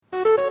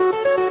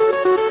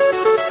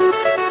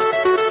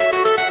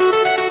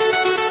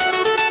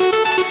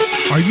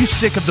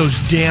sick of those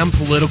damn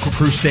political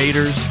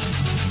crusaders?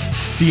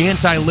 The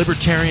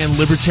anti-libertarian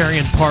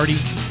Libertarian Party?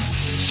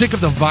 Sick of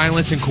the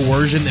violence and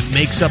coercion that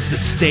makes up the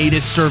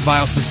statist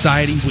servile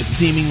society with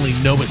seemingly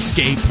no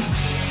escape?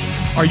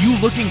 Are you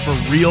looking for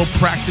real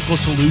practical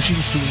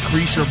solutions to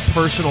increase your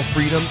personal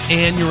freedom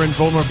and your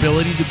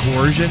invulnerability to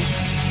coercion?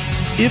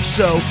 If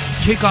so,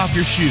 kick off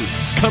your shoes,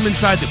 come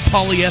inside the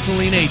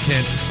polyethylene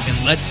A-tent,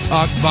 and let's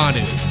talk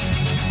Vanu.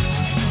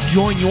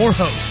 Join your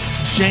hosts,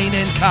 Shane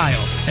and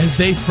Kyle, as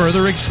they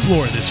further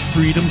explore this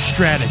freedom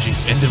strategy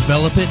and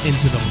develop it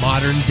into the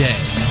modern day.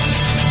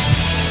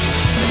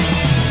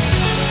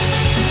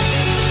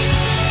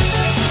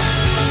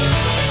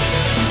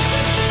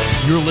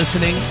 You're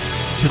listening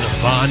to the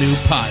Vanu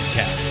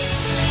Podcast.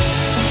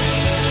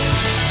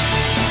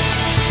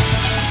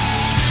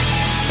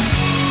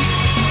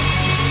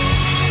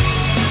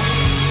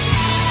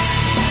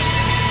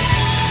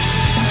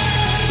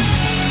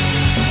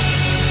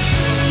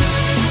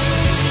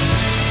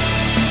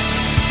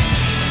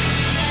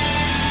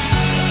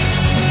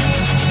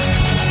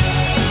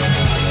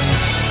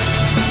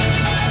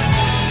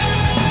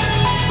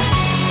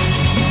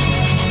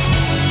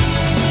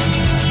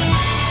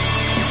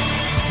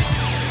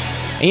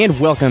 And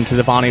welcome to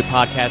the Vanu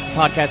Podcast, the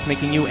podcast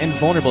making you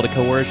invulnerable to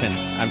coercion.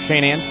 I'm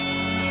Shane Ann.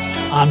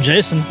 I'm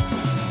Jason.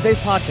 Today's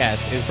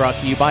podcast is brought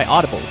to you by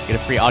Audible. Get a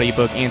free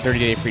audiobook and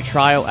 30-day free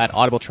trial at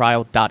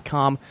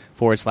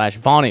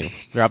audibletrial.com/Vanu.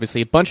 There are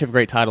obviously a bunch of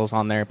great titles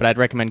on there, but I'd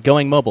recommend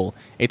Going Mobile,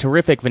 a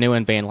terrific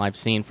Vanuan van life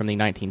scene from the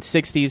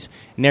 1960s,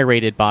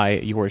 narrated by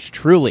yours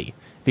truly.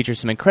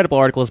 Features some incredible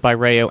articles by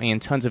Rayo and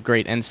tons of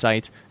great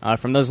insight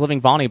from those living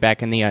Vanu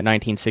back in the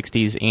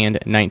 1960s and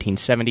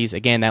 1970s.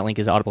 Again, that link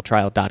is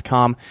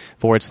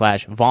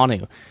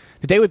audibletrial.com/Vanu.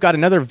 Today we've got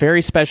another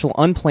very special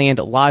unplanned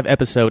live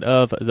episode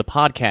of the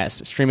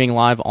podcast, streaming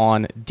live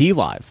on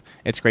DLive.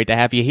 It's great to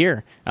have you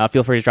here.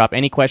 Feel free to drop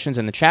any questions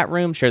in the chat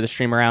room, share the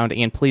stream around,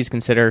 and please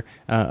consider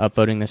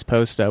upvoting this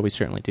post. We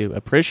certainly do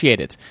appreciate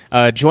it.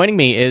 Joining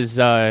me is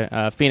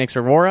Phoenix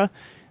Aurora,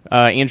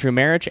 Andrew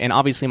Marich, and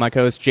obviously my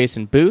co-host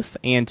Jason Booth,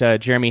 and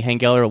Jeremy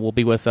Hengeller will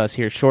be with us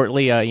here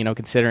shortly.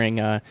 Considering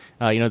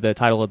the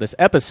title of this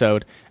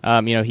episode,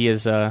 he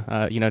is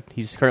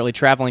he's currently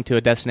traveling to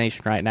a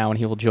destination right now, and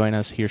he will join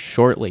us here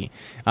shortly.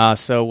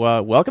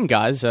 So welcome,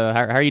 guys. How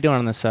are you doing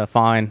on this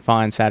fine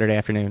Saturday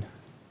afternoon?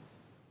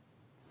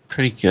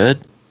 Pretty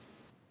good.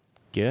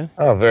 Yeah.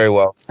 Oh, very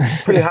well.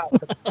 Pretty hot in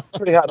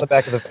the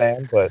back of the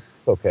fan, but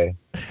it's okay.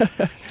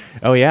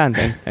 Oh yeah,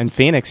 and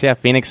Phoenix,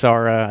 Phoenix,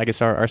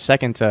 our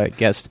second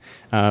guest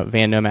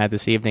van nomad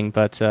this evening.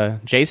 But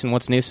Jason,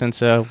 what's new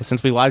since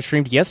we live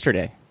streamed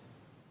yesterday?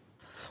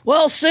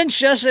 Well,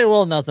 since yesterday,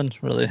 nothing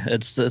really.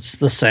 It's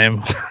the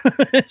same.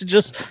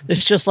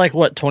 it's just like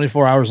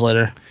 24 hours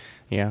later.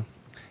 Yeah,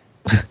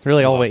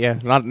 really all the way. Yeah,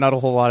 not a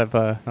whole lot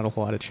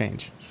of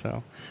change.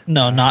 So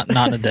no, not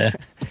in a day.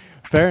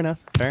 Fair enough.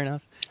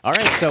 All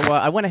right, so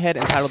I went ahead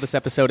and titled this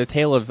episode "A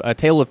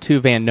Tale of Two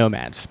Van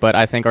Nomads," but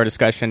I think I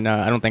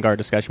don't think our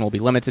discussion will be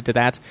limited to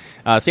that.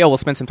 We'll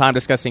spend some time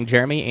discussing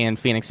Jeremy and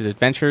Phoenix's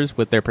adventures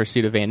with their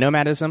pursuit of van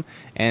nomadism,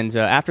 and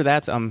after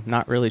that, I'm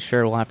not really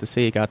sure. We'll have to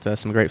see. Got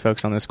some great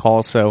folks on this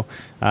call, so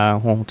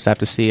we'll just have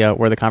to see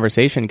where the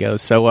conversation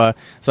goes. So I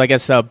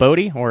guess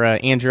Bodie or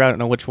Andrew, I don't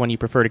know which one you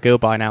prefer to go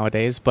by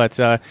nowadays, but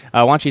why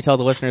don't you tell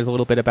the listeners a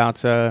little bit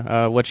about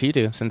what you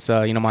do, since the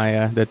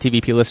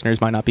TVP listeners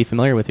might not be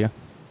familiar with you.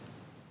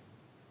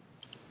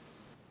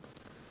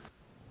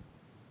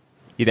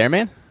 You there,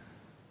 man?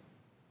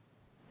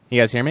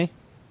 You guys hear me?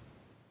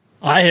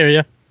 I hear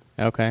you.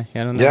 Okay. I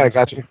don't know. Yeah, I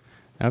got you.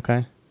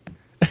 Okay.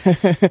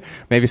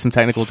 Maybe some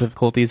technical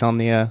difficulties on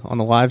the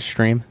live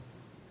stream.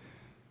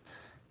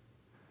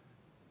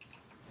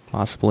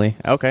 Possibly.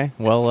 Okay.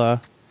 Well.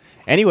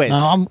 Anyways.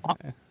 No,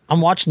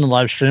 I'm watching the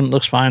live stream. It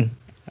looks fine.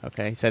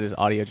 Okay. He said his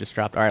audio just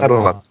dropped. All right. I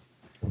don't know.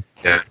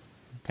 Yeah.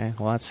 Okay,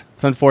 well, it's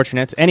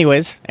unfortunate.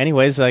 Anyways,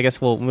 I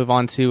guess we'll move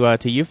on to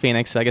you,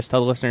 Phoenix. I guess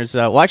tell the listeners,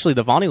 actually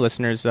the Vanu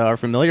listeners are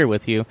familiar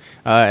with you,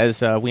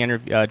 as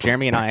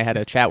Jeremy and I had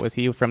a chat with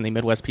you from the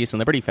Midwest Peace and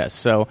Liberty Fest.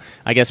 So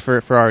I guess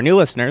for our new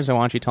listeners, why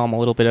don't you tell them a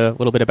little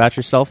bit about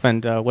yourself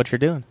and what you're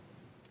doing?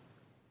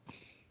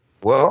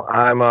 Well,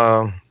 I'm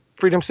a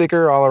freedom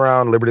seeker, all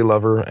around liberty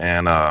lover,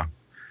 and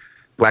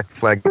black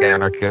flag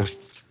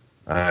anarchist.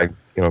 Kind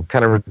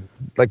of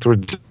like to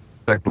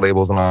reject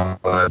labels and all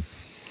that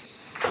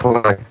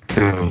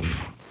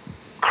collective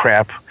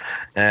crap,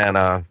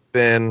 and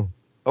been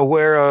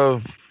aware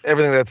of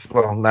everything that's,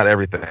 well, not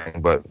everything,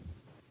 but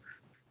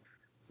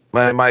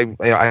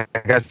I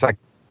guess I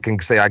can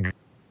say I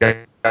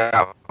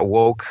got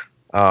awoke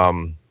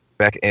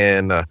back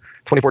in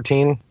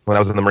 2014 when I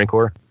was in the Marine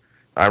Corps,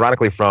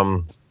 ironically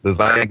from the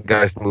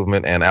Zeitgeist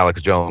movement and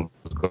Alex Jones,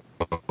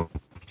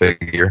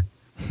 figure.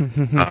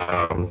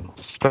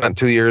 Spent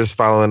 2 years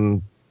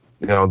following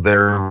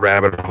their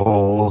rabbit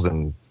holes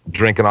and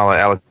drinking all of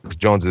Alex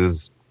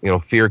Jones's,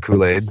 fear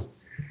Kool-Aid.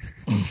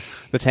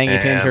 The tangy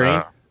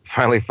tangerine.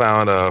 Finally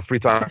found Free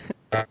Talk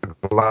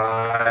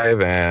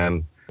Live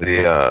and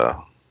the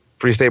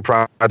Free State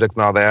projects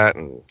and all that,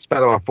 and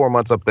spent about 4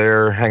 months up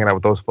there hanging out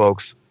with those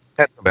folks.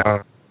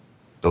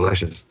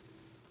 Delicious.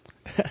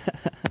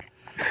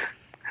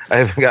 I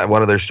haven't got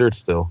one of their shirts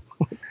still.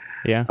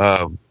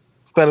 Yeah.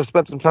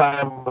 Spent some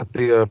time with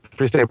the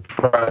Free State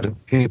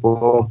Project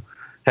people.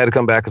 Had to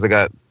come back because I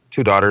got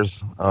 2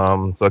 daughters.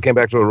 So I came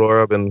back to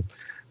Aurora. Been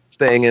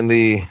staying in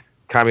the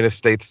communist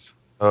states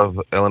of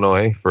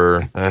Illinois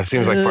for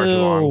seems like far too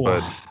long,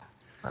 but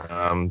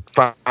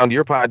found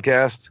your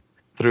podcast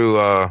through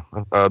a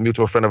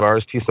mutual friend of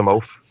ours, T.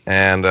 Samof,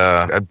 and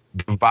I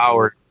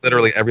devoured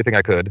literally everything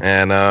I could.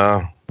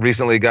 And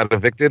recently got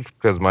evicted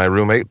because my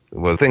roommate,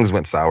 things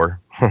went sour.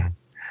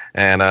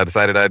 And I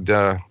decided I'd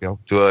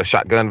do a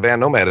shotgun van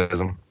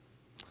nomadism.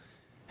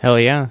 Hell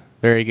yeah.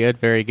 Very good,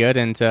 very good,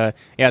 and yeah,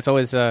 it's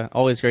always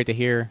great to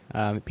hear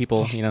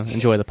people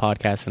enjoy the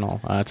podcast and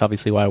all. It's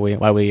obviously why we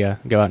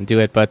go out and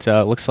do it. But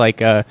looks like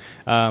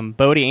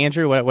Bodie,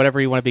 Andrew, whatever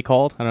you want to be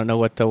called. I don't know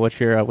what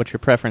your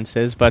preference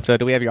is, but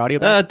do we have your audio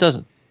back? It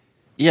doesn't.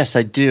 Yes,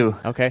 I do.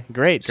 Okay,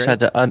 great. I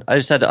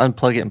just had to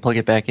unplug it and plug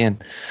it back in.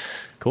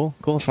 Cool.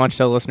 So why don't you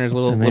tell the listeners a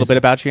little bit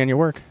about you and your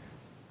work?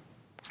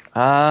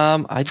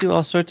 I do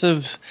all sorts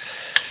of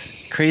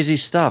crazy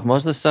stuff.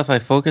 Most of the stuff I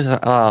focus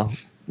on.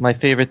 My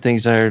favorite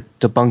things are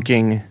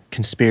debunking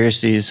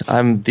conspiracies.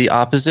 I'm the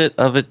opposite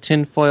of a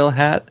tinfoil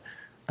hat.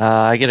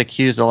 I get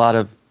accused a lot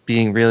of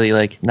being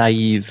really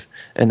naive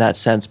in that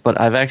sense, but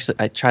I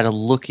try to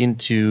look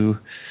into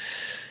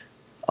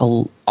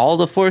all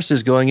the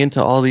forces going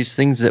into all these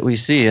things that we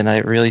see, and I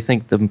really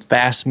think the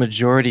vast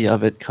majority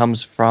of it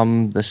comes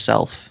from the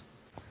self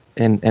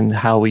and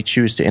how we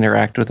choose to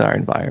interact with our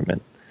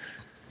environment.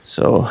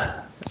 So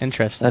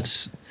interesting.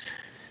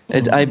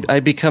 I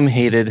become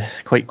hated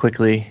quite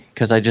quickly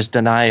because I just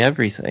deny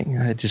everything.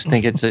 I just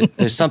think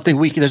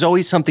there's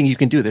always something you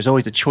can do. There's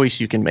always a choice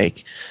you can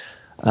make.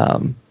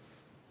 And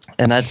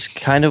that's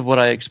kind of what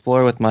I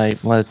explore with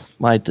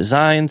my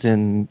designs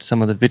and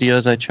some of the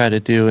videos I try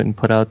to do and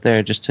put out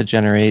there, just to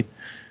generate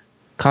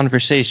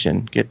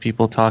conversation, get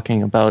people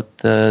talking about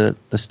the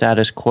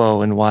status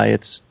quo and why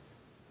it's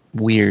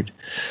weird.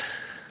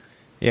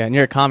 Yeah, and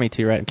you're a commie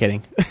too, right? I'm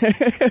kidding.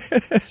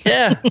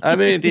 Yeah, I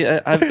mean,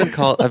 I've been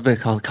called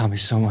a commie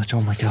so much.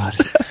 Oh my god,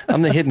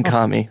 I'm the hidden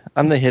commie.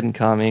 I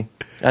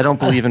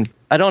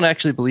don't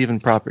actually believe in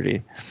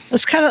property.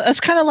 That's kind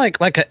of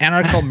like an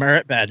anarcho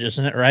merit badge,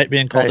 isn't it? Right,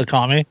 being called a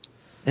commie.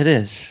 It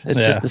is.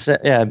 It's just the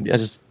yeah. I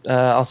just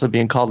also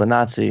being called a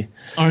Nazi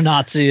or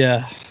Nazi.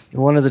 Yeah.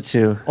 One of the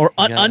two. Or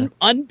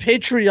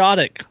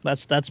unpatriotic.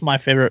 That's my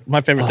favorite. My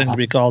favorite thing to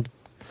be called.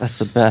 That's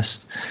the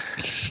best.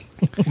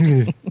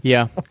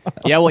 Yeah.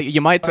 Well,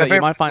 you might find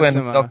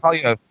some. They'll call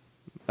you.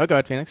 Oh, go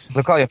ahead, Phoenix.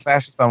 They'll call you a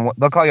fascist on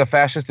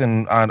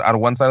on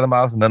one side of the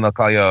mouth, and then they'll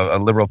call you a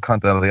liberal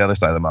cunt on the other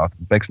side of the mouth.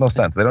 It makes no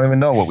sense. They don't even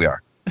know what we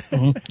are.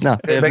 No,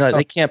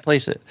 they can't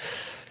place it.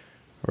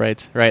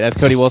 Right. As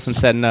Cody Wilson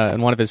said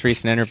in one of his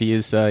recent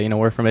interviews,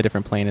 we're from a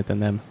different planet than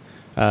them.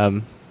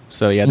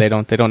 So yeah, they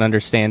don't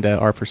understand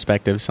our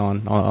perspectives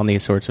on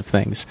these sorts of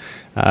things.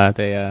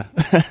 They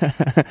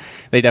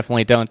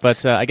definitely don't.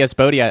 But I guess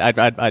Bodie,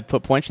 I'd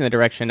point you in the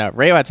direction.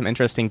 Rayo had some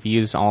interesting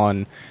views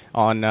on.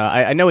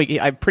 I know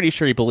I'm pretty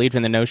sure he believed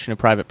in the notion of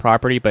private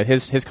property, but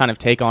his kind of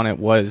take on it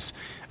was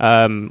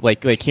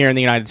like here in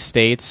the United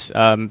States,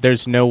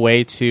 there's no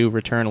way to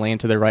return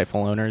land to their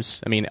rightful owners.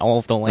 I mean, all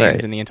of the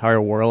land in the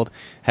entire world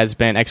has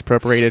been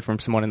expropriated from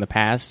someone in the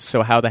past.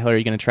 So how the hell are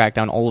you going to track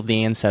down all of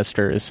the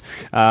ancestors?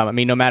 I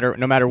mean, no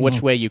matter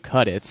which way you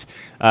cut it,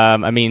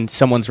 I mean,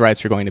 someone's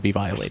rights are going to be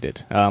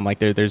violated.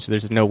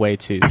 There's no way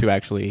to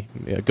actually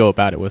go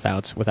about it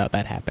without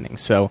that happening.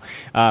 So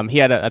he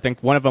had I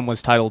think one of them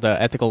was titled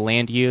Ethical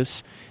Land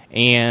Use,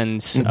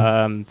 and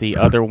the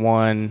other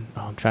one,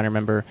 I'm trying to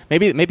remember.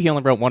 Maybe he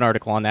only wrote one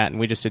article on that, and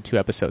we just did 2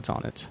 episodes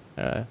on it.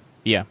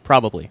 Yeah,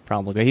 probably.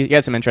 But he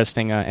had some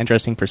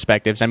interesting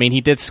perspectives. I mean,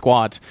 he did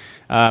squat.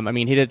 I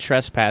mean, he did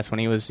trespass when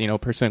he was,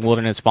 pursuing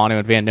wilderness fauna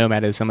and van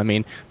nomadism. I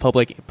mean,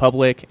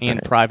 public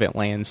and private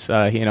lands.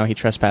 He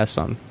trespassed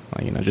on.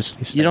 You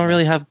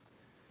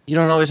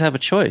don't always have a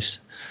choice.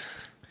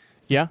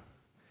 Yeah,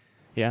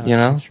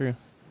 that's true.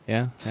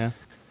 Yeah.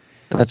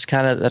 That's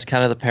kind of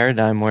the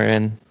paradigm we're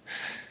in.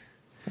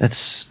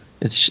 It's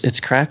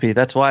crappy.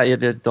 That's why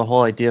the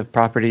whole idea of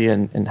property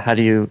and how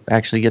do you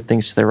actually get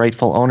things to their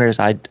rightful owners,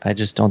 I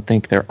just don't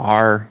think there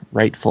are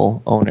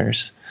rightful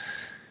owners.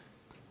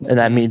 And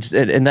that means,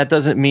 and that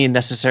doesn't mean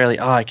necessarily,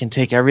 I can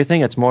take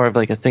everything. It's more of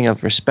like a thing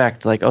of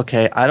respect. Like,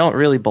 okay, I don't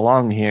really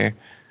belong here.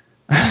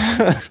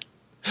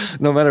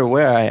 No matter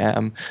where I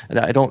am,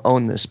 I don't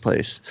own this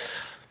place.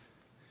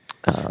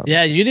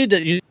 Yeah, you need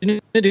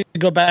to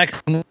go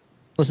back and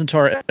listen to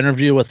our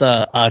interview with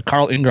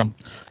Carl Ingram.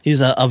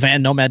 He's a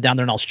van nomad down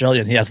there in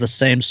Australia, and he has the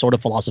same sort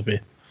of philosophy.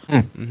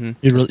 Mm-hmm.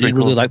 You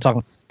really like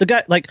talking. The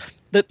guy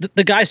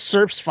the guy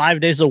surfs 5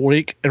 days a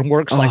week and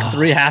works like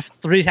three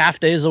half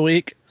days a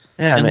week.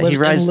 Yeah, man, he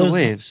rides the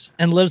waves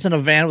and lives in a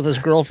van with his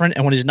girlfriend.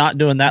 And when he's not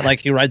doing that, like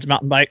he rides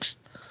mountain bikes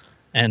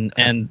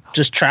and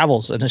just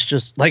travels. And it's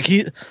just like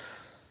he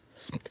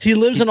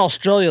lives in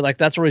Australia, like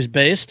that's where he's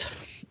based.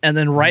 and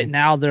then right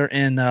now they're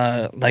in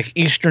like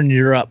Eastern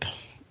Europe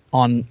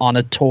on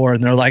a tour,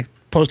 and they're like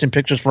posting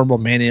pictures from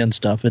Romania and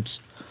stuff.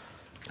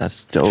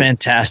 That's dope.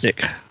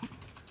 Fantastic.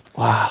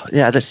 Wow.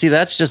 Yeah.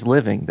 That's just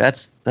living.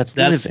 That's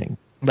living.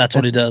 That's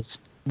what he does.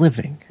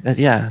 Living.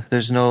 Yeah.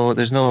 There's no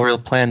real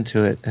plan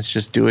to it. It's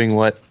just doing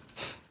what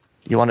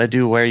you want to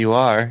do where you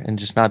are and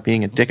just not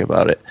being a dick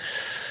about it.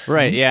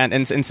 Right, yeah,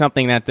 and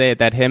something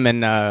that him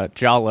and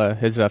Jala,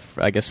 his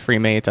I guess free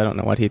mate, I don't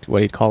know what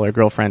he'd call her,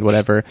 girlfriend,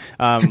 whatever.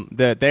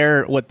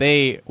 What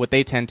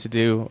they tend to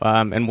do,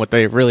 and what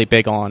they're really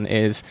big on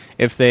is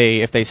if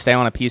they stay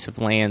on a piece of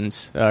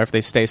land, or if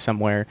they stay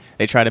somewhere,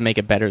 they try to make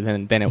it better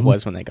than it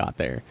was when they got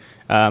there.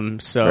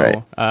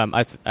 Right.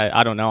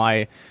 I don't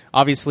know.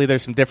 Obviously,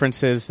 there's some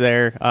differences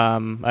there.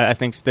 I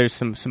think there's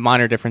some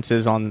minor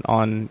differences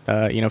on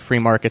free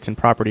markets and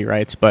property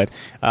rights, but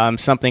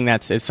something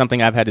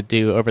I've had to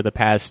do over the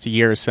past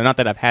year. So not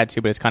that I've had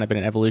to, but it's kind of been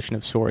an evolution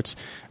of sorts.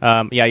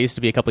 I used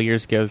to be a couple of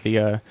years ago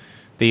the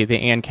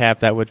ANCAP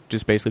that would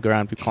just basically go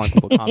around calling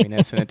people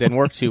communists, and it didn't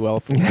work too well.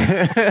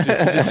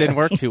 Just didn't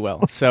work too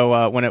well.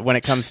 So when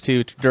it comes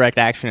to direct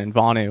action in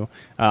VONU,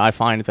 I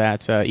find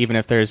that even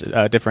if there's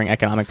differing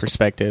economic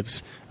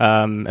perspectives,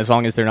 as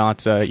long as they're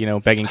not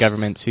begging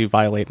government to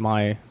violate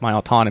my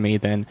autonomy,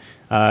 then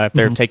if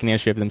they're taking the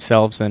initiative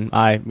themselves, then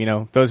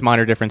those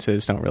minor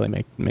differences don't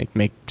really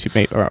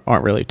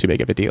aren't really too big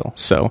of a deal.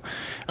 So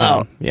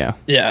yeah.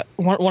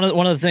 One of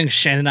the things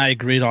Shane and I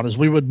agreed on is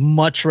we would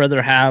much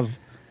rather have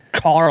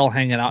Carl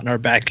hanging out in our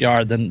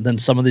backyard than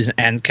some of these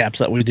ANCAPs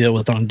that we deal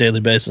with on a daily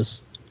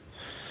basis.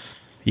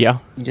 Yeah.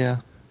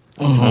 That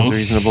sounds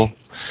reasonable.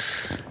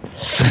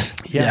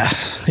 Yeah,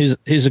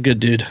 he's a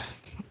good dude.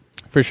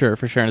 For sure.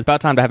 And it's about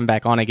time to have him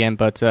back on again.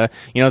 But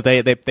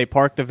they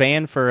parked the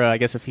van for I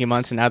guess a few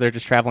months, and now they're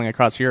just traveling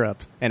across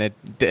Europe in a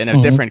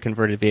different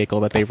converted vehicle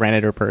that they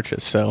rented or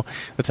purchased. So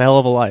it's a hell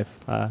of a life.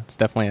 It's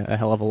definitely a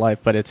hell of a life,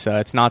 but it's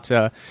not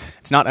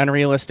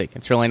unrealistic.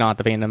 It's really not.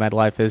 The van nomad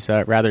life is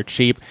rather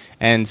cheap,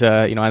 and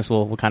as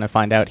we'll kind of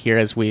find out here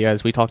as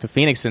we talk to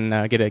Phoenix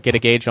and get a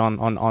gauge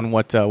on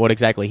what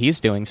exactly he's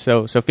doing.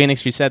 So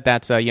Phoenix, you said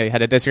that you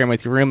had a disagreement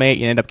with your roommate,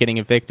 you ended up getting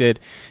evicted,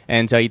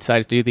 and you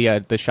decided to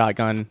do the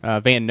shotgun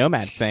van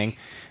nomad thing.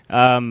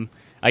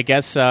 I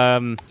guess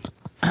we'll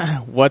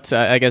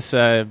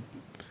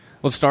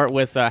start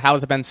with how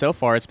has it been so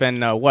far? It's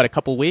been a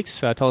couple weeks.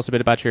 Tell us a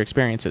bit about your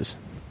experiences.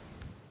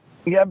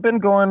 Yeah, I've been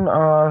going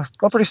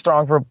pretty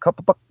strong for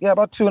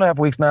about 2.5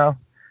 weeks now,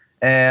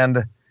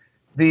 and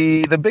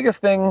the biggest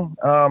thing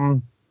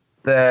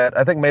that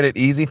I think made it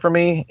easy for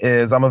me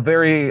is I'm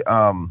very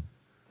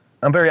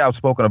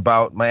outspoken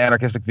about my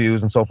anarchistic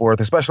views and so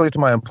forth, especially to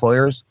my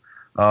employers.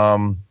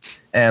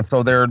 And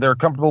so they're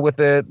comfortable with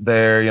it.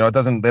 They're they're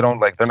not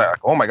like,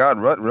 oh my God,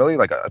 really?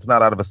 Like, it's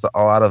not out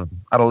of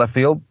left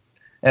field.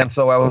 And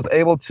so I was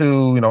able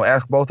to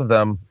ask both of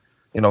them,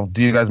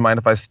 do you guys mind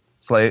if I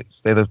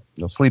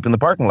sleep in the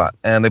parking lot?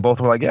 And they both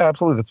were like, yeah,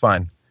 absolutely, that's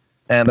fine.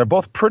 And they're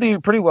both pretty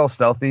well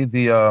stealthy.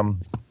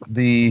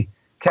 The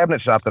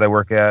cabinet shop that I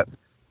work at,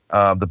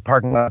 the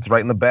parking lot's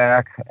right in the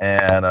back,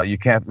 and you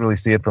can't really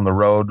see it from the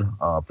road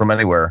from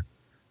anywhere.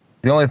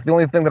 The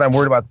only thing that I'm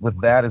worried about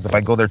with that is if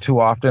I go there too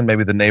often,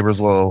 maybe the neighbors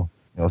will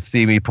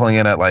see me pulling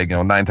in at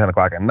 9, 10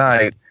 o'clock at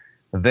night.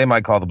 They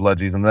might call the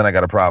bludgies, and then I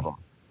got a problem.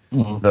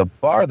 Mm-hmm. The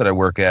bar that I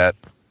work at,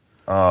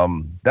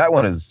 that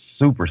one is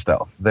super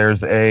stealth.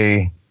 There's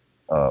the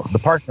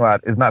parking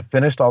lot is not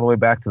finished all the way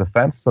back to the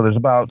fence, so there's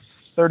about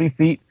 30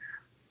 feet,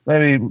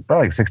 maybe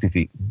probably like 60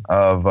 feet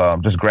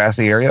of just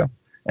grassy area.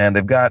 And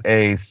they've got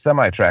a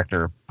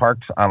semi-tractor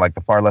parked on like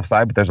the far left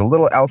side, but there's a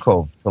little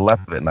alcove to the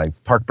left of it, and I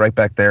parked right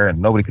back there,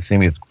 and nobody could see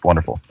me. It's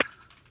wonderful.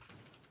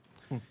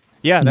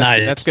 Yeah,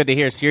 that's good to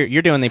hear. So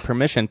you're doing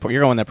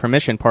you're going the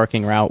permission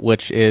parking route,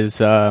 which is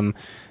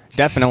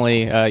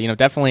definitely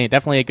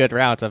a good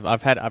route.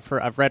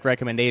 I've read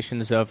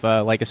recommendations of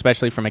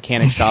especially for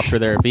mechanic shops where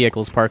their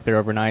vehicles parked there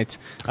overnight.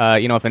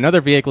 If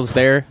another vehicle's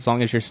there, as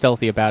long as you're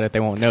stealthy about it, they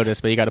won't notice.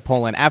 But you got to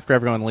pull in after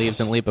everyone leaves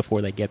and leave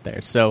before they get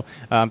there. So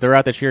the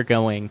route that you're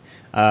going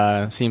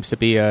seems to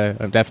be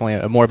definitely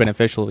a more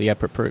beneficial. Yeah,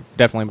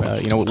 definitely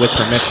with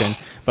permission.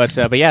 But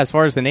yeah, as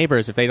far as the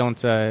neighbors, if they don't,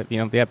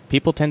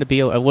 people tend to be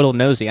a little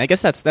nosy. I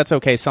guess that's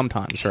okay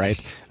sometimes, right?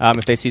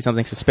 If they see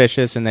something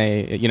suspicious and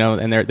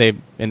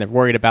they're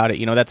worried about it,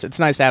 it's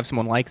nice to have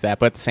someone like that.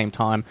 But at the same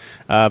time,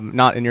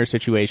 not in your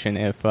situation.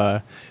 If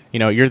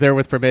you're there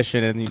with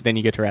permission and then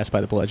you get harassed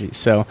by the bludgies.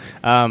 So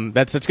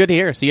that's good to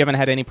hear. So you haven't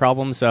had any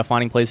problems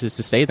finding places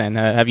to stay. Then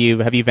have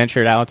you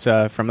ventured out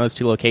from those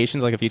two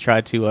locations? Like, if you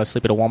tried to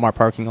sleep at a Walmart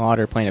parking lot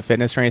or Planet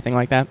Fitness or anything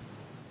like that?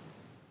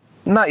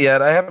 Not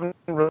yet. I haven't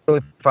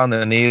really found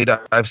the need.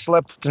 I've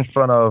slept in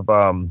front of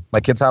my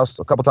kid's house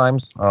a couple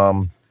times.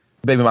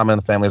 Baby mama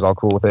and the family is all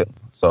cool with it.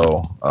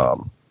 So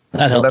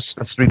that helps.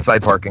 That's street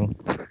side parking.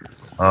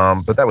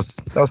 But that was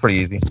pretty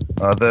easy.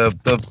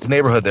 The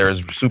neighborhood there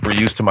is super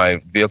used to my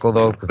vehicle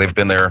though, because they've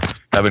been there.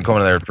 I've been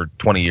coming there for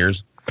 20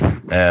 years,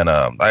 and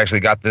I actually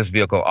got this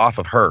vehicle off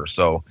of her.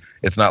 So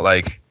it's not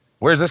like,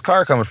 where's this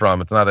car coming from?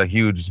 It's not a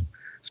huge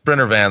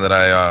Sprinter van that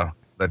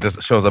that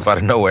just shows up out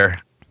of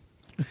nowhere.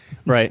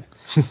 Right.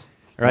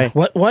 Right.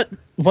 What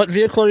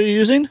vehicle are you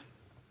using?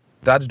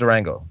 Dodge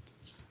Durango.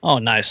 Oh,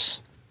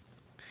 nice.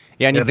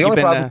 Yeah, and The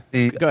only problem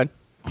is go ahead.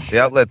 the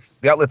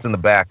outlets in the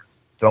back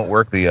don't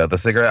work, the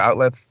cigarette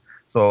outlets.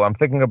 So I'm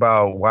thinking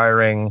about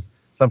wiring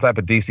some type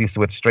of DC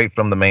switch straight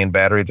from the main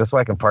battery, just so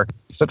I can plug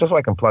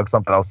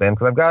something else in.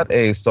 Because I've got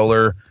a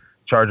solar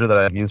charger that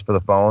I've used for the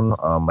phone.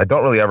 I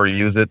don't really ever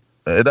use it.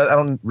 I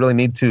don't really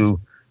need to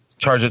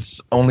charge it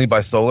only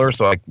by solar.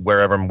 So like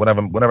whenever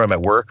I'm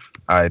at work,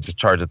 I just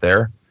charge it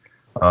there.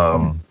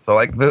 So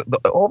like the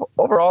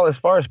overall, as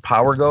far as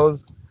power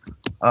goes,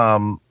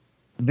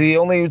 the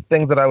only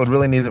things that I would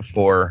really need it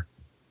for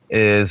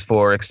is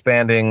for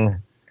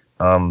expanding,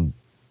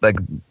 like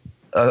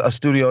a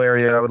studio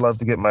area. I would love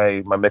to get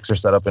my mixer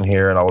set up in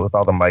here and with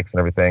all the mics and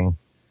everything.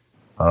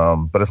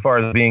 But as far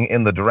as being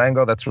in the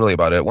Durango, that's really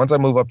about it. Once I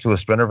move up to a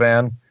Sprinter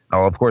van,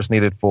 I'll of course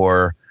need it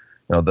for,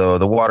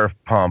 the water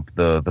pump,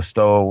 the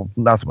stove,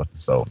 not so much the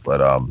stove, but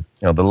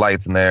the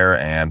lights in there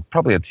and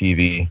probably a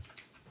TV.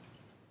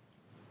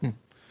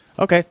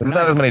 Okay. There's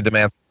not as many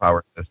demands for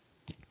power as this.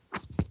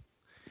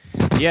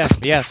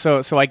 Yeah.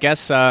 So I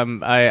guess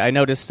I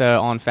noticed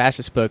on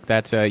Fascist Book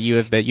that you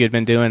had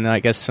been doing, I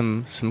guess,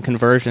 some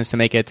conversions to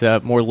make it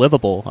more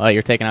livable.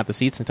 You're taking out the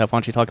seats and stuff. Why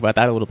don't you talk about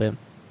that a little bit?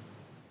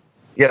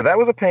 Yeah, that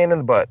was a pain in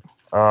the butt.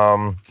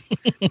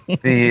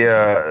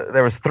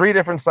 There was 3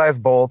 different size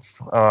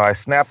bolts. I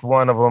snapped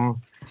one of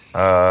them,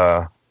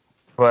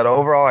 but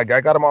overall I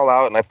got them all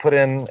out, and I put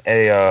in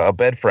a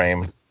bed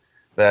frame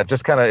that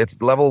just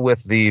it's level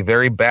with the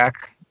very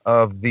back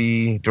of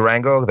the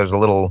Durango. There's a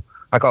little,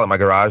 I call it my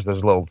garage.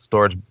 There's a little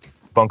storage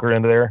bunker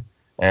into there,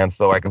 and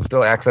so I can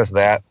still access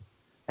that.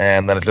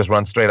 And then it just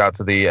runs straight out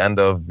to the end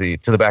of to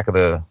the back of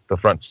the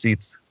front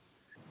seats,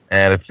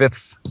 and it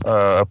fits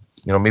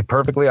me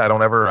perfectly.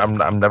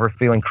 I'm never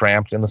feeling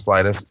cramped in the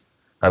slightest.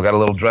 I've got a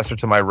little dresser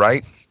to my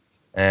right,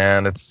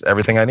 and it's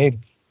everything I need.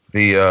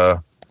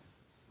 The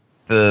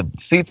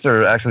seats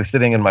are actually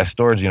sitting in my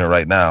storage unit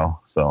right now,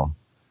 so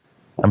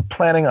I'm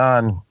planning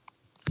on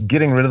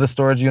getting rid of the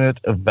storage unit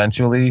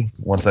eventually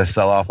once I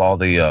sell off all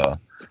the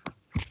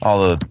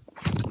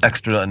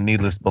extra and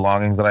needless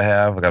belongings that I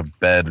have. I got a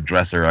bed, a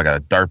dresser, I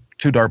got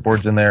 2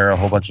 dartboards in there, a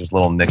whole bunch of just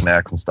little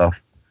knickknacks and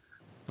stuff.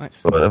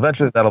 Nice. But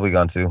eventually that'll be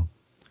gone too.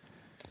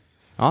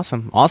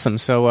 Awesome.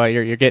 So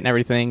you're getting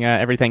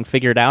everything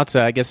figured out.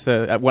 I guess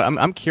what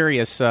I'm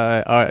curious.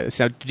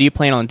 So do you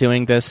plan on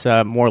doing this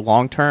more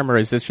long term, or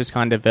is this just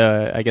kind of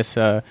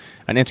an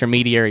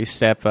intermediary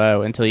step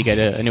until you get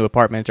a new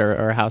apartment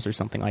or a house or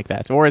something like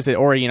that, or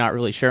are you not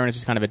really sure and it's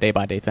just kind of a day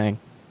by day thing?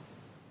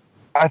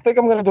 I think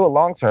I'm going to do it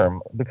long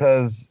term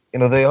because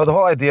the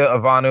whole idea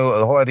of Vanu,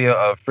 the whole idea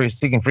of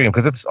seeking freedom,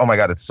 because it's, oh my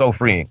God, it's so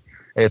freeing.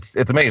 It's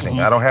amazing.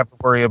 I don't have to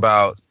worry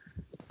about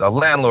the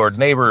landlord,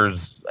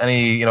 neighbors,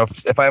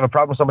 if I have a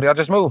problem with somebody, I'll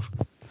just move.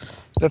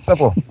 It's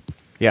simple.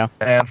 Yeah.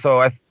 And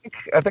so I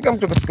think I'm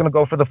just going to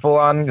go for the full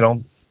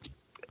on,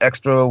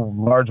 extra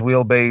large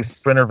wheelbase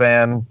Sprinter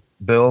van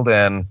build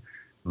and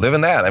live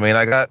in that. I mean,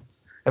 I've got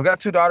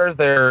 2 daughters.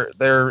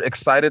 They're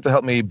excited to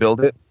help me build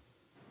it.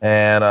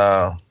 And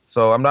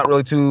so I'm not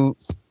really too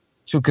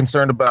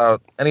concerned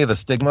about any of the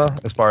stigma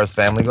as far as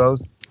family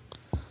goes.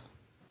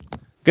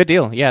 Good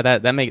deal. Yeah,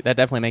 that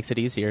definitely makes it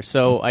easier.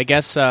 So I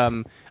guess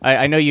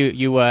I know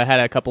you had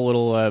a couple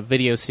little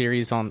video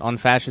series on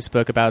Fascist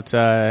Book about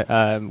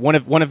one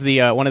of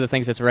the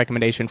things that's a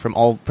recommendation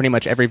from pretty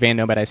much every van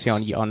nomad I see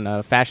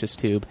on Fascist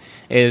Tube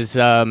is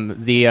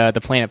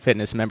the Planet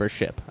Fitness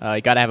membership.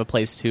 You got to have a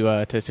place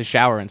to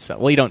shower and stuff.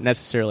 Well, you don't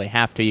necessarily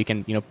have to. You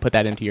can put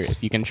that into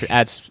you can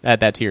add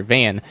that to your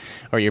van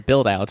or your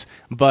build out.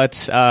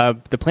 But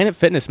the Planet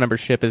Fitness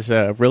membership is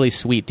a really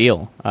sweet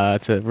deal.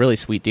 It's a really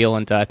sweet deal,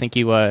 and I think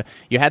you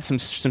had some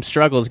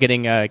struggles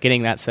getting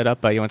that set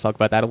up. You want to talk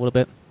about that a little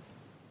bit?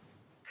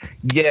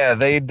 Yeah,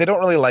 they don't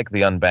really like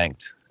the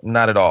unbanked.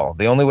 Not at all.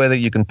 The only way that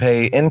you can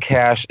pay in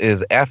cash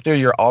is after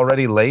you're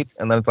already late,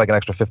 and then it's like an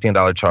extra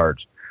 $15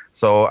 charge.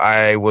 So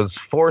I was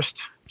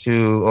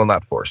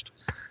not forced,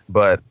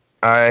 but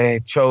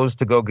I chose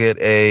to go get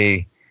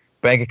a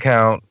bank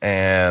account,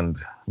 and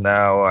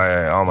now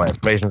all my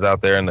information's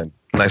out there and a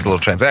nice little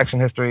transaction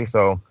history.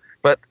 So,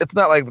 but it's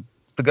not like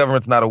the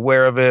government's not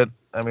aware of it.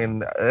 I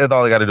mean,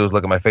 all I got to do is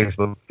look at my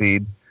Facebook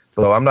feed,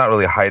 so I'm not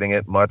really hiding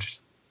it much.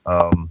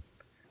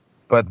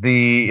 But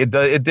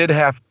it did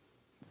have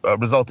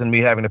result in me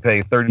having to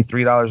pay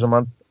 $33 a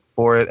month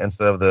for it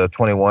instead of the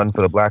 $21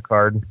 for the black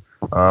card,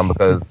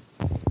 because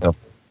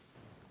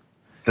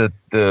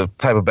the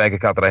type of bank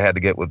account that I had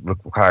to get would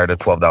require a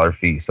 $12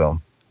 fee.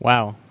 So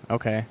wow,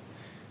 okay.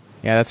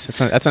 Yeah,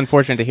 that's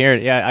unfortunate to hear.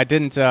 Yeah, I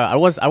didn't. I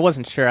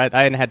wasn't sure. I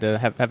hadn't had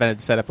to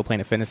set up a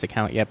Planet Fitness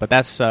account yet, but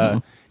that's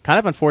kind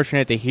of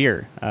unfortunate to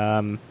hear.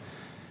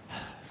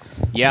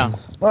 Yeah.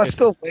 Well, it's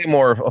still way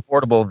more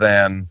affordable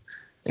than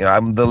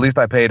the least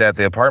I paid at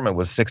the apartment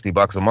was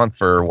 $60 a month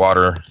for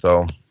water,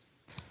 so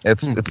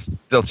it's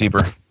still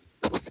cheaper.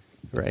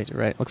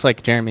 Right. Looks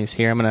like Jeremy's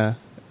here. I'm gonna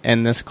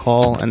end this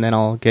call and then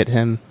I'll get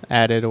him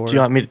added. Or do you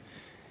want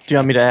Do you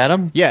want me to add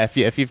him? Yeah,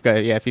 if you've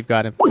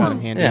got him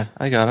handy. Yeah,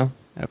 I got him.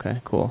 Okay,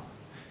 cool.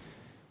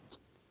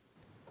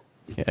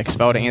 Yeah, because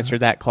if I would have answered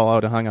that call, I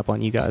would have hung up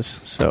on you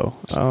guys. So,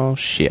 oh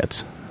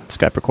shit.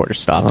 Skype recorder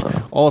stopped.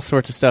 All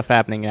sorts of stuff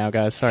happening now,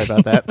 guys. Sorry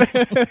about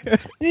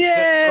that.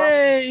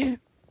 Yay!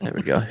 There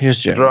we go. Here's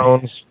Jeremy.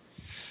 Drones.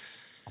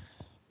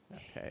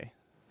 Okay,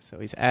 so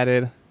he's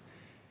added.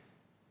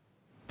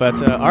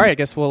 But all right, I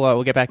guess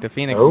we'll get back to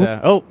Phoenix.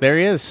 Oh, there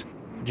he is,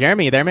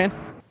 Jeremy. You there, man?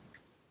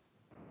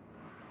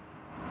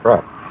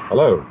 Right.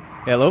 Hello.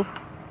 Hello.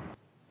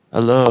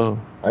 Hello.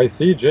 I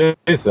see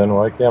Jason.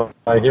 Why can't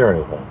I hear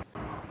anything?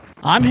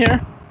 I'm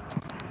here.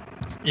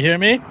 You hear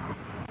me?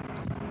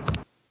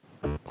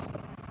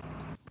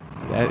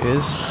 That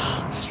is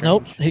strange.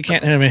 Nope, he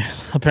can't hear me,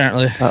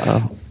 apparently.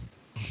 Uh-oh.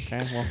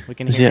 Okay, well, we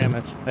can hear him.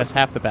 That's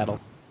half the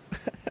battle.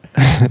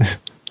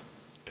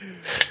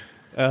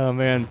 Oh,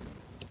 man.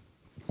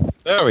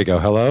 There we go.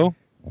 Hello.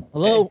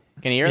 Hello?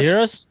 Can you You hear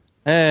us?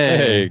 Hey.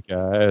 Hey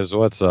guys,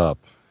 what's up?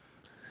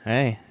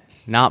 Hey,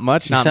 not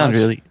much, You not sound much.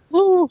 really...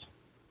 Woo.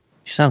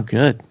 You sound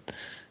good.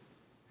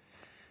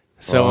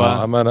 So,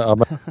 I'm at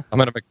a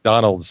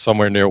McDonald's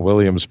somewhere near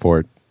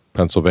Williamsport,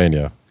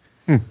 Pennsylvania.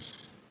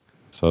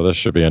 So this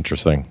should be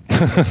interesting.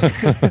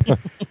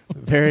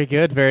 very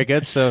good, very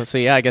good. So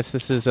yeah, I guess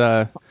this is,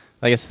 the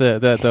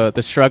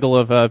struggle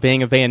of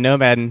being a van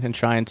nomad and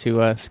trying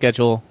to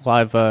schedule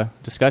live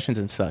discussions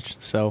and such.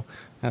 So,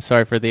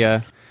 sorry for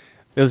the.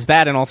 It was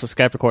that, and also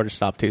Skype recorder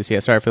stopped too. So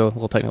yeah, sorry for the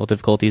little technical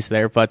difficulties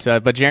there. But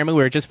Jeremy,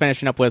 we were just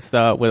finishing up with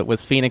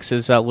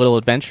Phoenix's little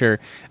adventure.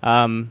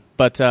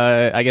 But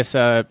I guess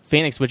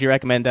Phoenix, would you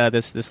recommend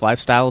this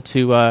lifestyle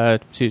to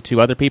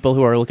other people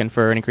who are looking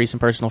for an increase in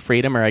personal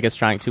freedom, or I guess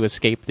trying to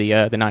escape the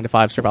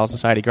 9-to-5 survival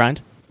society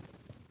grind?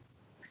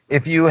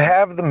 If you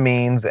have the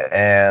means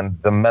and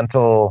the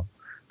mental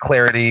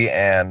clarity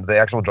and the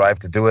actual drive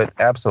to do it,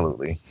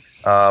 absolutely.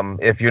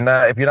 If you're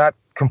not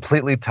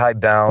completely tied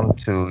down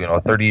to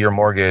a 30-year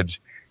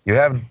mortgage, you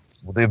have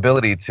the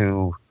ability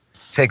to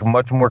take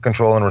much more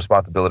control and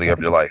responsibility of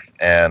your life.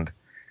 And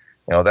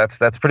that's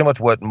pretty much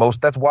what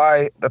that's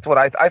what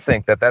I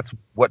think that's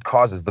what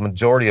causes the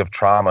majority of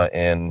trauma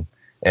in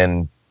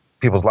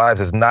people's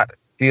lives, is not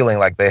feeling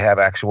like they have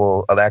an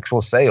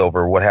actual say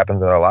over what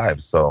happens in their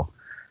lives. So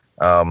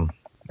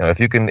if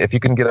you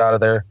can get out of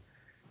there,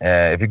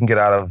 if you can get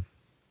out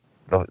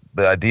of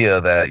the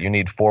idea that you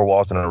need 4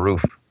 walls and a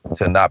roof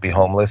to not be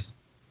homeless,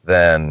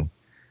 then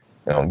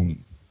the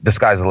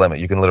sky's the limit.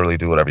 You can literally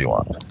do whatever you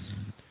want.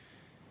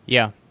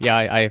 Yeah,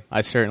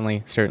 I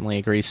certainly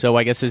agree. So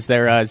I guess is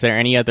there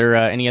any other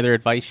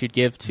advice you'd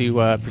give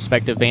to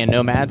prospective van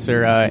nomads,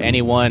 or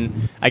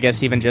anyone, I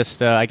guess even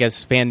just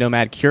van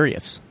nomad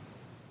curious?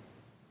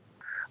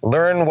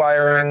 Learn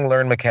wiring,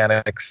 learn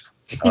mechanics.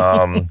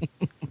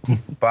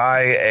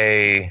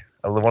 Buy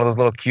one of those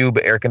little cube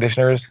air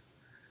conditioners,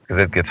 because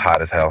it gets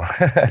hot as hell.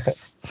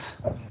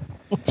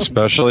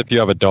 Especially if you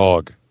have a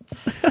dog.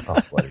 Oh,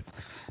 buddy.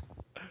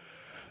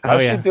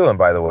 How's she doing,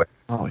 by the way?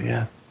 Oh,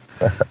 yeah.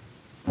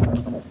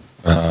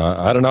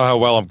 I don't know how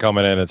well I'm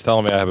coming in. It's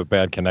telling me I have a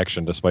bad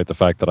connection, despite the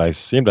fact that I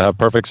seem to have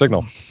perfect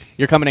signal.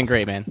 You're coming in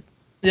great, man.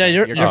 Yeah,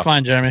 you're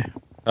fine, Jeremy.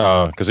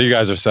 Oh, because you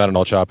guys are sounding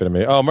all choppy to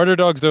me. Oh, Murder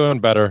Dog's doing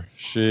better.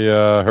 She,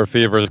 her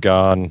fever is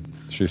gone.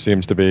 She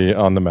seems to be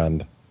on the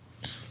mend.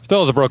 Still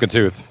has a broken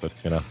tooth, but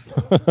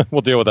we'll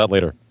deal with that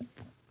later.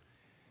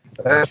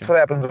 That's what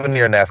happens when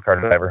you're a NASCAR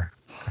driver.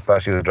 I saw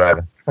she was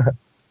driving.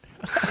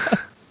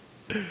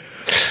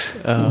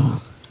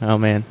 Oh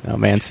man.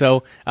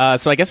 So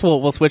I guess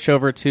we'll switch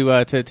over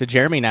to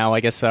Jeremy now.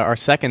 I guess our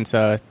second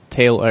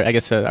tale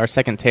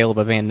of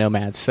a van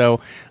nomad.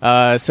 So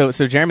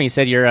Jeremy, you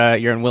said you're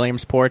in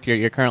Williamsport.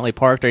 You're currently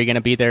parked. Are you going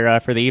to be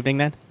there for the evening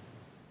then?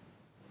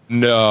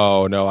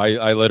 No.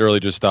 I literally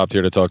just stopped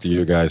here to talk to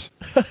you guys.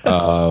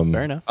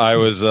 Fair enough. I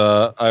was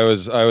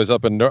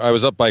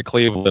up by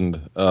Cleveland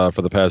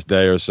for the past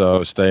day or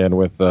so, staying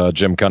with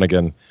Jim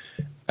Cunningham,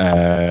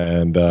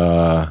 and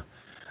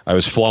I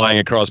was flying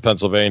across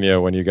Pennsylvania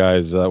when you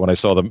guys when I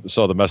saw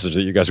the message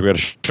that you guys were going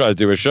to try to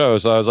do a show.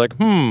 So I was like,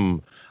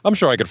 I'm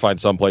sure I could find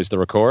some place to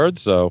record.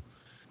 So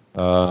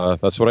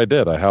that's what I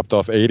did. I hopped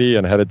off 80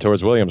 and headed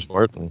towards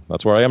Williamsport, and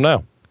that's where I am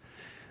now.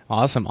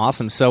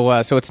 Awesome.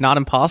 So it's not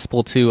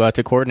impossible to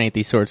coordinate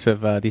these sorts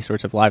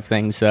of live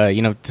things.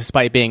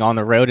 Despite being on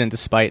the road and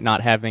despite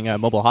not having a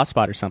mobile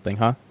hotspot or something,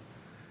 huh?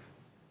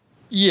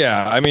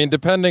 Yeah, I mean,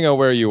 depending on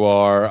where you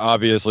are,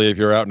 obviously, if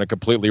you're out in a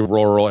completely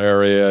rural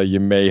area, you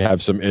may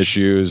have some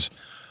issues.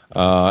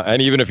 And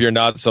even if you're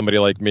not somebody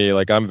like me,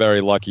 like I'm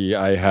very lucky,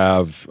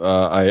 I've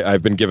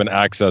been given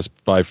access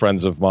by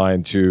friends of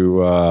mine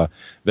to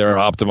their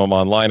Optimum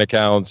Online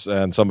accounts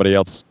and somebody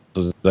else's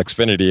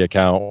Xfinity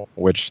account,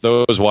 which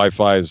those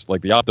Wi-Fi's,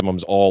 like the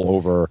Optimum's all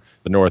over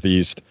the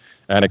Northeast,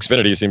 and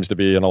Xfinity seems to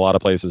be in a lot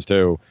of places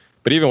too.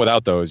 But even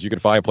without those, you can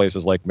find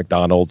places like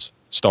McDonald's,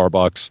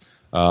 Starbucks.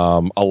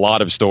 A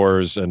lot of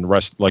stores and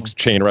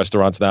chain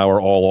restaurants now are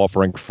all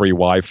offering free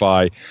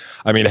Wi-Fi.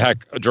 I mean,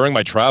 heck, during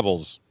my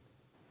travels,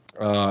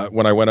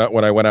 when I went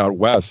out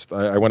west,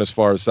 I went as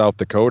far as South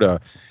Dakota,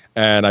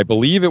 and I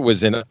believe it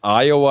was in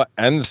Iowa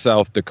and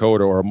South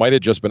Dakota, or it might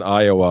have just been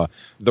Iowa.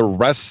 The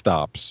rest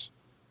stops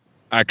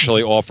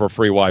actually offer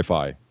free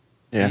Wi-Fi.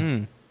 Yeah.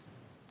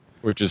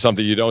 Which is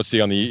something you don't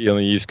see on the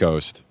East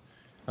Coast,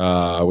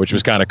 which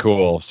was kind of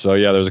cool. So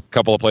yeah, there's a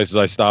couple of places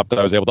I stopped that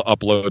I was able to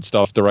upload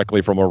stuff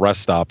directly from a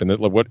rest stop,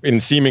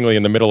 and seemingly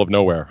in the middle of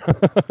nowhere.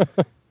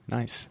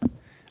 Nice.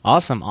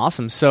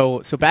 Awesome.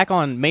 So back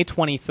on May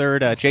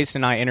 23rd, Jason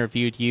and I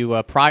interviewed you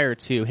prior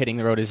to hitting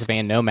the road as a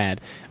van nomad.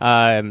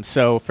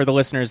 So for the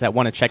listeners that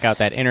want to check out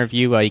that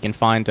interview, you can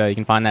find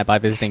that by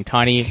visiting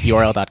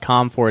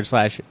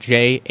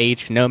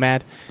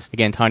tinyurl.com/JHnomad.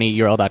 Again,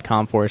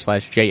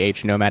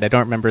 tinyurl.com/JHnomad. I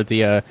don't remember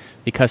the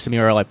custom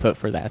URL I put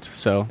for that,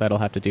 so that'll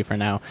have to do for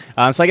now.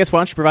 So I guess why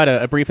don't you provide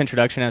a brief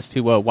introduction as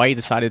to why you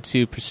decided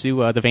to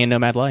pursue the van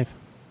nomad life?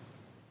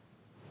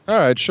 All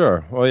right,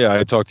 sure. Well, yeah,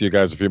 I talked to you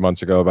guys a few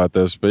months ago about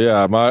this, but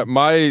yeah,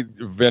 my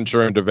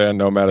venture into van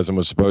nomadism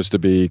was supposed to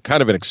be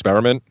kind of an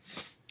experiment.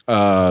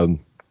 I've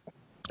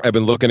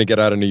been looking to get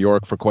out of New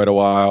York for quite a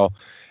while,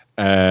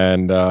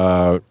 and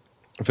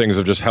things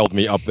have just held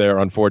me up there,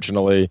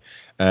 unfortunately.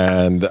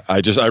 And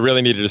I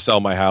really needed to sell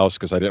my house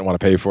because I didn't want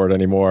to pay for it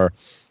anymore.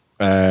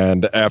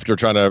 And after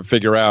trying to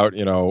figure out,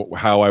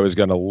 how I was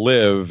going to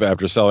live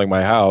after selling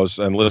my house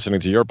and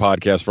listening to your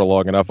podcast for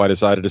long enough, I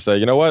decided to say,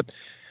 you know what?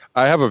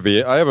 I have a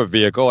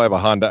vehicle. I have a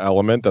Honda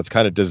Element that's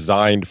kind of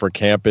designed for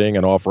camping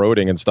and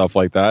off-roading and stuff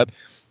like that.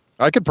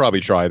 I could probably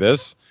try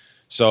this.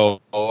 So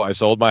I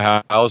sold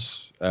my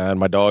house, and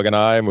my dog and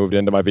I moved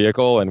into my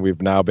vehicle, and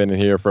we've now been in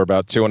here for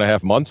about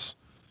 2.5 months.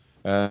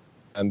 And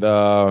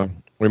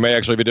we may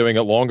actually be doing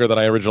it longer than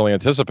I originally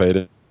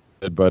anticipated,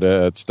 but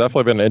it's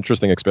definitely been an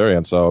interesting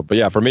experience. But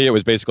yeah, for me, it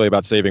was basically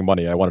about saving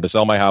money. I wanted to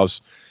sell my house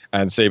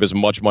and save as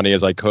much money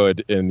as I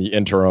could in the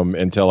interim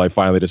until I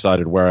finally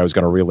decided where I was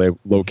going to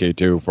relocate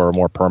to for a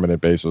more permanent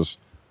basis.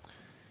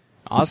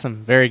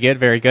 Awesome, very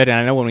good. And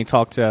I know when we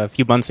talked a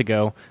few months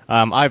ago,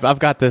 I've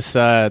got this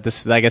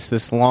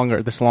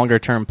longer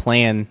term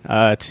plan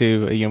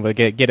to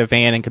get a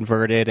van and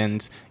convert it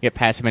and get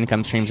passive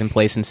income streams in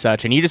place and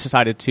such. And you just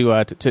decided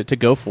to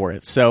go for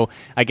it. So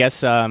I guess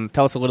tell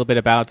us a little bit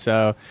about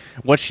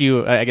what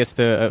you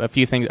a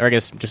few things, or I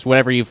guess just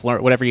whatever you've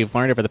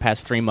learned over the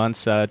past 3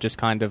 months. Just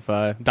kind of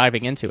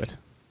diving into it.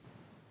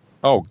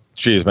 Oh,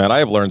 geez, man, I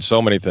have learned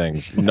so many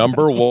things.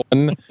 Number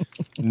one,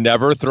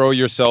 never throw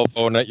your cell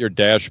phone at your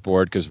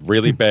dashboard because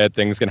really bad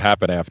things can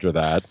happen after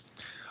that.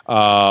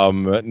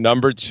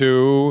 Number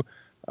two,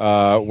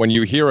 when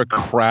you hear a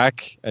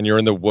crack and you're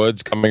in the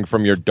woods coming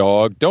from your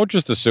dog, don't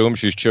just assume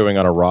she's chewing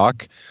on a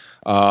rock.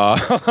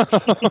 What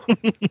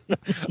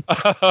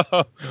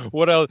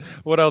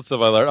else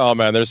have I learned? Oh,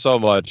 man, there's so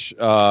much.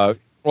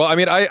 Well, I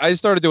mean, I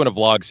started doing a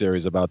vlog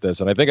series about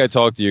this, and I think I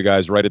talked to you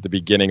guys right at the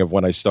beginning of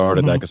when I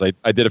started that, because I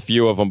did a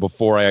few of them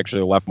before I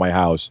actually left my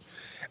house.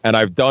 And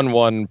I've done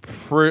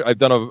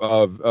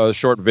a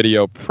short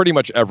video pretty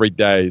much every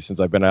day since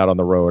I've been out on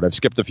the road. I've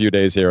skipped a few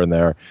days here and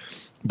there.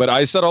 But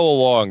I said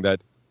all along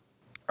that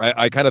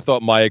I kind of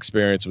thought my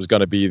experience was going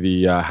to be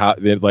the how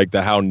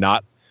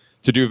not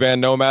to do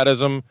van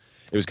nomadism.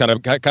 It was kind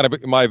of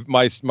my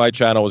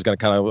channel was going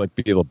to kind of like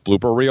be a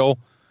blooper reel,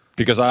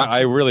 because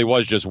I really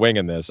was just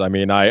winging this. I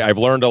mean, I've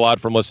learned a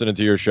lot from listening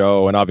to your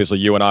show, and obviously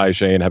you and I,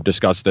 Shane, have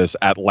discussed this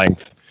at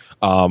length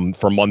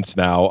for months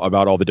now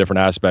about all the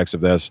different aspects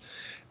of this.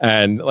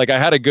 And I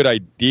had a good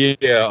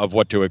idea of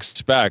what to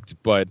expect,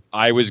 but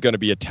I was going to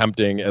be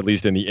attempting, at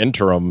least in the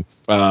interim,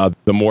 the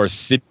more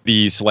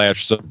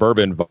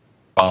city/suburban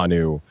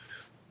Vanu,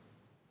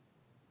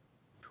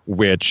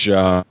 which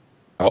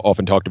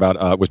often talked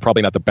about was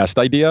probably not the best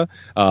idea,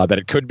 that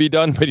it could be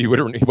done, but he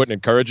wouldn't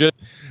encourage it.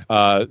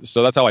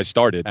 So that's how I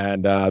started.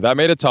 And that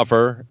made it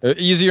tougher,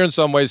 easier in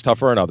some ways,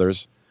 tougher in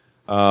others.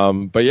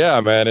 But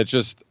yeah, man, it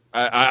just,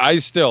 I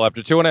still,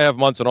 after 2.5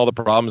 months and all the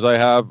problems I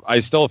have, I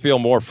still feel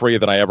more free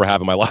than I ever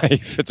have in my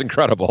life. It's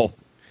incredible.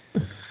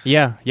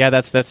 Yeah,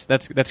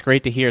 that's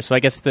great to hear. So I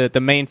guess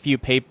the main few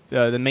pain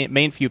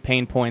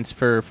points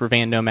for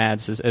van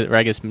nomads or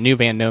I guess new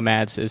van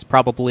nomads is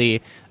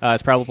probably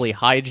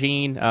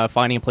hygiene,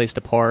 finding a place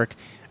to park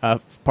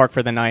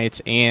for the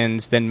night, and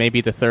then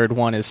maybe the third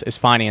one is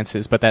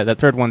finances. But that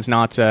third one's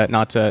not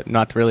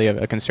really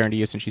a concern to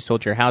you since you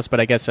sold your house. But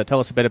I guess tell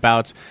us a bit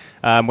about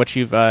what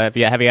you've have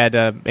you had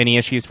any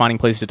issues finding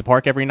places to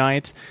park every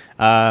night,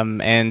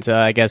 and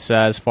I guess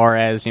as far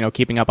as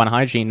keeping up on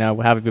hygiene, how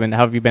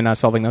have you been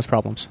solving those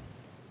problems?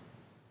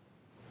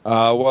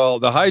 Well,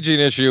 the hygiene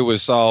issue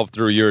was solved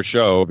through your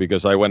show,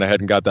 because I went ahead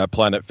and got that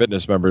Planet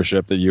Fitness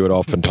membership that you had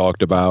often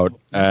talked about.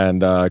 And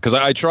because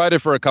I tried it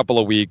for a couple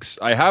of weeks.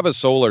 I have a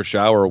solar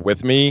shower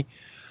with me,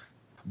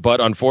 but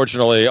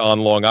unfortunately on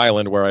Long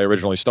Island, where I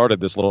originally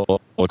started this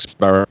little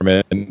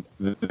experiment,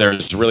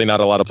 there's really not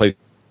a lot of places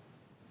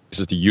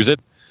to use it.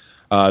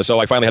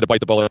 So I finally had to bite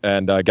the bullet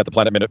and get the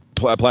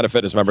Planet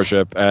Fitness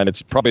membership. And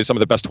it's probably some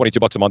of the best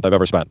 $22 a month I've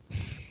ever spent.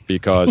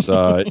 Because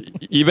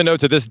even though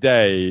to this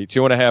day,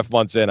 2.5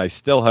 months in, I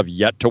still have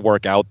yet to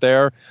work out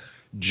there,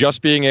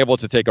 just being able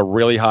to take a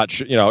really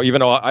hot, even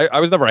though I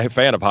was never a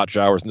fan of hot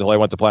showers until I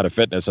went to Planet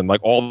Fitness, and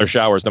like all their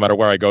showers, no matter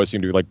where I go,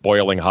 seem to be like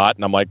boiling hot,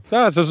 and I'm like,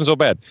 this isn't so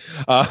bad.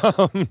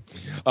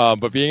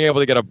 But being able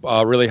to get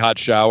a really hot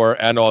shower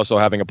and also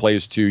having a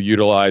place to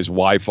utilize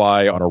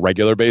Wi-Fi on a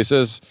regular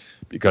basis,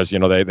 because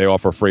they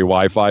offer free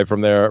Wi-Fi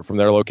from their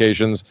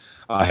locations,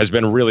 has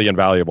been really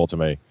invaluable to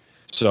me.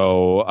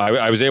 So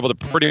I was able to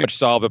pretty much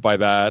solve it by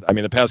that. I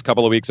mean, the past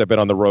couple of weeks I've been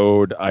on the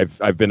road.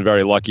 I've been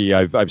very lucky.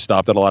 I've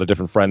stopped at a lot of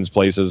different friends'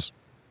 places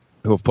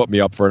who have put me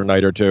up for a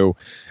night or two,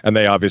 and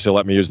they obviously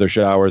let me use their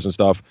showers and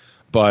stuff.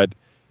 But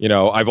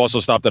I've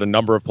also stopped at a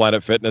number of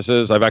Planet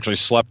Fitnesses. I've actually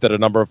slept at a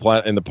number of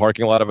in the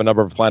parking lot of a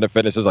number of Planet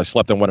Fitnesses. I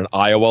slept in one in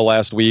Iowa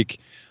last week.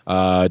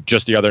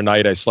 Just the other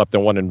night, I slept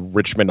in one in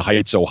Richmond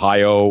Heights,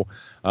 Ohio.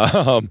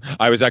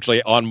 I was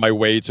actually on my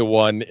way to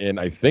one in,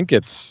 I think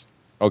it's,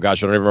 oh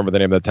gosh, I don't even remember the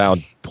name of the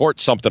town, Port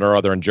something or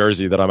other in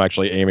Jersey, that I'm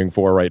actually aiming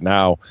for right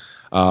now,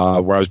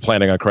 where I was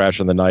planning on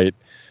crashing the night.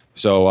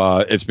 So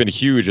it's been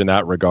huge in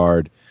that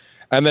regard.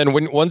 And then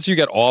once you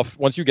get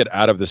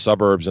out of the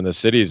suburbs and the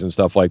cities and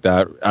stuff like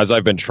that, as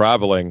I've been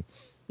traveling,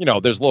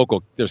 there's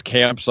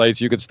campsites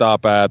you could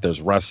stop at,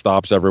 there's rest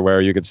stops everywhere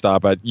you could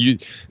stop at.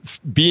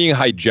 Being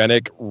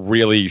hygienic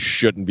really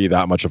shouldn't be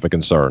that much of a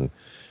concern.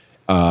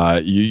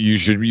 You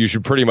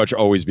should pretty much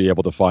always be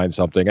able to find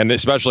something, and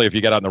especially if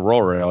you get out in the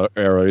rural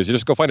areas, you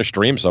just go find a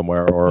stream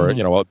somewhere or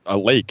a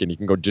lake, and you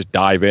can go just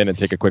dive in and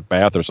take a quick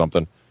bath or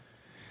something.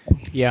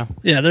 Yeah.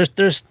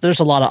 There's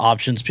a lot of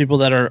options. People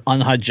that are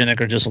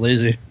unhygienic are just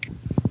lazy.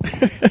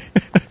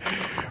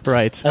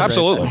 Right.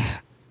 Absolutely.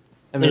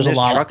 I mean, there's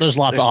lots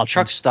of options.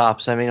 Truck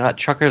stops. I mean,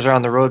 truckers are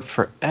on the road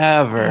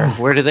forever.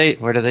 Where do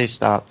they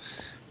stop?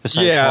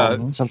 Besides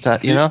home?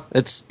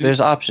 Sometimes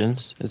there's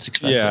options. It's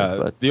expensive. Yeah,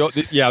 but.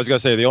 I was gonna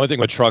say the only thing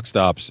with truck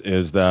stops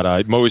is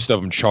that most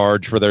of them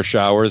charge for their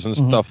showers and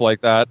stuff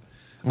like that.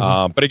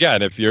 Mm-hmm. But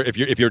again, if you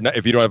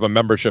don't have a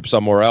membership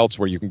somewhere else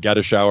where you can get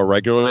a shower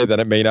regularly, then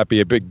it may not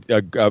be a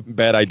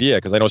bad idea,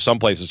 because I know some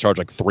places charge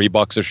like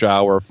 $3 a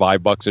shower,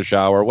 $5 a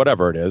shower,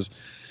 whatever it is.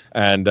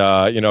 And,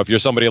 if you're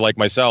somebody like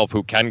myself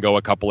who can go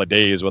a couple of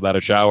days without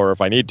a shower if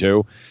I need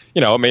to,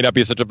 it may not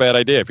be such a bad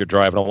idea if you're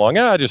driving along.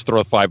 Just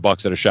throw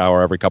 $5 at a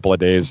shower every couple of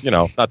days.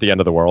 Not the end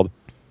of the world.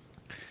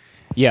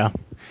 Yeah,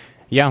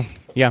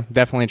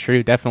 definitely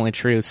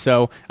true.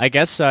 So I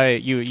guess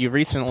you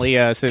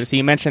recently, so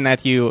you mentioned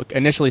that you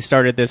initially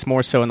started this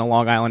more so in the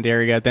Long Island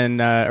area.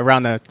 Then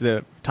around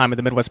the time of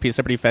the Midwest Peace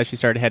Liberty Fest, you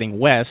started heading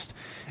west,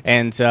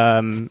 and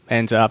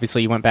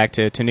obviously you went back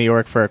to New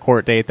York for a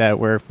court date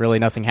where really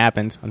nothing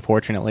happened,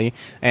 unfortunately.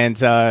 And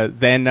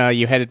then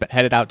you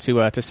headed out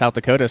to South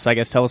Dakota. So I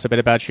guess tell us a bit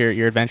about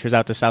your adventures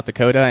out to South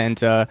Dakota,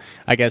 and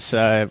I guess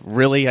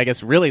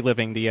really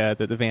living the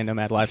van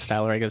nomad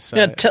lifestyle, or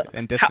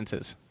and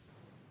distances.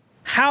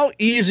 How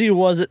easy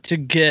was it to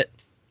get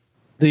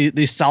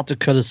the South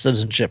Dakota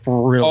citizenship?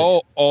 Really?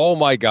 Oh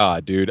my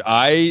God, dude!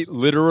 I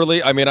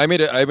made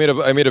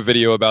a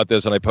video about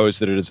this and I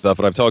posted it and stuff,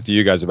 and I've talked to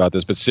you guys about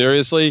this. But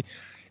seriously,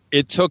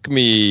 it took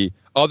me,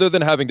 other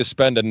than having to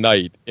spend a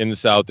night in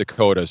South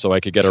Dakota so I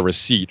could get a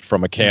receipt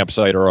from a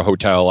campsite or a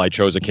hotel. I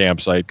chose a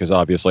campsite because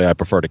obviously I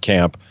prefer to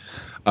camp.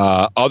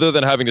 Other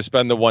than having to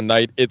spend the one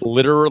night, it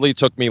literally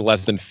took me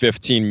less than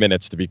 15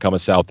 minutes to become a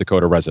South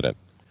Dakota resident.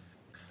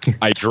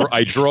 I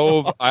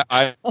drove.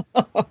 I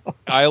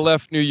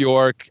left New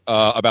York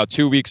about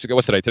 2 weeks ago.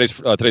 What's today?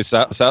 Today's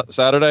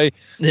Saturday.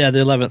 Yeah, the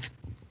 11th.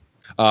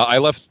 I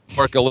left New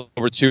York a little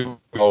over 2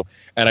 weeks ago,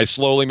 and I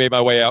slowly made my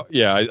way out.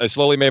 I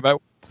slowly made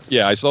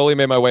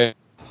my way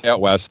out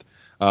west.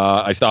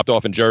 I stopped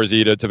off in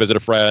Jersey to visit a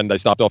friend. I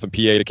stopped off in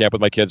PA to camp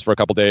with my kids for a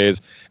couple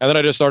days, and then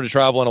I just started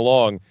traveling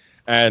along.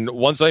 And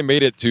once I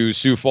made it to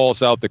Sioux Falls,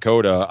 South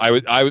Dakota,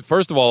 I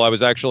first of all, I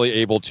was actually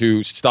able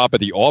to stop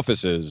at the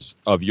offices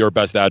of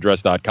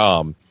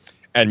yourbestaddress.com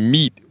and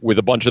meet with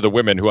a bunch of the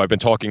women who I've been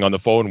talking on the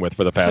phone with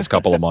for the past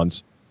couple of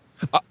months.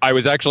 I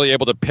was actually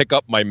able to pick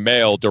up my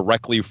mail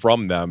directly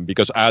from them,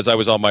 because as I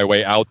was on my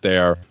way out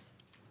there,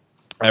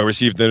 I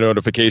received the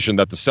notification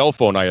that the cell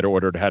phone I had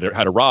ordered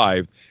had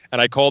arrived.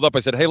 And I called up.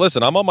 I said, hey,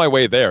 listen, I'm on my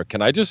way there.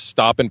 Can I just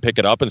stop and pick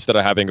it up instead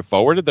of having it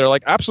forwarded? They're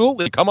like,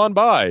 absolutely, come on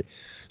by.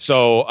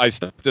 So I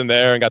stepped in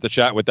there and got to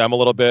chat with them a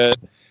little bit.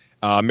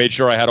 Made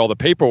sure I had all the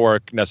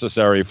paperwork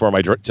necessary for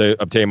to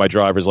obtain my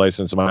driver's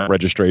license and my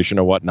registration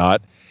and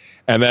whatnot.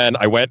 And then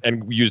I went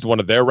and used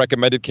one of their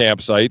recommended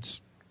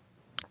campsites,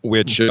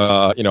 which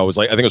was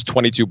like, I think it was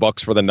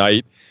 $22 for the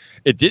night.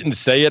 It didn't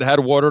say it had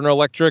water and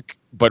electric,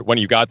 but when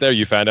you got there,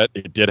 you found out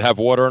it did have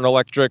water and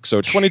electric.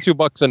 So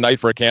 $22 a night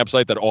for a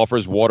campsite that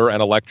offers water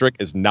and electric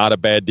is not a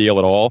bad deal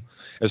at all,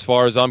 as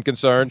far as I'm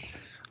concerned.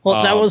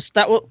 Well, that was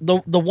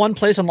the one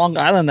place in Long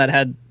Island that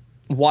had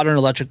water and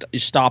electric that you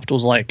stopped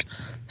was like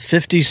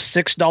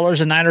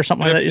 $56 a night or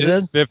something like that. You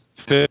said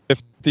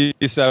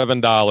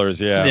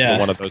 $57, for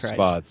one of those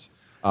spots.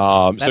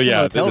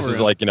 This is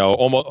like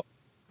almost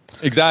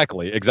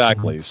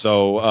exactly.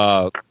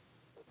 So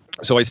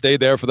So I stayed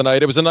there for the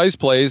night. It was a nice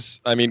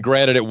place. I mean,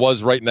 granted, it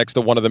was right next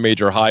to one of the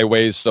major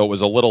highways, so it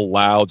was a little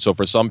loud. So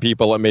for some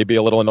people, it may be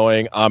a little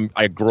annoying.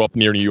 I grew up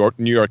near New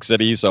York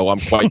City, so I'm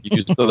quite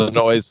used to the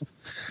noise.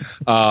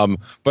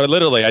 But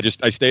literally,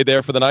 I stayed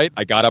there for the night.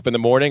 I got up in the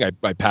morning.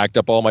 I packed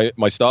up all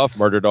my stuff.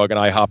 Murder Dog and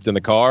I hopped in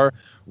the car.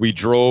 We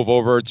drove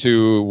over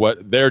to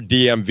what their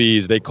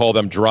DMVs, they call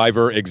them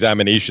driver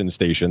examination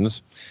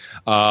stations.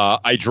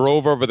 I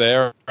drove over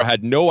there. I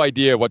had no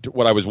idea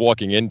what I was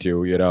walking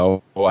into. You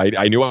know,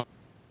 I knew I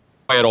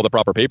had all the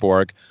proper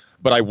paperwork,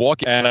 but I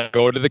walk in and I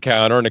go to the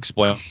counter and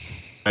explain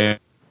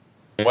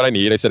what I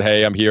need. I said,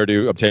 hey, I'm here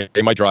to obtain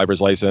my driver's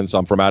license.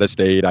 I'm from out of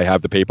state. I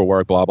have the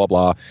paperwork, blah, blah,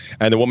 blah.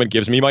 And the woman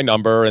gives me my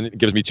number and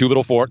gives me two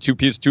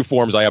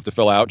forms I have to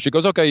fill out. She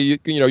goes, okay, you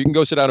can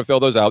go sit down and fill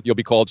those out. You'll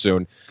be called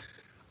soon.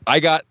 I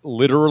got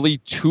literally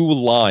 2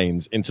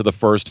 lines into the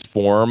first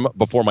form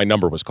before my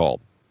number was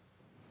called.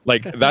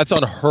 Like, that's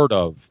unheard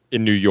of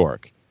in New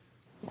York.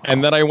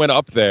 And then I went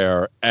up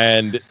there,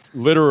 and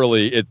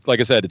literally, like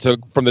I said, it took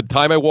from the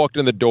time I walked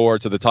in the door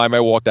to the time I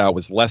walked out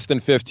was less than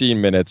 15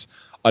 minutes.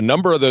 A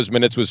number of those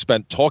minutes was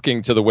spent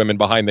talking to the women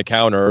behind the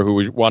counter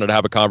who wanted to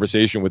have a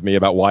conversation with me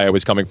about why I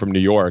was coming from New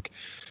York.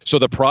 So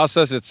the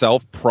process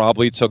itself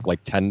probably took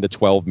like 10 to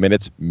 12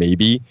 minutes,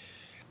 maybe.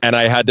 And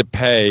I had to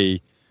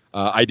pay.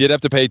 I did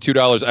have to pay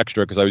 $2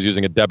 extra because I was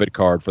using a debit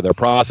card for their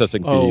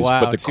processing fees. Oh, wow,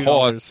 but the $2.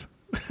 cost,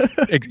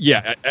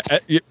 yeah,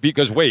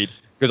 because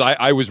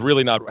I was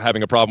really not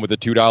having a problem with the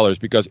 $2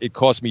 because it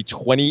cost me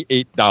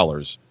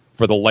 $28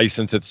 for the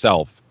license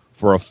itself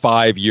for a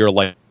 5-year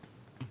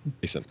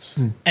license.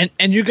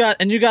 And you got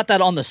that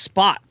on the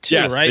spot too,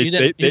 yes, right? You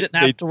didn't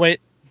have to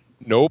wait.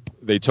 Nope.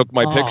 They took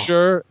my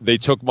picture. They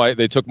took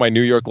my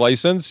New York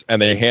license,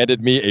 and they handed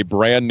me a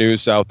brand new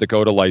South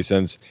Dakota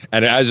license.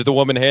 And as the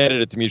woman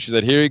handed it to me, she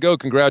said, "Here you go.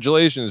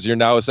 Congratulations. You're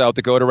now a South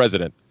Dakota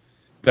resident."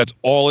 That's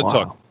all it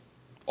took.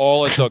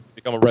 All it took to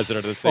become a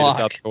resident of the state of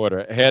South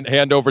Dakota.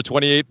 Hand over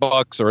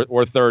 $28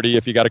 or $30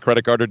 if you got a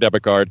credit card or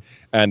debit card,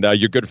 and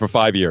you're good for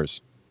 5 years.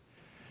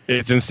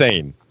 It's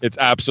insane. It's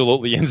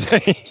absolutely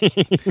insane.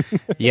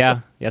 Yeah.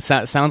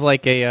 Sounds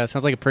like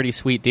a pretty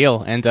sweet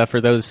deal. And for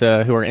those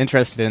who are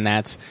interested in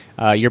that,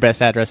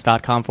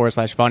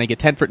 yourbestaddress.com/Vaughn. You get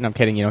 10%. No, I'm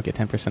kidding. You don't get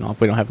 10% off.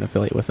 We don't have an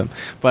affiliate with them.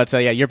 But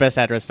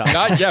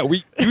yourbestaddress.com.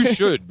 You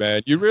should,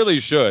 man. You really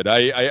should.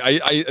 I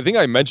think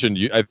I mentioned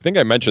you. I think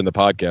I mentioned the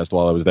podcast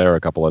while I was there a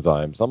couple of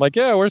times. I'm like,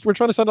 yeah, we're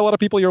trying to send a lot of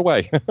people your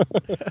way.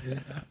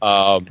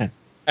 And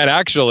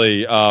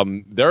actually,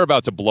 they're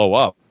about to blow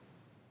up.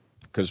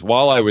 Because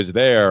while I was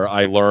there,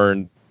 I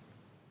learned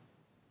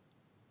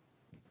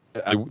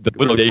the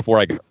little day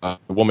before the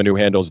woman who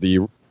handles the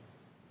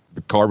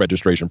car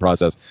registration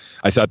process,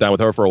 I sat down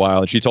with her for a while,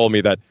 and she told me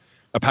that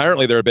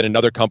apparently there had been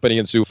another company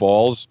in Sioux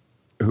Falls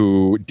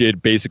who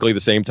did basically the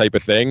same type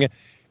of thing.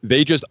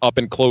 They just up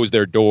and closed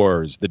their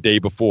doors the day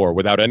before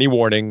without any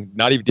warning.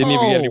 Didn't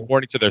even get any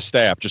warning to their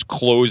staff. Just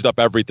closed up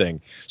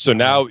everything. So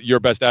now Your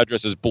Best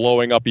Address is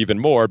blowing up even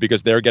more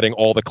because they're getting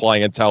all the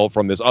clientele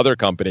from this other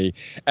company,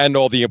 and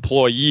all the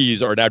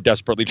employees are now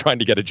desperately trying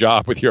to get a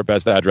job with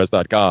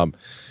yourbestaddress.com.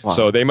 Wow.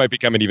 So they might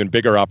become an even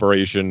bigger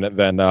operation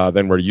than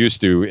we're used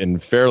to in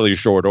fairly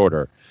short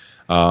order,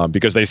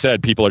 because they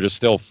said people are just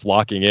still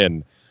flocking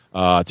in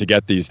to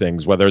get these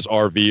things, whether it's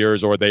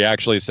RVers or they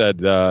actually said,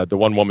 the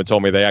one woman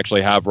told me they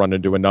actually have run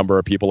into a number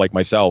of people like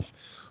myself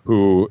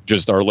who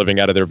just are living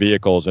out of their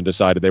vehicles and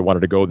decided they wanted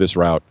to go this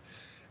route.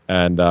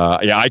 And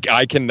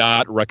I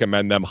cannot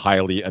recommend them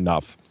highly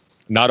enough.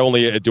 Not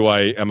only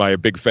am I a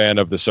big fan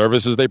of the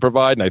services they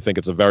provide, and I think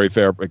it's a very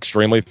fair,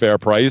 extremely fair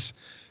price.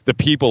 The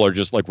people are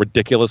just like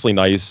ridiculously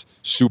nice,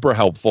 super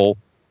helpful.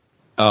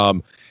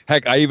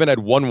 Heck, I even had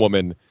one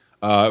woman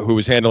who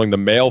was handling the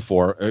mail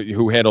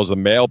who handles the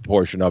mail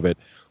portion of it,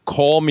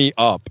 call me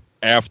up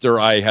after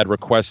I had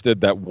requested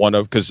that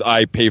because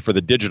I pay for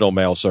the digital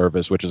mail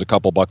service, which is a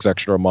couple bucks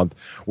extra a month,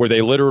 where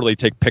they literally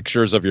take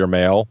pictures of your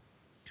mail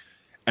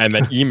and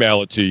then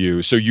email it to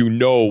you, so you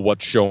know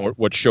what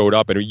showed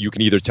up, and you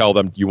can either tell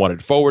them you want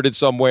it forwarded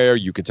somewhere,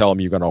 you can tell them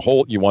you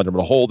want them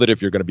to hold it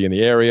if you're going to be in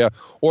the area,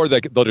 or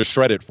they'll just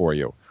shred it for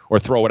you or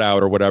throw it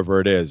out or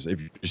whatever it is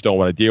if you just don't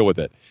want to deal with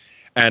it.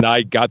 And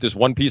I got this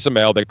one piece of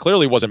mail that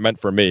clearly wasn't meant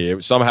for me.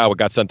 Somehow it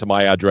got sent to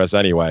my address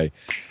anyway.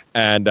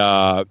 And,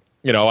 I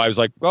was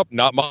like, well,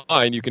 not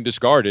mine. You can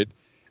discard it.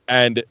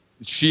 And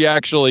she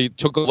actually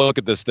took a look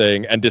at this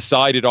thing and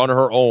decided on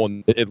her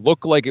own. It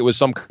looked like it was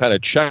some kind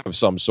of check of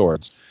some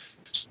sorts.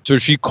 So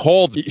she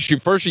called. She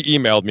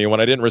emailed me. When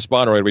I didn't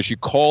respond right away, she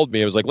called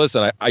me. I was like,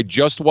 listen, I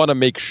just want to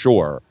make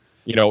sure.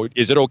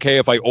 Is it okay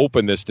if I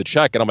open this to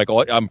check? And I'm like,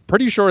 well, I'm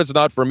pretty sure it's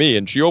not for me.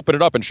 And she opened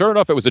it up. And sure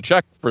enough, it was a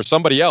check for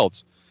somebody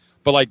else.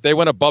 But they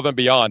went above and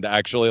beyond.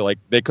 Actually,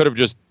 they could have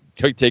just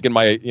taken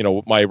my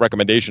my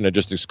recommendation and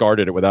just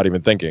discarded it without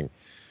even thinking.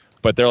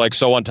 But they're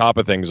so on top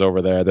of things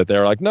over there that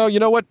they're like, no, you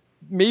know what?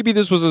 Maybe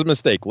this was a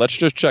mistake. Let's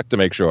just check to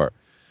make sure.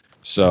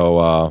 So,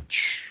 all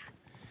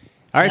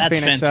right,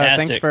 that's Phoenix.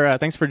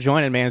 Thanks for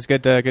joining, man. It's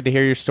good to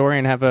hear your story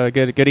and have a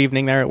good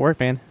evening there at work,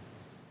 man.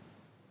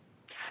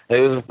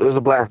 It was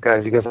a blast,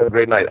 guys. You guys had a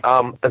great night.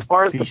 As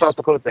far as the South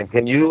Dakota thing,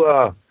 can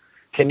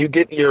you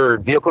get your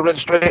vehicle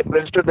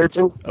registered there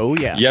too? Oh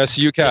yeah. Yes,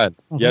 you can.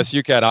 Mm-hmm. Yes,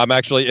 you can. I'm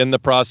actually in the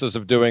process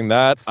of doing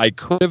that. I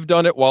could have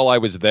done it while I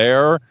was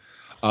there,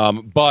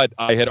 but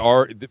I had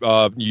already.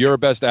 Your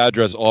Best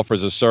Address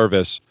offers a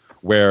service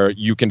where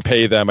you can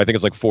pay them. I think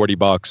it's like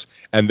 $40,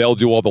 and they'll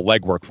do all the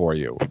legwork for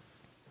you.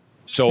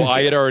 So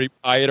I had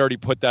already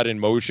put that in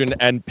motion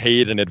and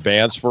paid in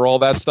advance for all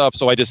that stuff.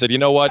 So I just said, you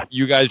know what,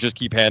 you guys just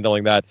keep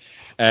handling that.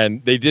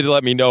 And they did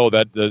let me know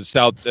that the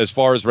South, as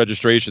far as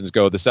registrations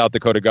go, the South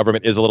Dakota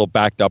government is a little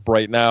backed up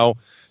right now.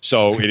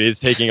 So it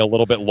is taking a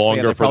little bit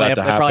longer for that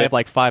to happen. They probably have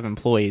like 5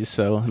 employees.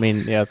 So, I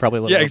mean, yeah, probably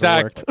a little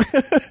overworked.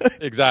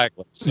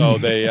 Exactly. So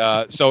they,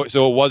 so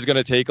it was going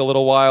to take a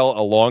little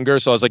while longer.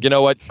 So I was like, you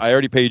know what? I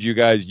already paid you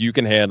guys. You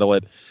can handle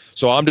it.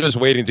 So I'm just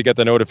waiting to get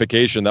the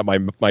notification that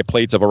my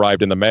plates have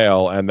arrived in the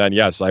mail, and then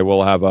yes,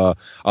 I'll have a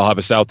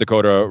South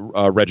Dakota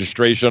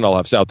registration. I'll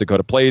have South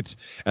Dakota plates,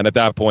 and at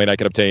that point, I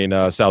can obtain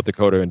South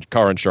Dakota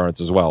car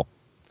insurance as well.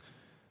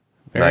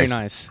 Very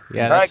nice.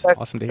 Yeah, that's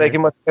awesome to hear. Thank you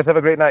much. Guys, have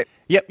a great night.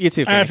 Yep, you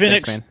too, Phoenix.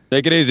 Phoenix. Thanks, man.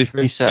 Take it easy,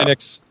 Peace out.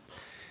 Phoenix.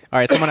 All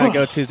right, so I'm going to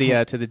go to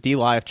the D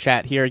Live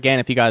chat here again.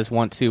 If you guys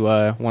want to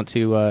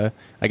I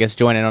guess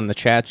join in on the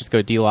chat, just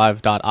go to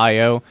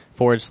dlive.io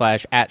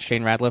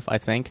 /@Shane Radliff, I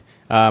think,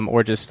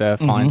 or just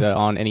find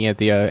on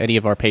any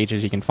of our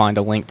pages. You can find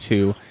a link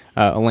to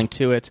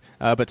it.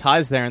 But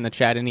Ty's there in the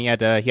chat, and he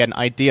had an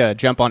idea: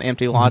 jump on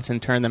empty lots and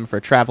turn them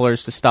for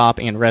travelers to stop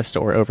and rest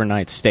or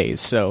overnight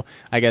stays. So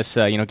I guess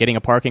getting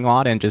a parking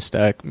lot and just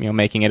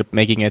making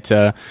it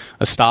a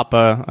stop,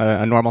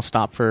 a normal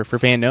stop for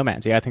van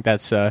nomads. Yeah, I think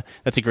that's a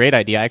great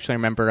idea. I actually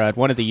remember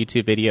one of the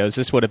YouTube videos.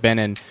 This would have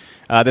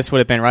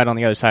been right on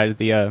the other side of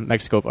the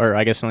Mexico, or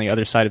I guess on the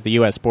other side of the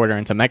U.S. border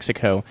into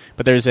Mexico.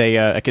 But there's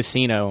a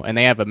casino, and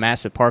they have a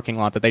massive parking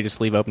lot that they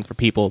just leave open for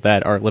people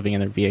that are living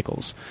in their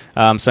vehicles.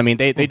 So I mean,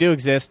 they do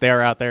exist. They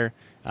are out there.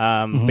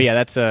 But yeah,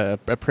 that's a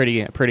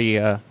pretty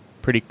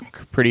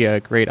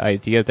great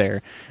idea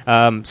there.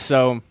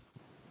 So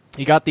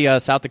you got the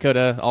South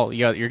Dakota.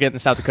 You're getting the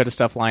South Dakota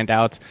stuff lined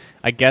out.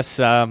 I guess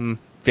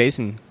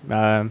Jason,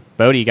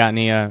 Bodie, you got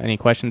any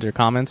questions or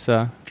comments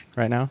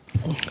right now?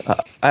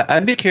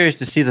 I'd be curious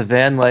to see the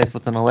van life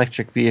with an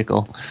electric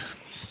vehicle.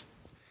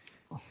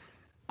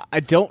 I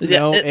don't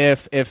know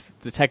if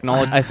the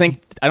technology.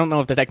 I don't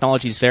know if the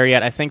technology's there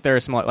yet. I think there are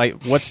some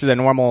like what's the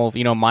normal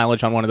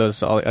mileage on one of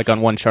those like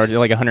on one charge,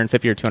 like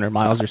 150 or 200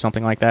 miles or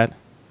something like that.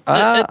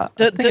 I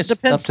think it's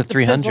depends, up to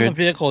 300. Depends on the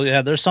vehicle.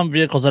 Yeah, there's some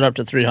vehicles that are up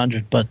to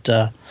 300, but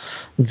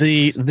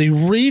the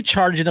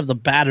recharging of the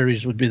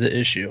batteries would be the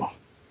issue.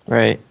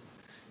 Right.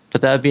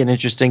 But that would be an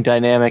interesting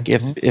dynamic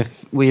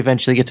if we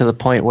eventually get to the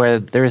point where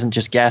there isn't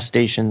just gas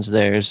stations,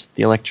 there's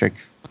the electric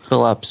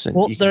fill-ups,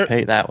 and you can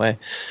pay that way.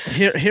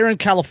 Here in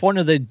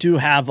California, they do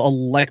have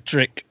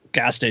electric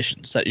gas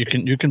stations that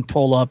you can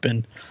pull up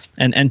and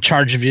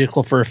charge a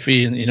vehicle for a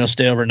fee and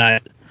stay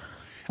overnight.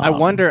 I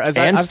wonder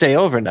stay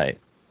overnight.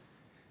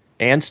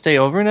 And stay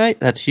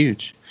overnight? That's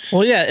huge.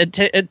 Well, yeah,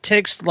 it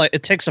takes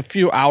a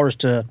few hours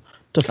to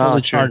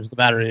fully charge the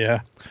battery.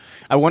 Yeah.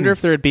 I wonder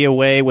if there would be a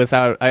way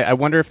without. I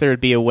wonder if there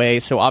would be a way.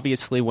 So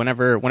obviously,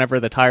 whenever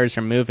the tires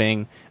are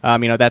moving,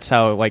 that's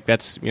how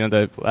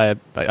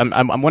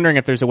I'm wondering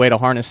if there's a way to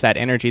harness that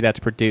energy that's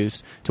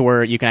produced to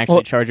where you can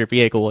actually charge your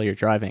vehicle while you're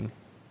driving.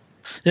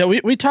 Yeah,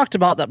 we talked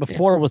about that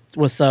before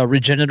with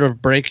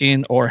regenerative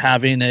braking or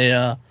having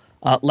a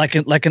like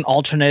an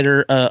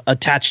alternator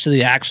attached to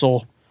the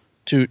axle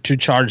to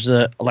charge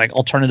the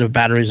alternative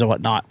batteries and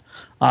whatnot.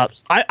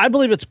 I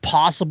believe it's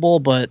possible,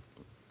 but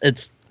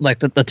it's like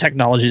the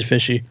technology is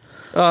fishy.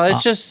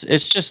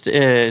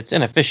 It's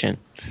inefficient.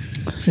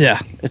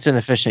 Yeah, it's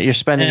inefficient. You're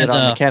spending it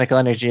on mechanical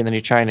energy, and then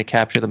you're trying to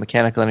capture the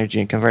mechanical energy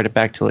and convert it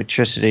back to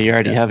electricity. You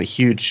already have a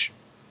huge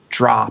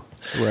drop.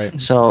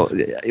 Right. So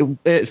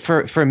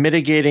for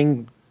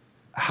mitigating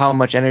how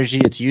much energy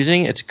it's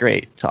using, it's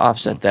great to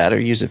offset that or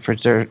use it for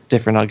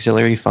different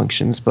auxiliary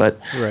functions. But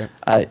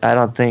I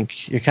don't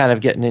think you're kind of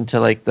getting into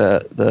like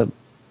the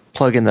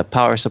plug in the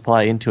power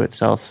supply into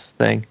itself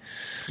thing.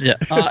 Yeah,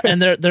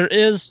 and there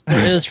is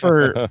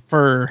for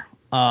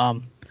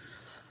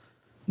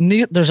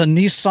there's a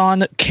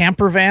Nissan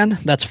camper van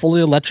that's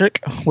fully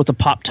electric with a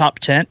pop top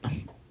tent,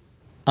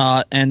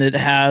 and it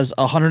has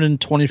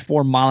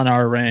 124 mile an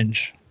hour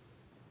range.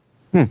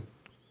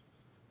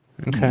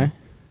 Okay.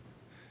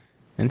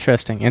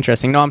 Interesting.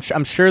 No,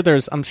 I'm sure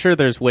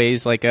there's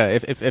ways like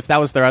if that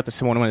was the route that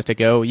someone wanted to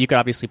go, you could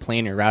obviously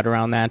plan your route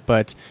around that.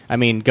 But I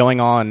mean, going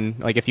on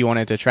like if you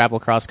wanted to travel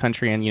cross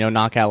country and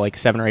knock out like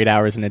 7 or 8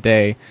 hours in a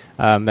day,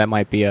 that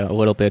might be a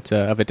little bit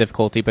of a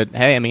difficulty. But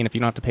hey, I mean, if you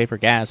don't have to pay for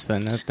gas,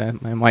 then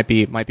that might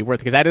be worth it,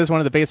 because that is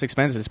one of the biggest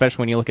expenses,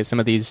 especially when you look at some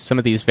of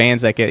these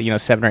vans that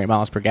get 7 or 8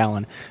 miles per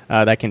gallon.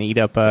 That can eat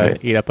up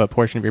a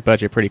portion of your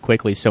budget pretty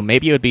quickly. So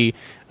maybe it'd be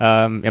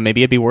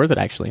worth it.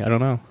 Actually, I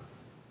don't know.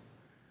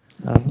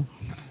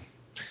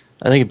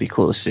 I think it'd be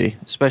cool to see,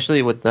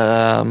 especially with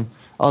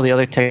all the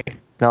other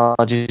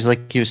technologies.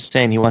 Like he was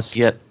saying, he wants to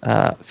get.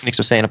 Phoenix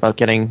was saying about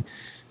getting,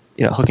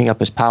 hooking up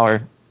his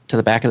power to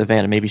the back of the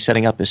van and maybe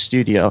setting up a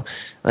studio.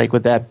 Like,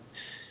 would that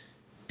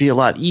be a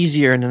lot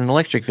easier in an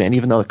electric van,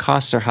 even though the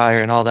costs are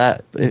higher and all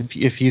that?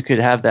 If you could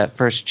have that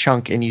first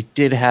chunk and you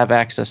did have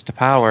access to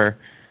power,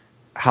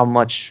 how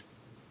much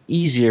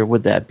easier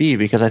would that be?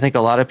 Because I think a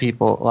lot of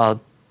people, well,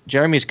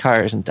 Jeremy's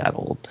car isn't that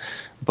old,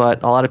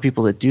 but a lot of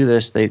people that do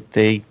this,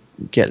 they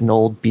get an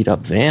old beat up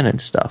van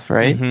and stuff,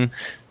 right? Mm-hmm.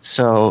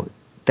 So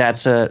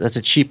that's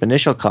a cheap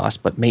initial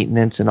cost, but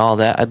maintenance and all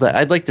that,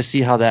 I'd like to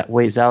see how that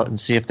weighs out and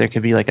see if there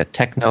could be like a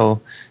techno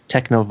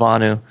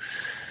Vanu.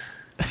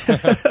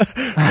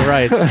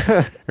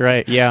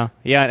 right, yeah.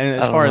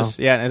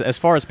 And as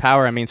far as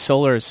power, I mean,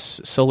 solar is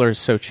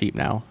so cheap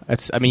now.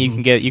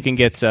 You can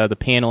get the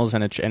panels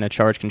and a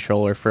charge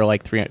controller for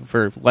like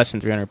for less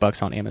than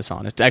 $300 on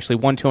Amazon. It's actually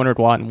one 200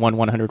 watt and one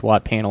 100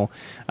 watt panel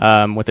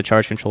with a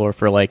charge controller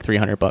for like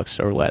 $300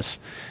 or less.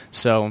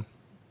 So.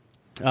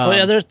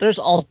 There's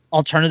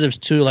alternatives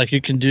too. Like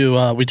you can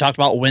do. We talked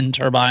about wind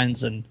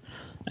turbines and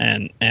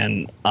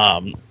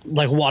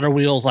like water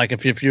wheels. Like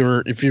if you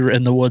were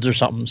in the woods or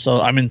something. So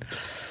I mean,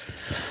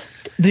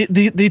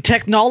 the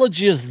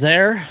technology is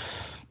there,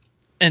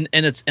 in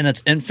its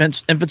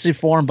infancy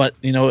form. But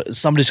you know,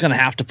 somebody's going to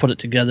have to put it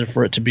together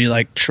for it to be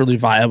like truly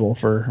viable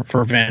for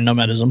van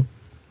nomadism.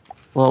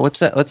 Well, what's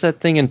that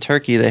thing in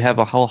Turkey? They have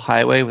a whole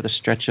highway with a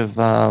stretch of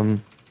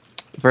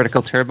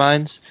vertical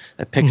turbines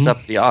that picks up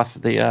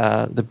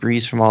the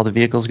breeze from all the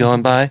vehicles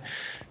going by.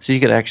 So you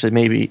could actually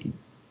maybe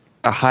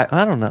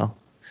I don't know.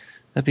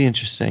 That'd be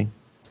interesting.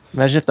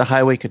 Imagine if the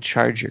highway could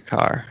charge your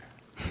car.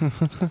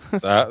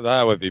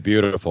 That would be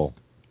beautiful.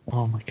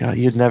 Oh my God,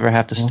 you'd never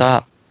have to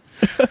stop.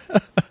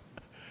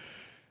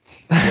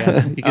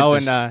 Yeah. You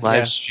could just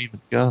live stream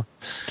and go.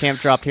 Camp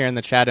dropped here in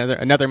the chat.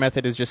 Another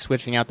method is just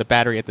switching out the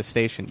battery at the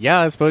station. Yeah,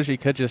 I suppose you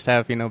could just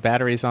have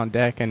batteries on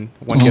deck, and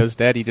one goes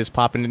dead, you just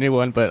pop in a new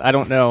one. But I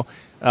don't know.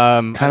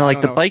 Kind of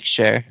like the bike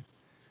share,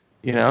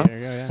 you know? There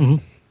you go. Yeah. Mm-hmm.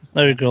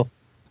 There you go.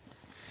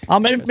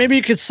 Maybe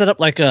you could set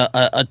up like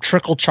a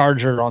trickle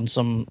charger on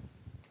some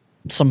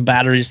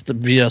batteries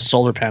via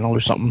solar panel or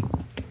something.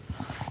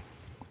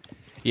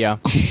 Yeah,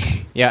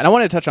 and I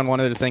wanted to touch on one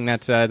other thing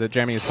that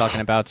Jeremy was talking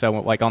about,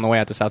 like on the way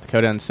out to South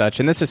Dakota and such.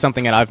 And this is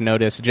something that I've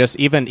noticed, just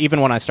even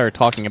when I started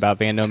talking about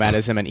van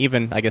nomadism, and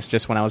even I guess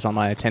just when I was on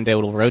my 10-day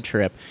little road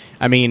trip.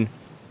 I mean,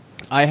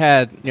 I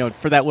had,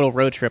 for that little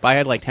road trip, I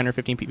had like 10 or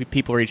 15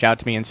 people reach out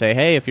to me and say,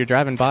 hey, if you're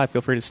driving by,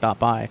 feel free to stop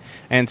by.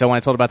 And so when I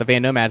told about the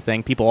van nomad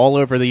thing, people all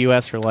over the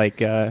U.S. were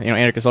like,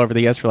 anarchists all over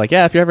the U.S. were like,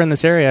 yeah, if you're ever in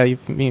this area, you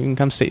can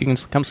come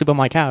sleep on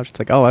my couch. It's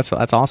like, oh,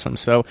 that's awesome.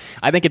 So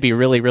I think it'd be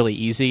really, really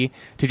easy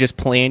to just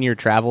plan your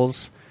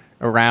travels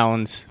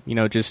around,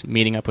 just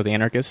meeting up with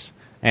anarchists.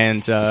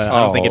 And I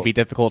don't think it'd be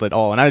difficult at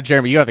all. And I know,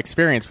 Jeremy, you have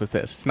experience with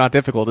this. It's not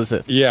difficult, is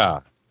it?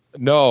 Yeah.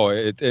 No,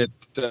 it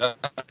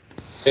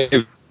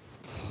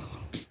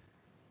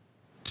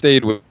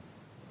stayed with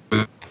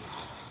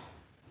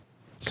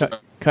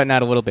cutting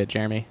out a little bit,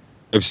 Jeremy.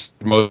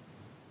 Most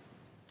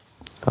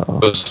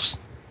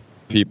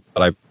people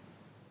that I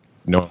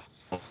know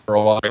for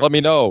a while, let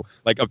me know,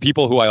 like, of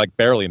people who I like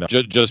barely know,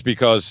 just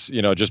because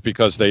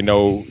they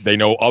know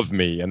of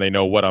me and they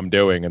know what I'm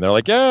doing, and they're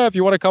like, yeah, if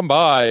you want to come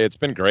by, it's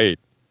been great.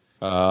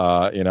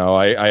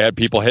 I had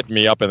people hitting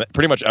me up in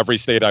pretty much every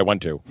state I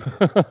went to.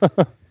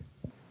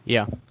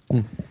 Yeah.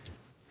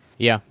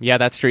 Yeah,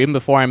 that's true. Even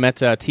before I met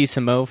T.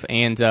 Simove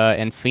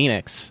and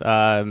Phoenix,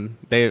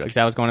 because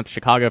I was going up to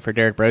Chicago for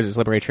Derek Brose's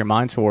Liberate Your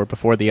Mind tour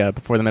before the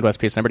Midwest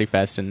Peace and Liberty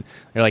Fest, and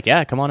they're like,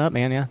 "Yeah, come on up,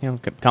 man. Yeah,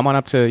 come on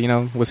up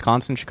to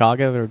Wisconsin,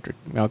 Chicago, or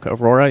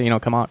Aurora.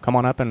 Come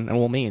on up and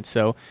we'll meet."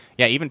 So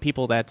yeah, even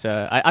people that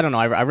I don't know,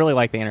 I really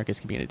like the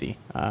anarchist community.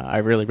 I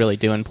really, really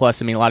do. And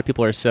plus, I mean, a lot of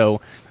people are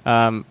so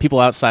people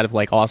outside of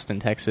like Austin,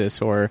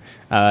 Texas, or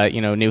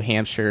New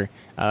Hampshire.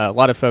 A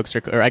lot of folks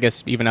are, or I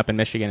guess even up in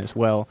Michigan as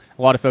well.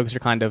 A lot of folks are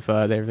kind of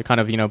they're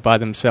kind of by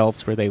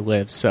themselves where they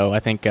live. So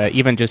I think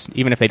even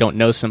if they don't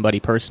know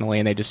somebody personally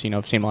and they just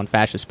have seen them on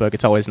Fascist Book,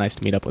 it's always nice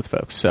to meet up with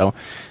folks. So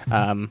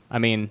I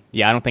mean,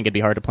 yeah, I don't think it'd be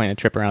hard to plan a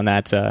trip around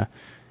that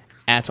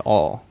at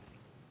all.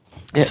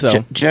 Yeah,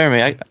 so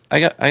Jeremy, I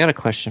got a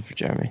question for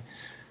Jeremy.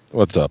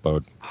 What's up,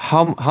 Ode?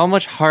 How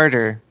much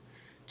harder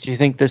do you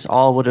think this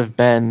all would have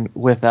been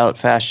without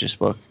Fascist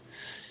Book?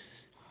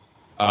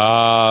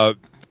 Probably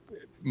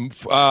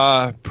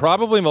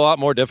a lot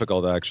more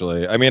difficult,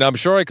 actually. I mean, I'm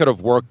sure I could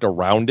have worked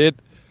around it,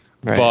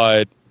 right,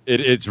 but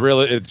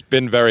it's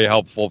been very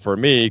helpful for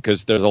me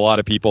because there's a lot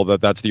of people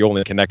that's the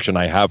only connection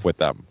I have with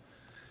them.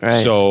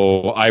 Right.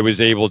 So I was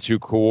able to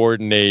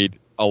coordinate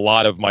a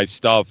lot of my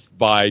stuff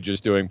by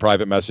just doing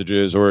private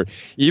messages, or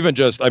even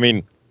just, I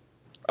mean,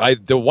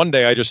 the one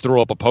day I just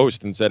threw up a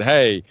post and said,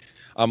 hey,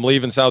 I'm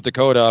leaving South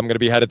Dakota. I'm going to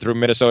be headed through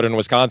Minnesota and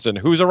Wisconsin.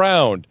 Who's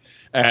around?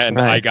 And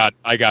right.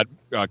 I got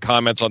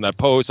comments on that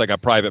post. I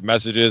got private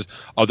messages.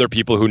 Other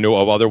people who knew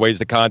of other ways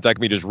to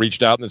contact me just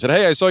reached out and said,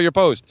 hey, I saw your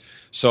post.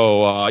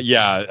 So,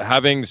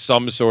 having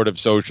some sort of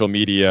social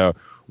media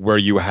where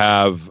you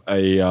have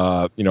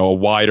a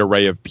wide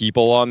array of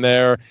people on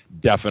there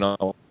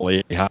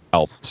definitely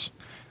helps.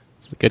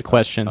 It's a good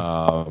question.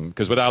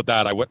 Because without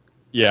that,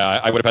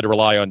 I would have had to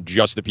rely on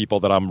just the people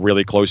that I'm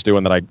really close to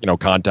and that I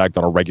contact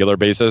on a regular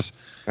basis.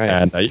 Right.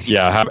 And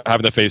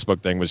having the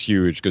Facebook thing was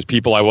huge because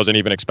people I wasn't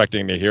even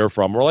expecting to hear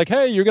from were like,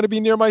 "Hey, you're going to be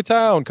near my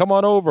town. Come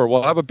on over.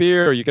 We'll have a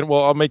beer.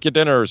 I'll make you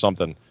dinner or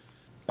something."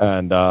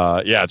 And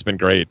it's been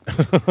great.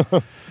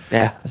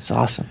 Yeah, it's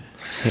awesome.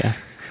 Yeah.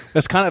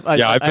 That's kind of.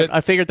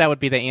 I figured that would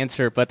be the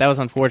answer, but that was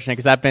unfortunate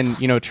because I've been,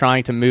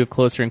 trying to move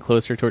closer and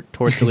closer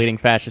towards deleting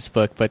fascist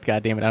book. But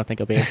God damn it, I don't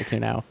think I'll be able to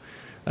now.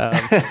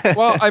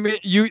 Well, I mean,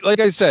 like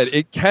I said,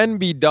 it can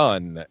be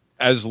done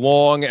as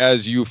long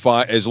as you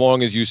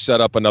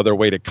set up another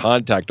way to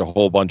contact a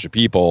whole bunch of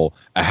people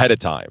ahead of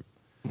time.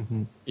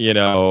 Mm-hmm.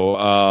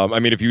 I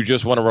mean, if you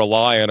just want to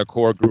rely on a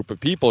core group of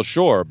people,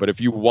 sure. But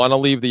if you want to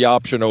leave the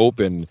option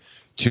open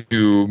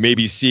to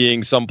maybe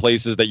seeing some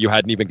places that you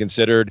hadn't even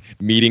considered,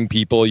 meeting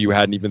people you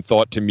hadn't even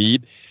thought to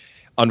meet.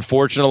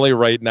 Unfortunately,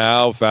 right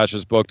now,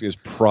 Fascist Book is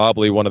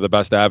probably one of the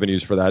best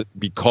avenues for that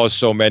because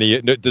so many,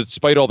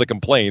 despite all the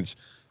complaints,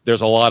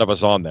 there's a lot of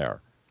us on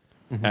there.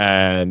 Mm-hmm.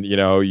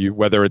 And,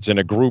 whether it's in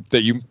a group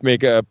that you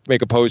make a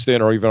post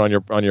in or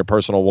even on your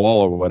personal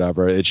wall or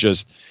whatever, it's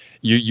just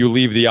you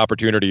leave the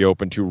opportunity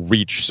open to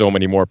reach so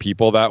many more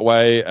people that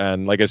way.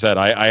 And like I said,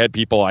 I had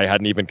people I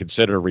hadn't even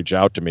considered reach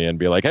out to me and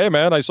be like, "Hey,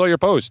 man, I saw your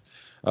post.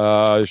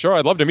 Sure,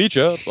 I'd love to meet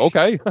you."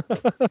 Okay.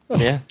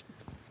 Yeah.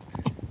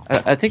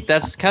 I think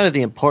that's kind of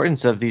the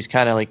importance of these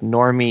kind of like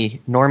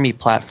normie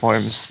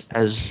platforms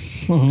as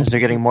they're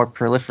getting more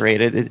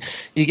proliferated.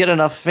 You get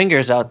enough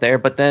fingers out there,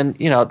 but then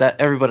that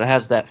everybody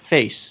has that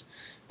face,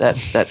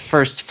 that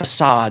first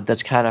facade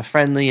that's kind of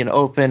friendly and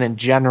open and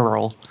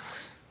general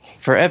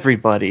for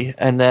everybody,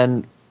 and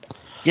then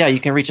you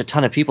can reach a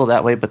ton of people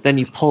that way. But then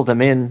you pull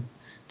them in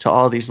to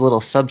all these little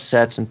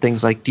subsets and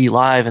things like D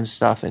Live and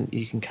stuff, and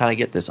you can kind of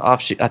get this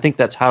offshoot. I think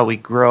that's how we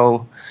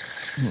grow.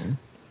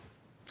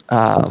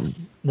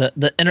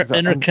 The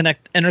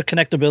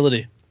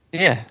interconnectability.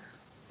 Yeah.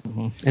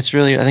 Mm-hmm.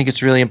 I think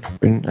it's really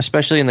important,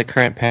 especially in the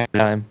current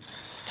paradigm,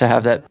 to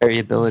have that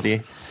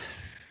variability.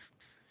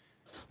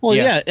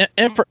 Well,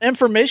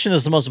 information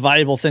is the most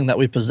valuable thing that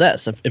we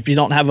possess. If you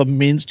don't have a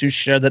means to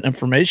share that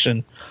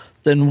information,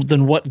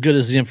 then what good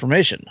is the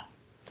information?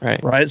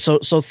 Right. So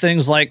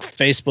things like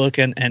Facebook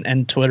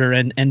and Twitter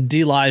and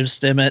DLive,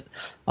 Stimit,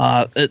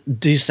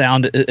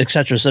 DSound, et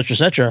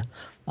cetera,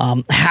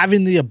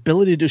 having the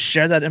ability to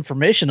share that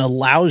information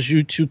allows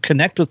you to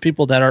connect with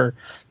people that are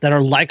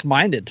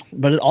like-minded,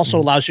 but it also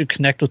allows you to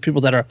connect with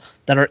people that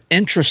are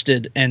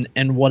interested in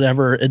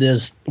whatever it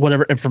is,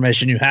 whatever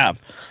information you have.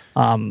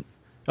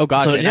 Oh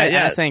gosh, so,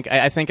 I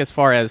think as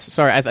far as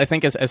these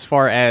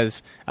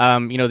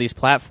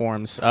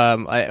platforms,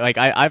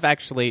 I've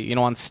actually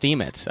on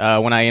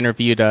Steemit when I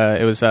interviewed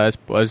it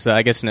was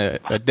I guess an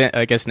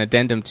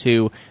addendum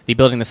to the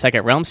Building the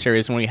Second Realm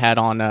series when we had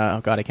on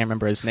I can't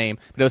remember his name,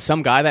 but it was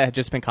some guy that had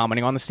just been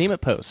commenting on the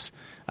Steemit posts.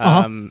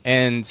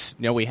 And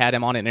we had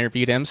him on and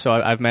interviewed him, so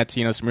I've met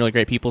some really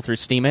great people through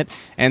Steemit,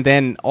 and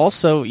then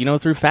also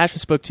through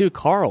Fascist Book too.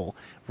 Carl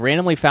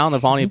randomly found the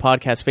Volume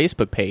Podcast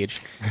Facebook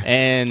page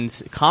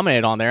and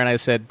commented on there, and I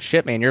said,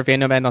 "Shit, man, you're a Van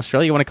Nomad in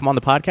Australia. You want to come on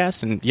the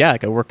podcast?" And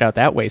it worked out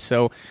that way.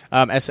 So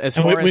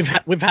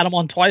we've had him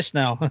on twice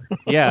now.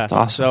 Yeah,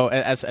 awesome. So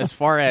as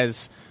far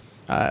as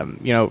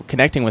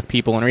connecting with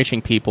people and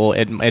reaching people,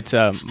 it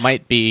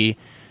might be.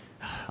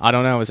 I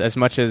don't know. As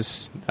much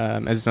as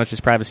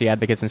privacy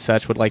advocates and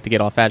such would like to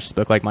get off Fascist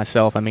Book, like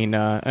myself, there's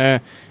a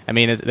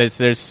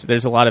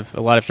lot of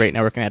great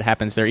networking that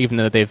happens there, even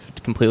though they've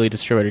completely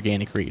destroyed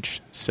organic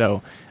reach.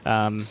 So,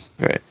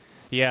 right.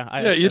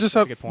 Yeah. You just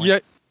have a good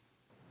point.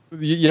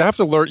 You have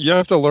to learn. You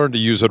have to learn to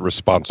use it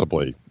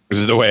responsibly. This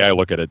is the way I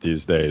look at it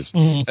these days.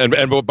 Mm-hmm.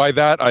 And by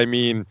that I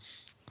mean,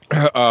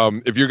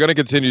 if you're going to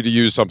continue to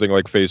use something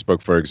like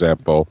Facebook, for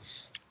example,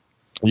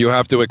 you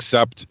have to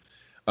accept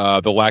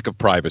the lack of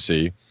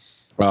privacy.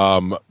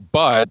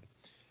 But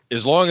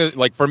as long as,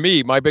 like, for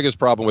me, my biggest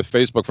problem with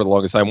Facebook for the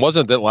longest time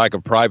wasn't that lack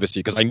of privacy,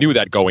 because I knew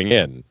that going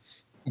in,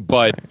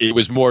 but it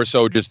was more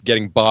so just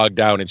getting bogged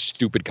down in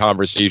stupid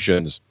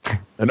conversations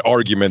and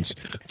arguments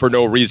for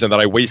no reason that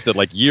I wasted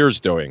like years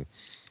doing.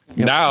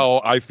 Yep.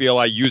 Now I feel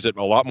I use it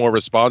a lot more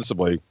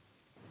responsibly.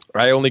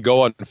 I only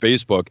go on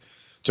Facebook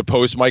to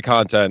post my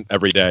content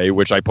every day,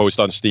 which I post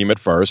on Steam at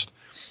first,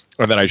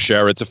 and then I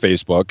share it to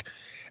Facebook.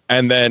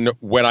 And then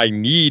when I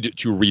need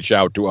to reach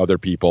out to other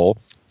people,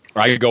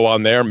 I go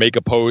on there, make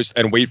a post,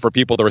 and wait for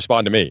people to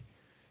respond to me.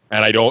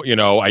 And I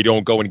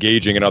don't go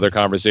engaging in other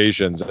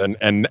conversations.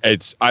 And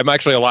I'm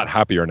actually a lot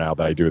happier now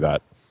that I do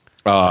that.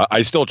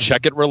 I still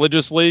check it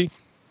religiously,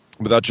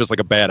 but that's just like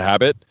a bad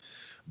habit.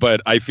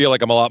 But I feel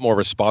like I'm a lot more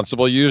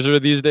responsible user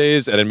these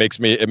days, and it makes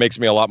me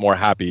a lot more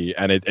happy.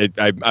 And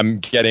I'm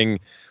getting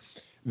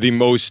the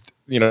most,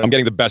 I'm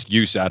getting the best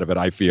use out of it,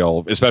 I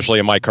feel, especially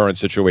in my current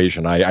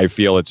situation. I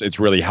feel it's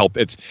really help.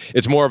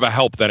 It's more of a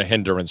help than a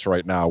hindrance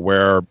right now,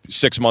 where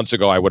 6 months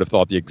ago I would have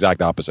thought the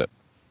exact opposite.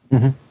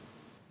 Mm-hmm.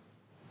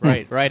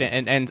 Right.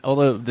 And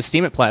although the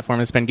Steemit platform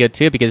has been good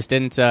too, because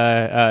didn't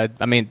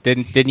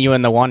you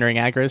and the Wandering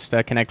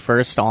Agrist connect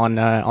first on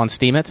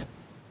Steemit?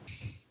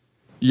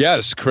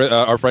 Yes,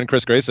 our friend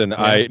Chris Grayson.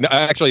 Yeah.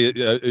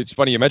 It's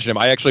funny you mentioned him.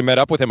 I actually met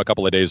up with him a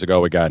couple of days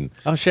ago again.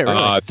 Oh shit!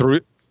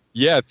 Really?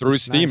 Through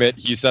Steam nice. It.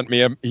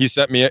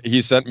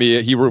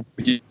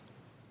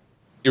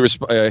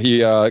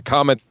 He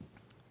commented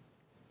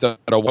that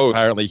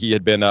apparently he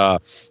had been.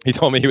 He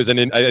told me he was in.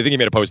 I think he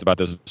made a post about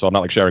this, so I'm not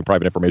like sharing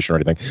private information or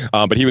anything.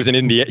 But he was in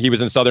India. He was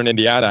in southern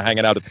Indiana,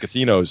 hanging out at the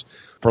casinos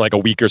for like a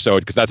week or so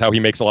because that's how he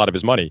makes a lot of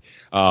his money.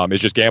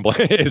 Is just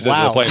gambling, is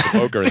playing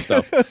poker and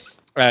stuff.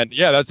 And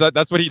yeah,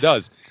 that's what he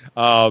does.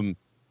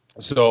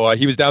 So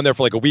he was down there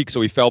for like a week,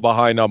 so he fell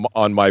behind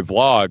on my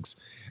vlogs.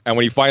 And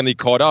when he finally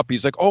caught up,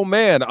 he's like, "Oh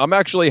man, I'm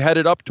actually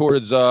headed up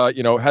towards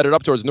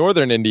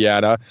northern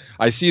Indiana.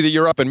 I see that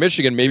you're up in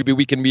Michigan. Maybe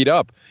we can meet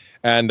up."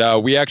 And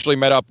we actually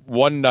met up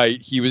one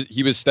night. He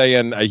was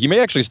staying. He may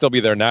actually still be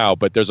there now,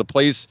 but there's a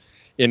place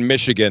in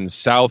Michigan,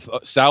 south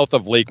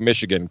of Lake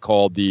Michigan,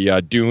 called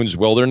the Dunes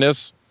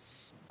Wilderness,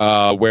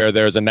 where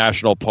there's a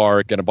national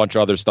park and a bunch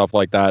of other stuff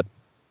like that.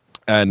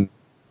 And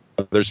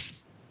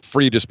there's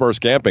free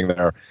dispersed camping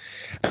there.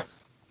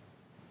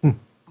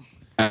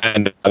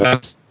 And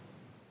that's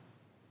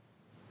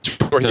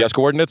where he has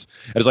coordinates.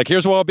 And it's like,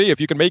 here's where I'll be. If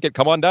you can make it,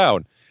 come on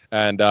down.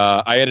 And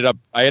I ended up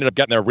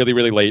getting there really,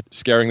 really late,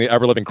 scaring the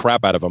ever living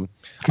crap out of him,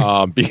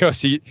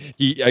 because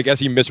I guess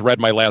he misread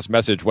my last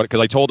message because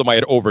I told him I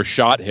had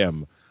overshot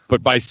him.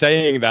 But by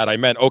saying that, I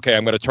meant, okay,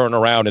 I'm going to turn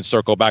around and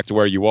circle back to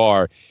where you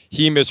are.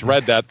 He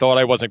misread that, thought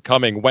I wasn't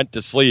coming, went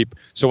to sleep.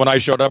 So when I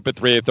showed up at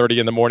 3:30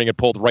 in the morning and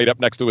pulled right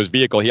up next to his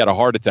vehicle, he had a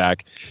heart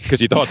attack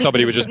because he thought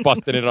somebody was just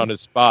busting in on his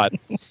spot.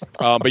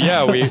 But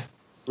yeah, we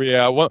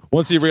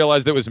once he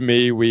realized it was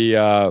me, we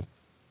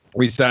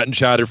sat and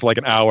chatted for like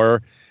an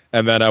hour.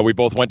 And then we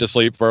both went to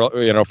sleep for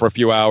a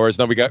few hours.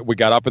 Then we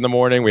got up in the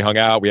morning. We hung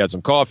out. We had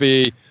some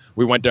coffee.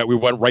 We went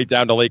right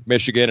down to Lake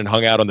Michigan and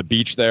hung out on the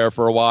beach there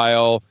for a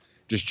while.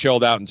 Just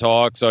chilled out and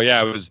talked. So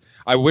yeah,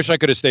 I wish I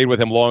could have stayed with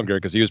him longer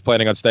because he was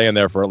planning on staying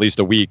there for at least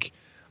a week.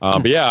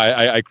 But yeah,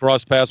 I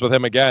crossed paths with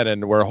him again,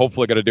 and we're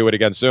hopefully going to do it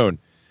again soon.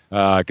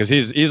 Because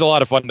he's a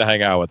lot of fun to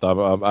hang out with.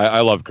 I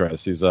love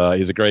Chris. He's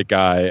a great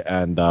guy,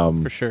 and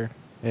for sure.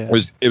 Yeah.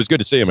 It was good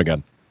to see him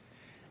again.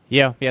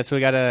 Yeah. So we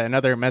got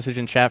another message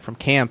in chat from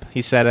Camp.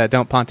 He said,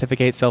 "Don't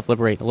pontificate,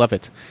 self-liberate." Love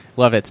it.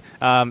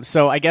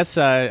 So I guess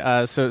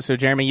so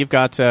Jeremy, you've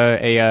got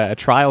a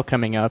trial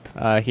coming up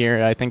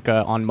here, I think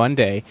on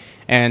Monday,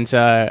 and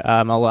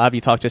I'll have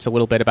you talk just a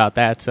little bit about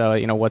that.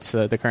 What's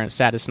the current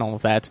status and all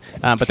of that.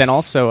 But then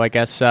also, I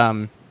guess,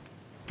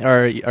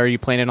 are you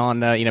planning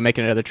on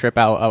making another trip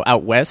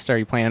out west? Are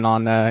you planning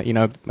on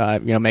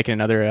making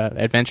another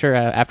adventure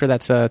after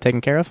that's taken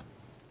care of?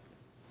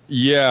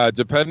 Yeah,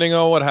 depending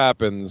on what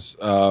happens,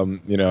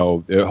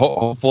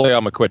 hopefully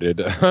I'm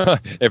acquitted.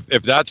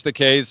 If that's the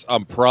case,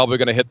 I'm probably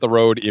going to hit the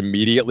road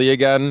immediately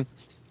again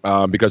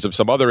because of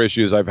some other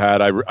issues I've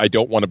had. I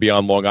don't want to be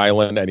on Long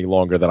Island any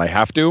longer than I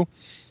have to.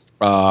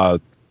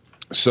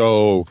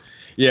 So,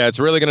 yeah, it's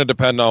really going to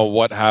depend on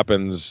what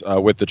happens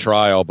with the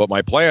trial. But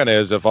my plan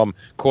is if I'm,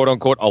 quote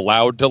unquote,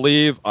 allowed to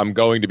leave, I'm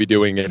going to be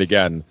doing it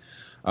again.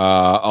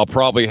 I'll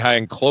probably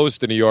hang close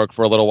to New York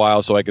for a little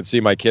while so I can see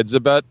my kids a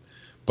bit.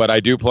 But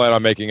I do plan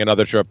on making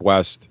another trip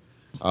west,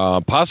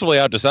 possibly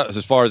out to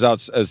as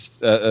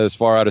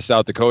far out of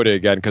South Dakota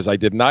again, because I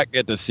did not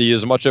get to see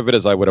as much of it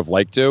as I would have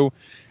liked to,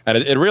 and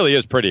it really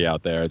is pretty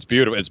out there. It's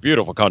beautiful. It's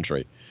beautiful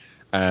country,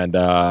 and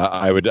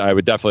I would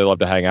definitely love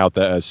to hang out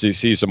there,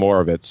 see some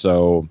more of it.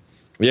 So,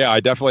 yeah, I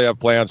definitely have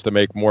plans to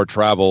make more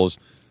travels.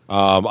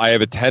 I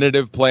have a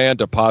tentative plan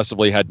to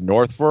possibly head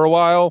north for a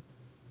while,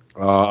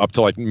 up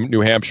to like New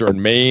Hampshire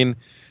and Maine,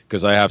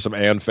 because I have some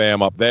Ann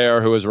fam up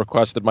there who has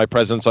requested my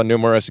presence on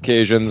numerous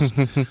occasions.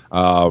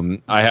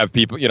 I have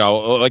people,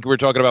 like we were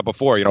talking about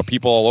before,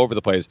 people all over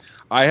the place.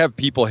 I have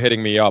people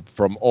hitting me up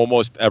from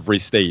almost every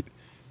state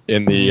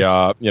in the,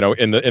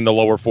 in the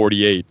lower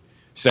 48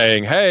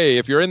 saying, hey,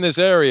 if you're in this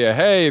area,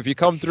 hey, if you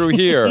come through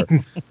here.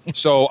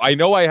 So I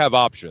know I have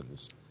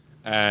options.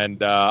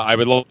 And I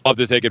would love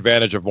to take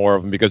advantage of more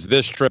of them because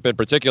this trip in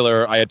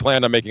particular, I had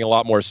planned on making a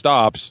lot more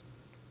stops,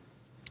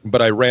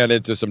 but I ran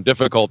into some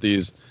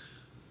difficulties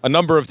a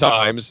number of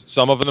times.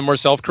 Some of them were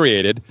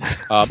self-created.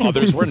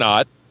 Others were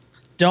not.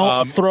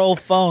 Don't throw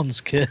phones,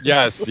 kid.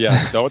 Yes.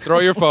 Don't throw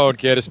your phone,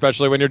 kid,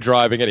 especially when you're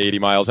driving at 80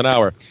 miles an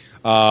hour.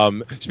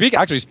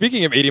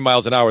 Speaking of 80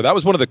 miles an hour, that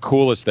was one of the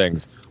coolest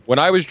things. When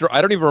I was,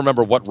 I don't even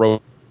remember what road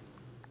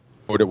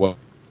it was.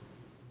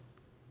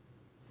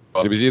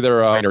 It was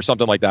either or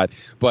something like that.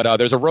 But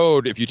there's a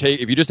road if you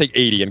just take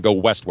 80 and go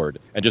westward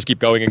and just keep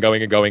going and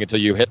going and going until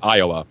you hit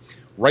Iowa.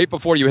 Right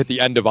before you hit the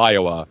end of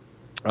Iowa,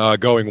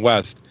 going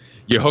west,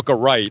 you hook a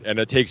right, and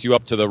it takes you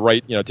up to the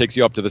right, takes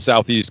you up to the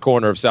southeast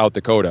corner of South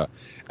Dakota.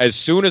 As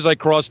soon as I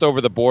crossed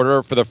over the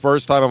border, for the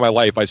first time in my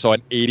life, I saw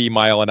an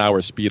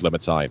 80-mile-an-hour speed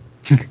limit sign.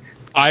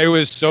 I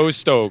was so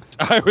stoked.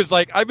 I was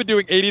like, I've been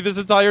doing 80 this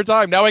entire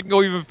time. Now I can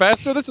go even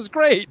faster? This is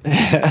great.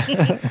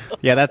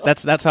 Yeah,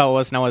 that's how it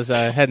was when I was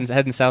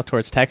heading south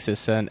towards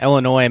Texas. And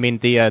Illinois, I mean,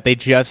 they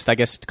just, I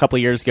guess, a couple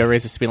of years ago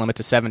raised the speed limit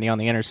to 70 on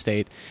the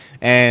interstate.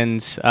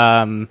 And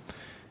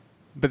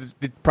But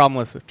the problem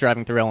with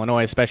driving through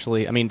Illinois,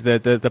 especially, I mean,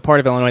 the part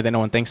of Illinois that no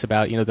one thinks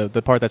about,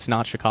 the part that's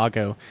not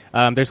Chicago,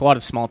 there's a lot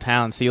of small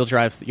towns. So you'll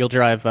drive,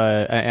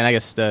 and I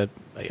guess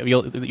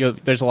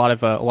there's a lot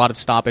of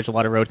stoppage, a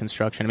lot of road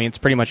construction. I mean, it's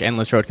pretty much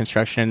endless road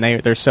construction.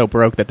 And they're so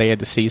broke that they had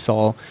to cease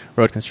all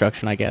road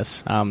construction, I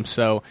guess.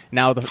 So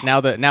now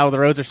the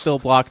roads are still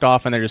blocked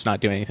off, and they're just not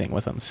doing anything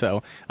with them.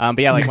 So, but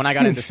yeah, like when I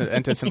got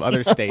into some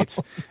other states,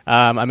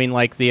 I mean,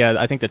 like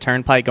I think the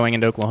turnpike going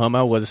into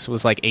Oklahoma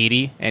was like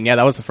 80, and yeah,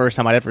 that was the first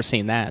time I'd ever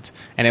seen that,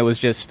 and it was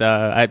just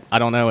I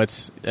don't know,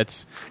 it's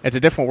a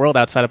different world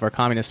outside of our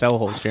communist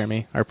hellholes,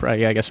 Jeremy.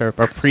 I guess our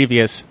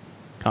previous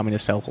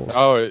communist hellholes.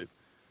 Oh.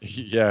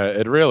 Yeah,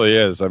 it really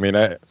is. I mean,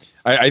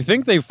 I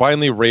think they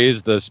finally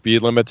raised the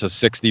speed limit to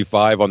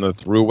 65 on the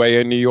thruway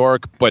in New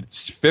York, but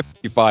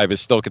 55 is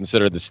still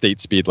considered the state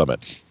speed limit.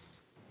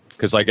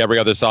 Because like every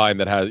other sign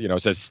that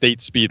has, says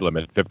state speed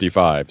limit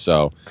 55.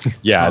 So,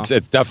 yeah, Wow.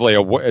 it's definitely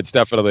a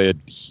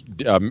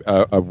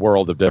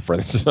world of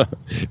difference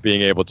being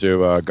able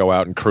to go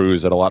out and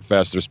cruise at a lot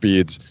faster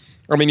speeds.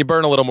 I mean, you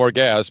burn a little more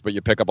gas, but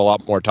you pick up a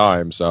lot more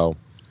time. So,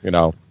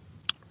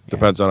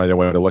 depends on the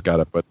way to look at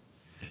it, but.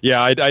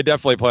 Yeah, I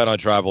definitely plan on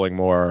traveling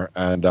more,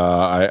 and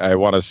I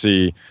want to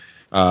see,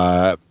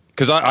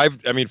 because I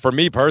mean, for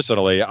me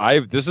personally,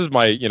 this is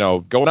my,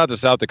 going out to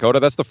South Dakota.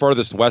 That's the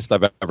furthest west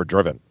I've ever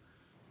driven.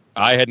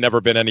 I had never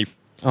been any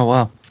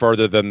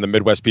further than the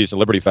Midwest Peace and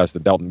Liberty Fest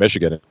in Delton,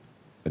 Michigan,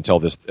 until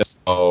this.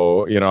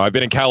 So, I've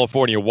been in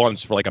California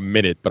once for like a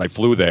minute, but I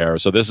flew there.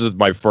 So this is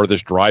my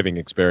furthest driving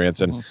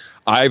experience, and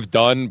I've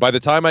done. By the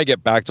time I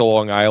get back to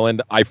Long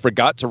Island, I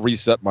forgot to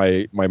reset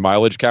my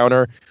mileage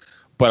counter.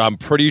 But I'm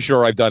pretty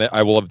sure I've done it.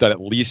 I will have done at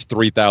least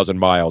 3,000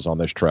 miles on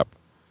this trip.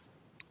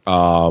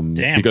 Damn.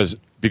 Because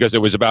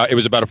it was about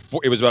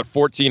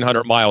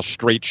 1,400 miles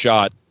straight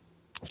shot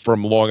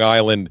from Long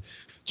Island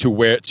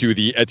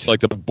it's like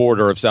the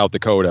border of South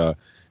Dakota,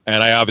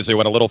 and I obviously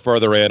went a little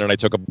further in, and I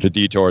took a bunch of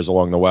detours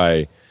along the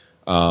way.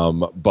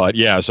 But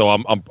yeah, so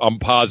I'm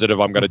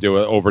positive I'm going to do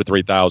over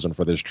 3,000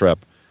 for this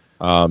trip.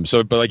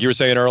 But like you were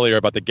saying earlier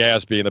about the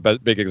gas being the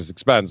biggest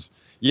expense,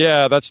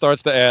 yeah, that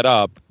starts to add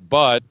up.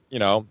 But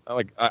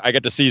I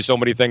get to see so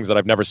many things that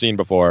I've never seen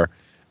before,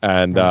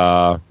 and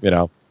I'm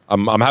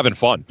having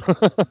fun.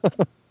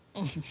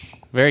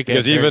 Very good.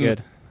 Because very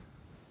good.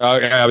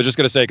 I was just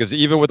gonna say, because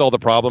even with all the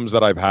problems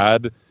that I've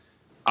had,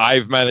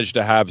 I've managed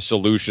to have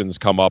solutions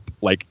come up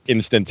like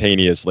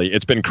instantaneously.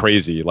 It's been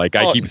crazy. Like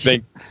I keep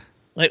thinking,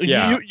 like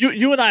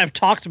you and I have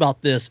talked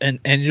about this, and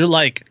you're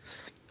like,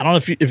 I don't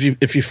know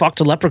if you fucked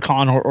a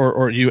leprechaun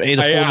or you ate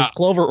a four-leaf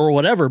clover or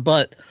whatever,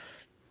 but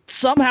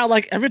somehow,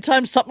 like every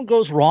time something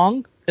goes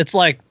wrong, it's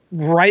like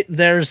right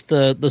there's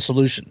the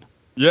solution.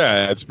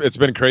 Yeah, it's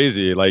been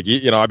crazy. Like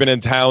I've been in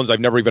towns I've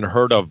never even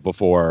heard of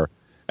before,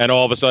 and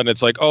all of a sudden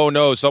it's like, oh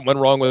no, something went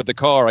wrong with the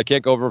car. I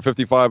can't go over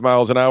 55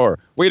 miles an hour.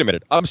 Wait a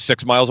minute, I'm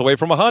 6 miles away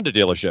from a Honda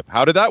dealership.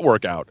 How did that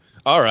work out?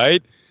 All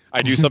right,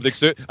 I do something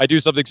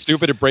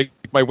stupid and break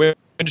my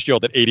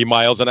windshield at 80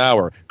 miles an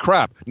hour.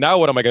 Crap. Now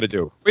what am I going to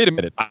do? Wait a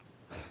minute.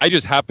 I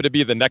just happen to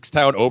be the next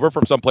town over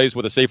from some place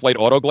with a Safe Light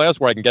Auto Glass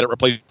where I can get it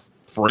replaced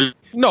free.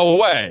 No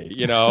way.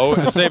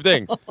 Same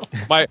thing.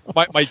 My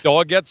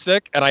dog gets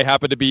sick, and I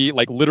happen to be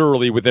like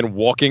literally within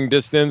walking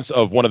distance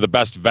of one of the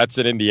best vets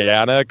in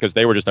Indiana because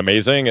they were just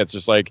amazing. It's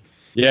just like,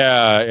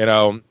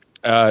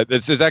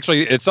 this is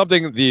actually, it's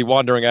something the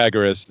Wandering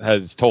Agorist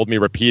has told me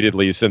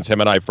repeatedly since him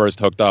and I first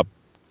hooked up,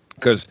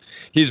 because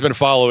he's been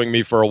following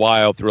me for a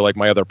while through like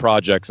my other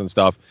projects and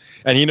stuff.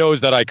 And he knows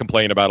that I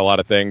complain about a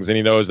lot of things, and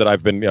he knows that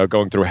I've been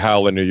going through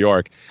hell in New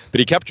York. But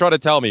he kept trying to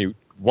tell me,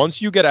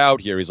 once you get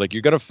out here, he's like,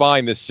 you're going to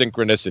find this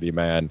synchronicity,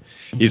 man.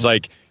 Mm-hmm. He's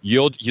like,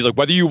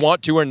 whether you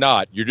want to or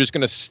not, you're just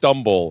going to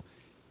stumble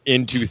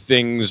into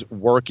things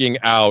working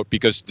out,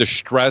 because the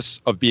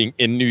stress of being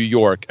in New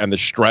York and the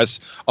stress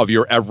of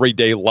your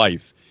everyday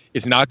life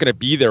is not going to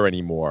be there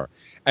anymore.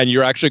 And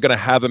you're actually going to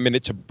have a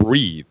minute to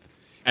breathe.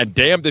 And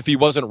damned if he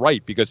wasn't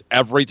right, because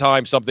every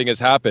time something has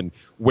happened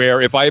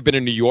where if I had been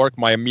in New York,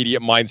 my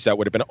immediate mindset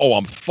would have been, oh,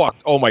 I'm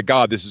fucked. Oh, my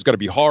God, this is going to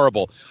be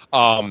horrible.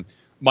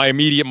 My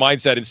immediate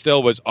mindset and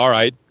still was, all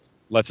right,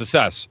 let's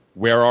assess.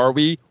 Where are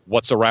we?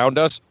 What's around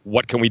us?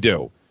 What can we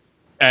do?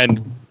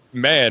 And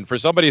man, for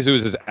somebody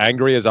who's as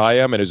angry as I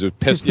am and who's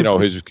pissed,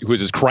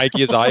 who's as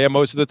cranky as I am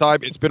most of the time,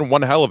 it's been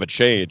one hell of a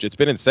change. It's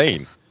been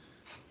insane.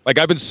 Like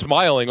I've been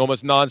smiling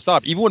almost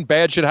nonstop. Even when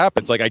bad shit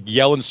happens, like I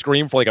yell and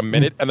scream for like a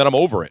minute and then I'm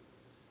over it.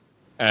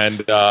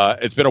 And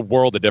it's been a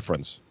world of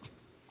difference.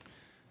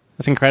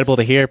 That's incredible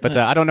to hear, but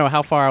I don't know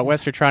how far out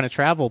west you're trying to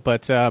travel.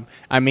 But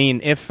I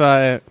mean, if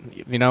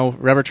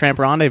Rubber Tramp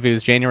Rendezvous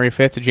is January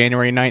 5th to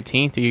January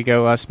 19th, you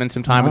go spend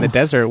some time in the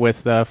desert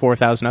with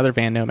 4,000 other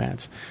van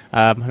nomads.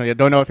 I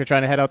don't know if you're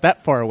trying to head out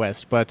that far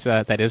west, but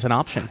that is an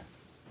option.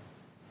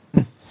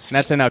 And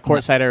that's in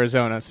Quartzsite,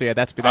 Arizona. So yeah,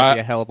 that'd be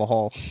a hell of a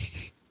haul.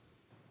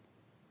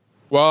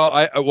 Well,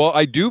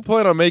 I do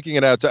plan on making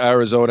it out to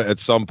Arizona at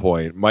some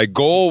point. My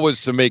goal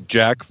was to make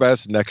Jack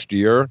Fest next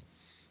year.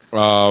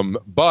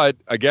 But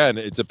again,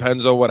 it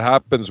depends on what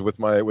happens with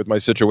my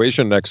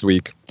situation next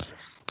week.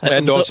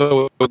 and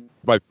also with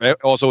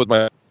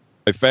my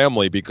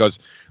family, because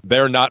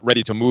they're not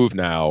ready to move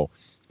now.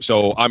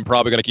 So I'm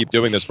probably going to keep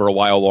doing this for a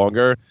while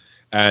longer.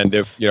 And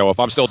if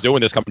I'm still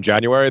doing this come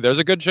January, there's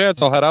a good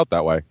chance I'll head out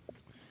that way.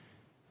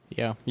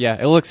 Yeah.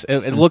 It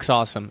looks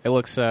awesome. It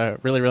looks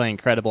really, really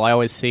incredible. I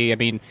always see. I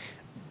mean,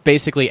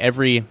 basically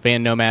every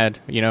van nomad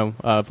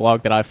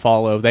vlog that I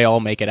follow, they all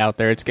make it out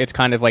there. It's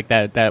kind of like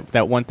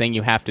that one thing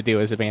you have to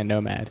do as a van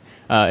nomad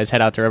is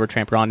head out to Rubber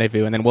Tramp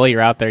Rendezvous, and then while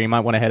you're out there, you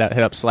might want to head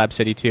up Slab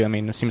City too. I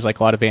mean, it seems like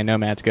a lot of van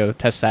nomads go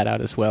test that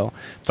out as well.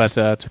 But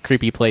it's a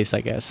creepy place,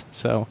 I guess.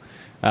 So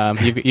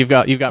you've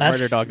got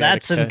Murder Dog.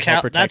 That's in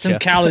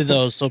Cali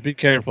though, so be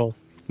careful.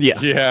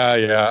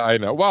 Yeah, I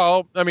know.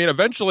 Well, I mean,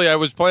 eventually I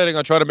was planning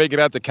on trying to make it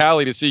out to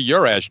Cali to see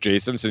your ass,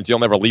 Jason, since you'll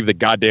never leave the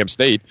goddamn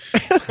state.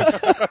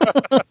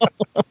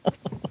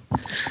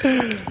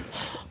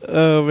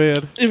 Oh,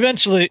 man.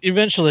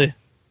 Eventually.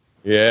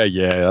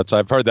 Yeah,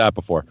 I've heard that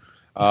before.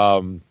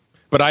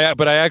 But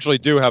I actually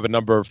do have a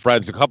number of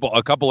friends, a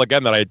couple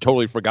again that I had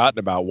totally forgotten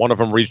about. One of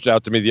them reached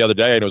out to me the other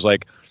day and was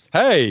like,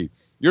 "Hey,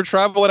 you're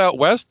traveling out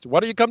west? Why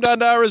don't you come down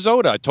to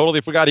Arizona?" I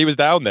totally forgot he was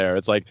down there.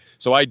 It's like,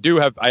 so I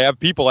have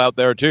people out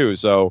there too.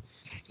 So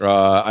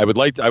I would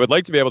like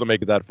to be able to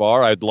make it that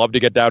far. I'd love to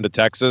get down to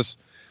Texas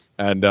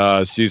and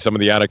see some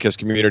of the anarchist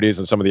communities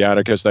and some of the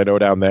anarchists I know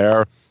down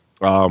there.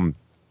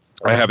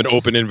 I have an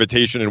open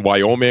invitation in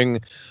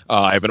Wyoming.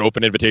 I have an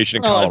open invitation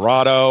in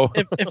Colorado.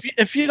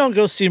 If you don't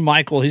go see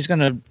Michael, he's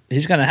gonna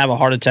have a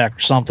heart attack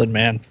or something,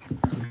 man.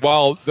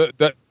 Well,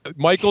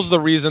 Michael's the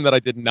reason that I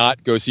did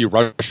not go see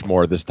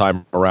Rushmore this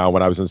time around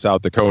when I was in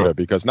South Dakota,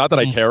 because not that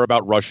I care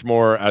about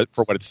Rushmore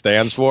for what it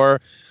stands for,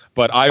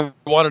 but I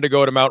wanted to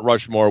go to Mount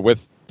Rushmore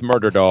with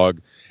Murder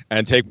Dog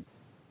and take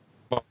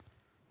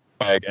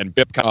and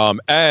Bipcom.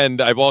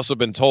 And I've also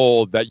been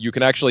told that you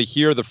can actually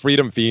hear the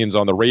Freedom Fiends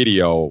on the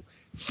radio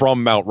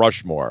from Mount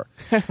Rushmore.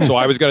 So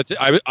I was going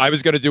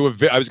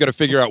to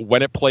figure out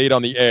when it played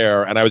on the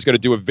air, and I was going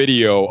to do a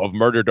video of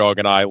Murder Dog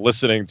and I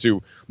listening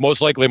to most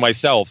likely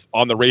myself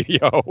on the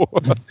radio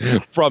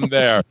from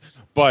there.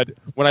 But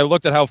when I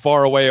looked at how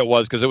far away it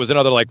was, because it was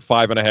another like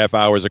 5.5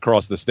 hours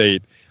across the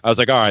state, I was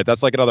like, all right,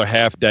 that's like another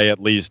half day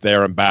at least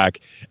there and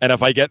back. And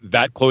if I get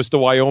that close to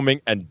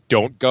Wyoming and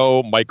don't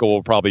go, Michael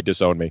will probably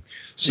disown me.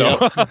 So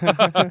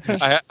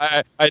yep.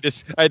 I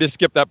just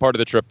skipped that part of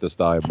the trip this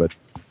time. But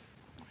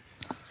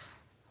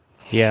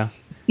yeah,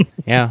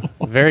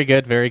 very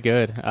good.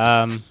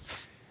 Let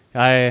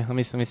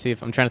me see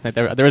if I'm trying to think.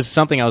 There was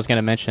something I was going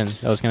to mention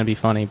that was going to be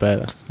funny,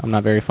 but I'm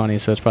not very funny,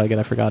 so it's probably good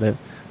I forgot it.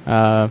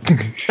 All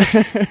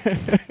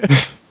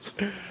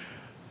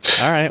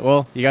right.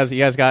 Well, you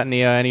guys got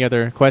any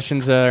other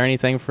questions or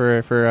anything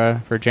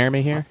for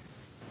Jeremy here?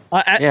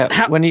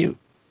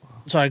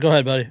 Sorry, go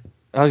ahead, buddy.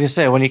 I was gonna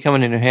say, when are you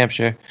coming to New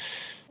Hampshire?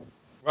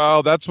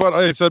 Well, that's what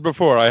I said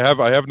before. I have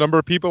a number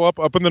of people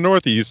up in the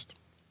Northeast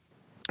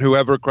who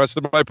have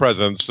requested my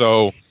presence.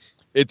 So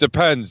it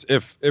depends.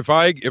 If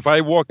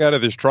I walk out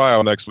of this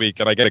trial next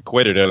week and I get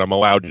acquitted and I'm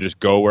allowed to just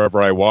go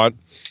wherever I want,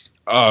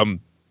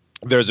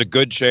 there's a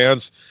good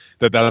chance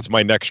that that's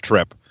my next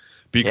trip,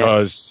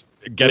 because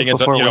getting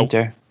into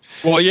winter.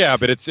 Well, yeah,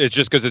 but it's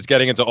just because it's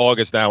getting into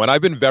August now, and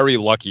I've been very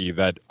lucky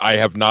that I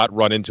have not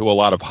run into a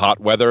lot of hot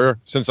weather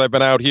since I've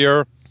been out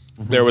here.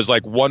 Mm-hmm. There was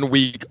like 1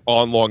 week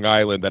on Long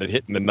Island that it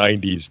hit in the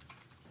 90s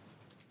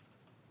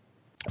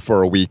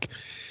for a week.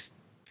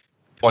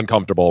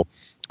 Uncomfortable.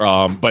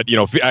 But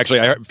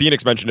actually,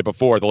 Phoenix mentioned it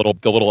before, the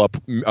little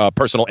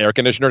personal air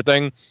conditioner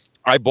thing.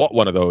 I bought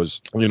one of those,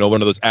 one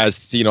of those as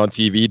seen on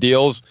TV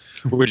deals,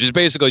 which is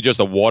basically just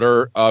a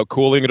water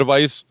cooling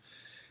device.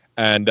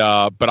 And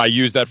but I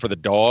use that for the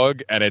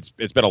dog, and it's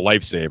been a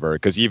lifesaver,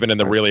 because even in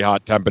the really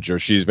hot temperature,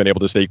 she's been able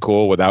to stay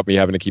cool without me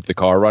having to keep the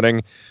car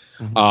running.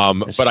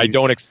 Mm-hmm. But I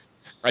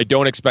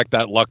don't expect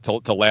that luck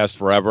to last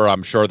forever.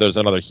 I'm sure there's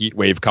another heat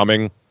wave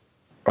coming,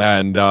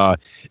 and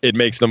it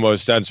makes the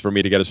most sense for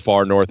me to get as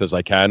far north as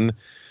I can.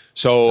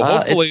 So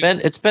hopefully,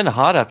 it's been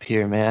hot up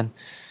here, man.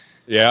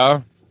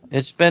 Yeah.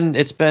 It's been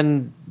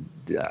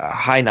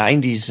high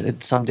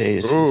 90s some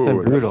days. Ooh, it's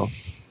been brutal.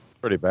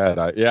 Pretty bad.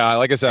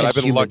 Like I said, I've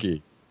been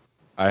lucky.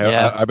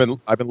 I've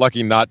been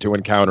lucky not to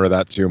encounter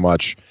that too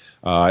much.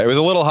 It was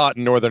a little hot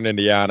in northern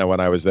Indiana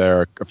when I was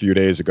there a few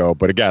days ago,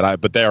 but again,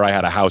 there I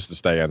had a house to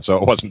stay in, so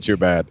it wasn't too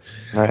bad.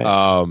 Right.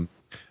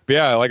 But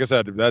yeah, like I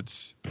said,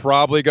 that's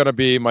probably going to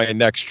be my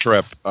next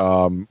trip.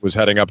 Was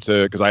heading up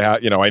to, because I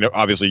know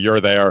obviously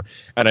you're there,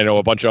 and I know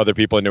a bunch of other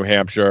people in New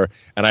Hampshire,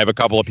 and I have a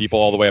couple of people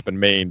all the way up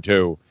in Maine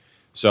too.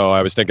 So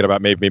I was thinking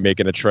about maybe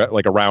making a trip,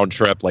 like a round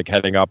trip, like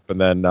heading up and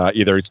then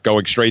either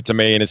going straight to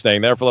Maine and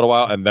staying there for a little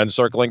while and then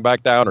circling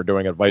back down, or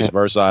doing it vice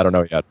versa. I don't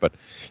know yet, but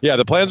yeah,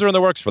 the plans are in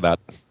the works for that.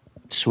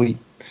 Sweet,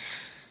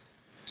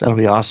 that'll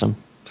be awesome.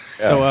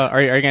 Yeah. So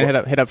are you going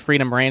to hit up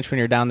Freedom Ranch when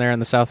you're down there in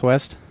the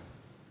Southwest?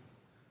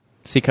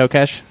 See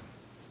Kokesh?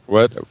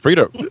 What?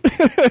 Freedom? You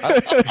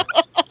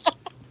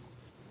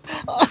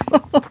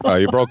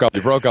broke up.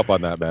 You broke up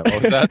on that, man.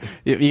 What was that?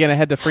 You going to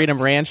head to Freedom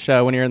Ranch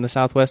when you're in the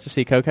Southwest to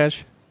see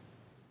Kokesh?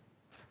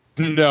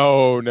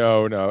 No.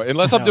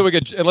 Unless I'm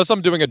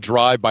doing a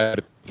drive by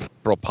to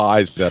throw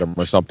pies at him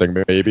or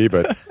something, maybe.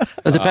 But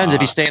It depends.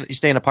 If you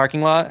stay in a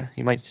parking lot,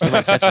 you might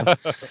catch him.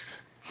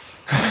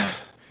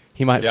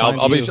 He might. yeah, Find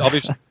you.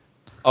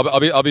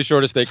 I'll be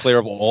sure to stay clear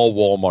of all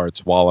Walmarts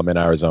while I'm in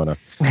Arizona.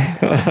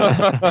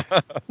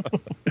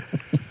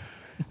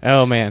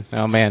 Oh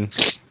man.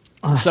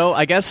 So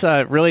I guess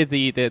really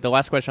the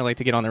last question I'd like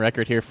to get on the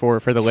record here for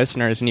the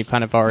listeners, and you've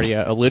kind of already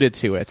alluded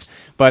to it,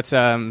 but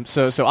so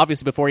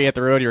obviously before you hit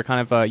the road, you were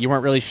kind of you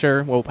weren't really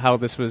sure how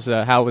this was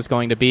how it was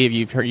going to be.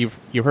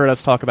 You've heard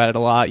us talk about it a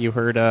lot. You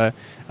heard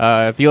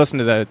if you listen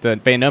to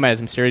the Van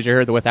Nomadism series, you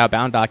heard the Without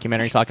Bound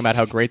documentary talking about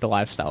how great the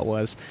lifestyle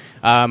was.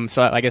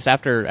 So I guess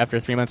after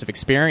 3 months of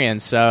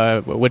experience,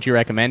 would you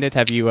recommend it?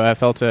 Have you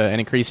felt an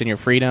increase in your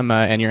freedom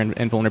and your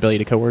invulnerability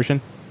to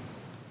coercion?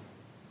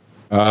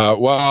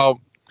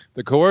 Well,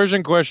 the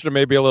coercion question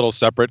may be a little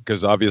separate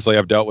because obviously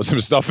I've dealt with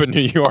some stuff in New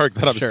York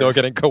that I'm still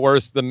getting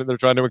coerced and they're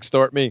trying to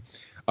extort me.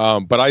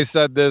 But I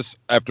said this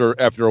after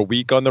a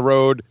week on the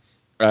road,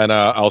 and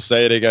I'll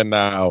say it again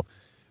now.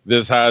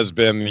 This has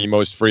been the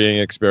most freeing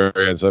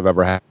experience I've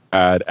ever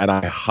had, and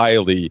I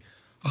highly,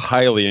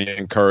 highly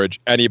encourage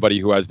anybody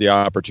who has the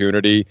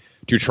opportunity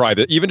to try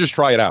that, even just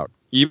try it out.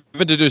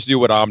 Even to just do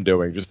what I'm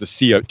doing, just to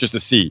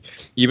see.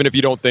 Even if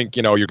you don't think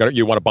you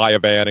want to buy a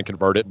van and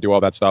convert it and do all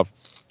that stuff.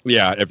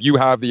 Yeah, if you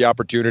have the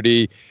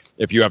opportunity,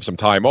 if you have some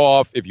time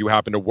off, if you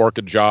happen to work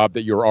a job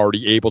that you're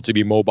already able to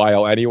be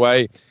mobile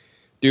anyway,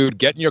 dude,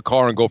 get in your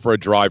car and go for a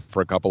drive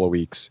for a couple of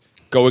weeks.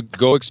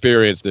 Go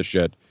experience this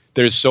shit.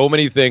 There's so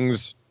many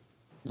things,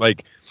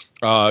 like,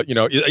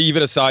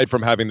 even aside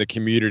from having the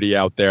community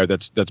out there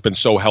that's been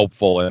so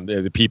helpful, and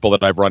the people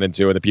that I've run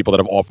into and the people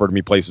that have offered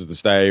me places to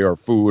stay or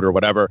food or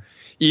whatever,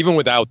 even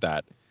without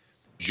that,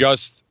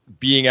 just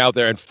being out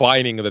there and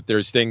finding that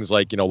there's things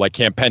like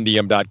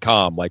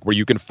campendium.com, like where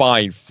you can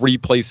find free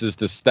places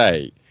to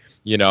stay.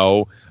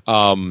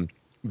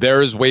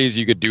 There's ways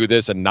you could do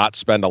this and not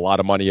spend a lot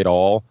of money at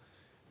all.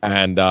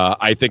 And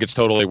I think it's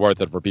totally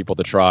worth it for people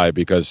to try,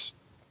 because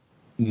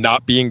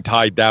not being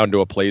tied down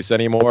to a place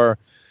anymore.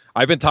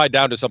 I've been tied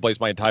down to someplace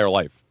my entire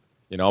life.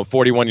 I'm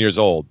 41 years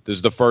old. This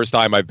is the first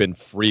time I've been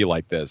free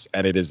like this,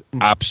 and it is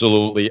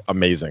absolutely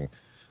amazing.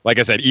 Like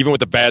I said, even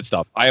with the bad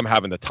stuff, I am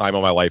having the time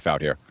of my life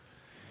out here.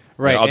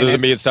 Right. Other than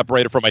being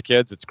separated from my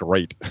kids, it's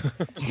great.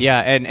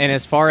 Yeah, and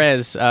as far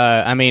as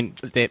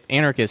the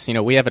anarchists,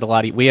 we have it a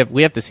lot. We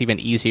have this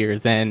even easier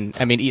than.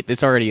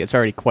 It's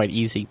already quite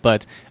easy,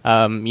 but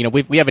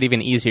we have it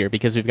even easier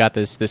because we've got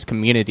this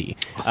community.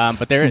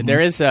 But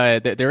there is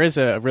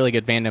a really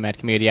good Van Nomad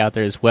community out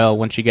there as well.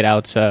 Once you get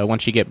out,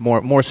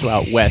 more so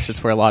out west,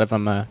 it's where a lot of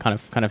them kind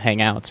of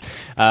hang out.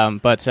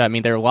 But there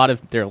are a lot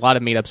of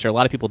meetups. There are a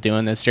lot of people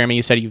doing this. Jeremy,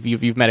 you said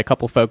you've met a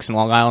couple folks in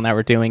Long Island that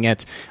were doing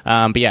it.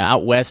 But yeah,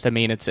 out west.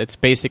 It's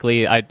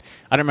basically I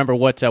don't remember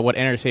what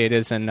interstate it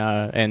is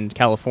in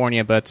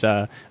California, but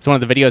it's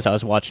one of the videos I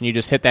was watching. You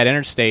just hit that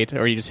interstate,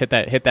 or you just hit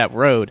that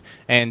road,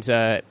 and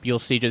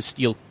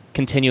you'll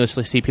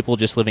continuously see people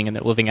just living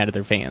out of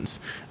their vans.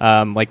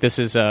 This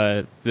is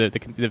the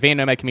Van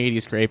Nomad community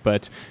is great,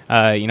 but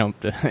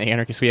the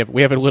anarchists we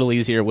have it a little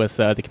easier with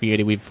the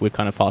community we've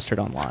kind of fostered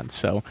online.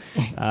 So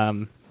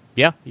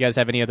yeah, you guys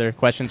have any other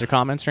questions or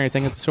comments or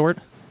anything of the sort?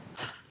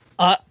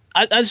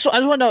 I just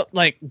want to know,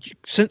 like,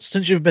 since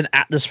you've been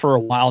at this for a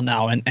while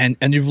now, and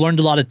you've learned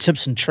a lot of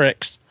tips and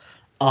tricks,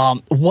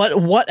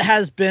 what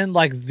has been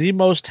like the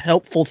most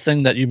helpful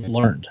thing that you've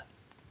learned?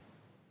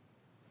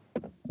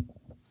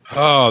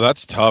 Oh,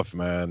 that's tough,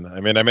 man. I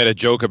made a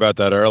joke about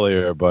that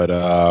earlier, but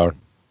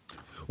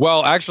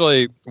well,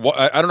 actually,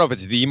 I don't know if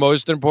it's the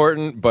most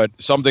important, but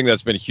something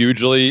that's been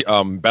hugely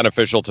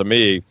beneficial to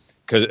me,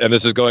 and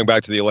this is going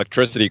back to the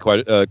electricity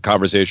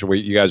conversation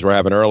you guys were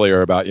having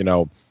earlier about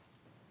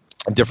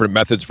different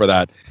methods for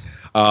that.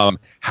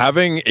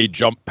 Having a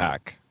jump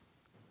pack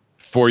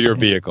for your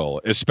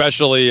vehicle,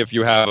 especially if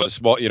you have a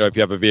small, if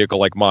you have a vehicle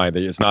like mine,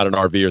 that it's not an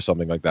RV or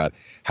something like that.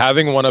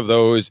 Having one of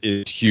those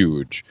is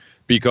huge,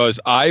 because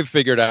I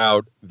figured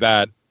out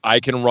that I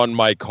can run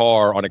my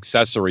car on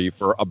accessory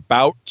for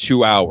about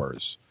 2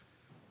 hours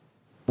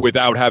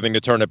without having to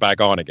turn it back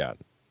on again.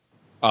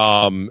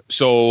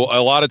 So a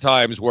lot of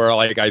times where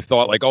I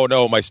thought oh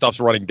no, my stuff's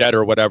running dead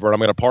or whatever, and I'm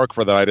going to park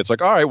for the night. It's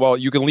like, all right, well,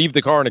 you can leave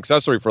the car and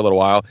accessory for a little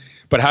while,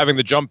 but having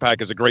the jump pack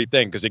is a great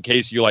thing, because in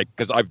case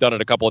because I've done it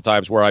a couple of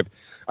times where I've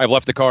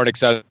left the car and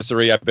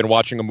accessory, I've been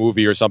watching a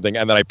movie or something,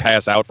 and then I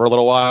pass out for a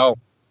little while,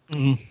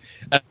 and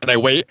I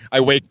wake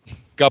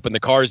up and the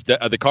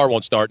car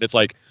won't start, and it's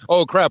like,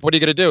 oh crap, what are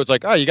you going to do? It's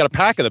like, oh, you got a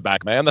pack in the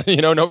back, man.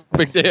 No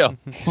big deal.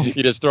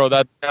 You just throw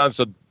that down.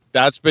 So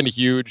that's been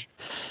huge.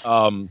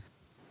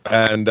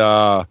 And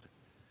I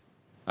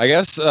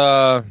guess,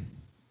 I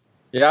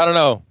don't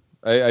know.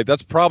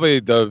 That's probably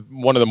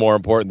one of the more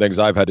important things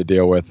I've had to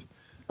deal with.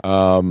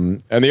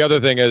 And the other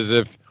thing is,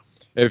 if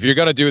you're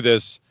going to do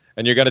this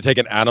and you're going to take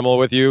an animal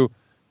with you,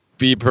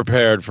 be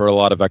prepared for a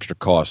lot of extra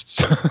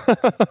costs.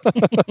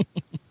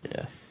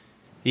 Yeah.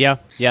 Yeah,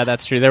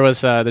 that's true.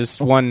 There's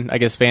one, I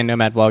guess, van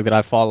nomad vlog that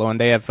I follow, and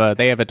they have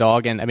a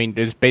dog, and I mean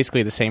it's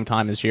basically the same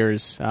time as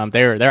yours.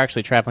 They're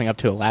actually traveling up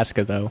to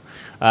Alaska though,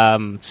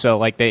 so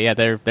like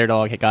their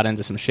dog had got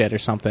into some shit or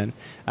something.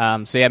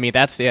 So yeah, I mean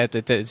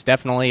it's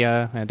definitely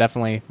an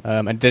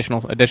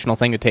additional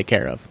thing to take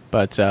care of.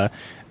 But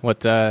what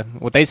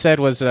they said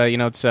was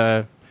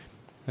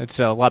it's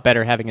a lot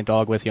better having a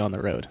dog with you on the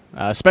road,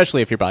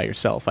 especially if you're by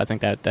yourself. I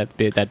think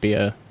that'd be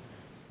a,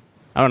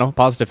 I don't know,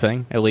 positive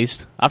thing at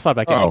least. I've thought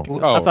about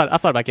getting I've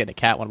thought about getting a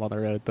cat when I'm on the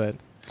road, but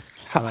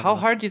how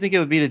hard do you think it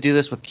would be to do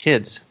this with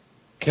kids?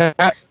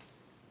 Cat.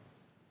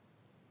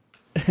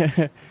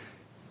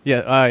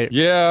 Yeah.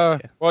 Yeah.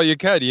 Well, you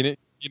can. You need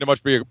a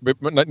much bigger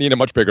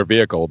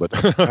vehicle, but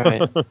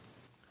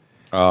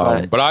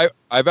Right. but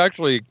I've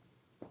actually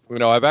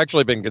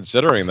been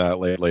considering that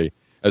lately.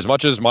 As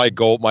much as my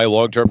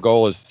long-term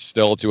goal is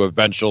still to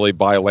eventually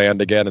buy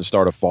land again and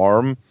start a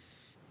farm,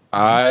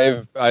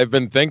 I've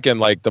been thinking,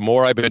 like, the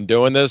more I've been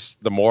doing this,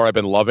 the more I've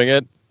been loving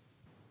it.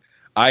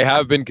 I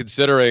have been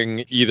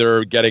considering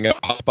either getting a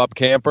pop-up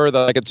camper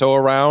that I could tow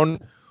around,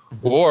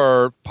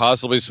 or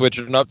possibly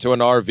switching up to an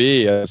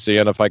RV and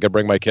seeing if I could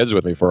bring my kids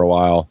with me for a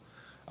while.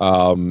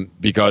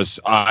 Because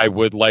I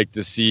would like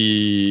to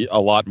see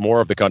a lot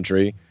more of the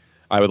country.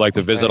 I would like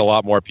to visit a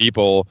lot more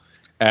people.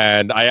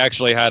 And I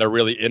actually had a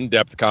really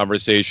in-depth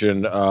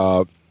conversation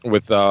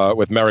with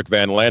Merrick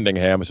Van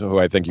Landingham, who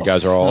I think you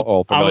guys are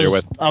all familiar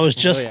with. I was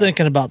just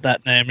thinking about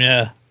that name,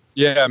 yeah.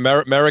 Yeah,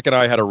 Merrick and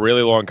I had a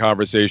really long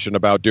conversation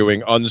about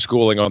doing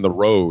unschooling on the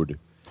road.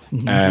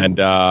 Mm-hmm. And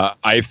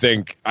I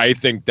think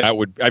that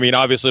would, I mean,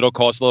 obviously it'll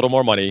cost a little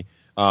more money,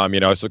 so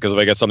because if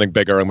I get something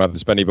bigger, I'm going to have to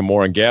spend even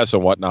more on gas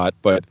and whatnot.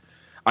 But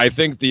I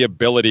think the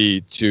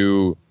ability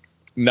to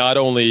not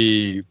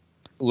only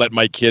let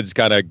my kids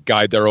kind of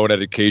guide their own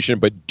education,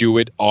 but do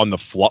it on the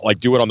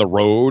do it on the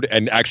road,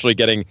 and actually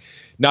getting,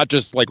 not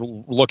just like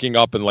looking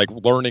up and like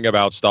learning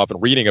about stuff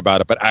and reading about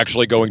it, but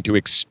actually going to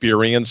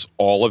experience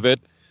all of it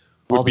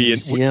would all the be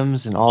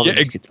museums and all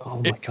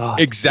oh my God.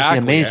 Exactly.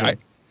 Amazing.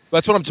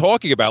 That's what I'm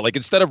talking about. Like,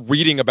 instead of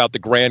reading about the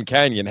Grand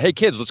Canyon, hey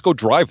kids, let's go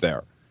drive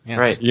there. Yeah,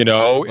 right.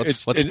 Let's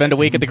spend a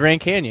week at the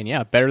Grand Canyon.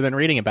 Yeah. Better than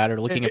reading about it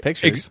or looking at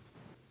pictures.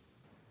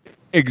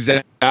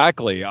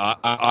 Exactly.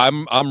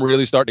 I'm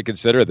really starting to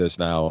consider this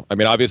now. I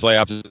mean, obviously I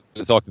have to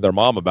talk to their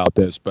mom about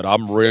this, but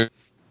I'm really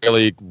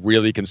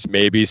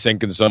maybe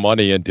sinking some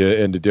money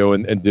into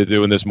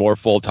doing this more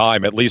full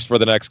time, at least for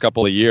the next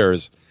couple of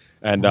years,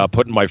 and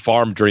putting my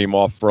farm dream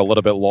off for a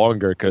little bit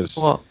longer. Because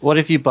what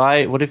if you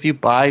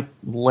buy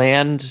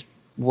land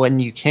when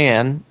you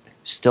can,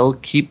 still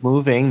keep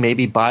moving,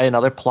 maybe buy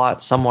another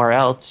plot somewhere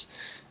else,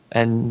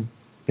 and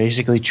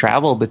basically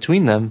travel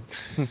between them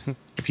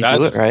if you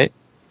do it right.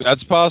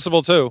 That's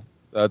possible too.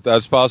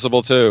 That's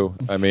possible too.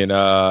 I mean,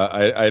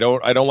 I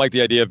don't like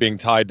the idea of being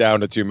tied down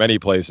to too many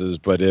places.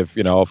 But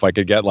if I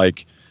could get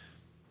like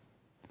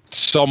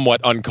somewhat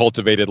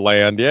uncultivated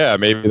land, yeah,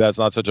 maybe that's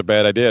not such a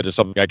bad idea. Just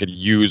something I could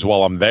use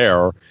while I'm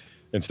there,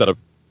 instead of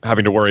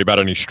having to worry about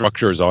any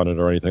structures on it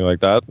or anything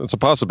like that. It's a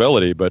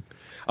possibility, but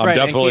I'm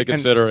definitely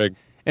considering.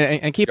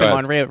 And keep in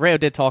mind, Rayo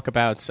did talk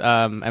about,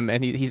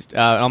 and he's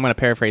I'm going to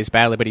paraphrase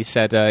badly, but he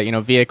said,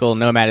 vehicle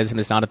nomadism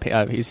is not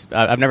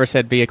I've never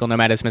said vehicle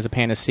nomadism is a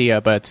panacea,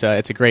 but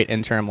it's a great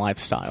interim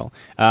lifestyle.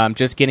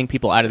 Just getting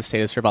people out of the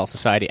state of servile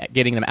society,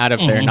 getting them out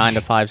of their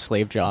 9-to-5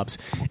 slave jobs,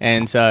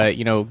 and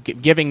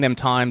giving them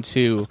time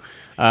to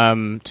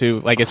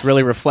I guess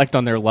really reflect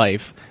on their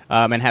life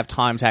and have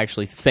time to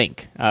actually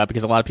think,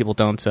 because a lot of people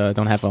don't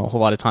have a whole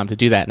lot of time to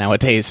do that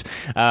nowadays.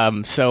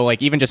 So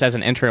like even just as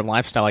an interim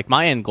lifestyle, like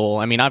my end goal,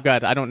 I mean, I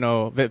don't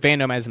know, van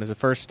nomadism is a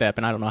first step,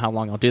 and I don't know how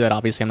long I'll do that.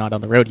 Obviously, I'm not on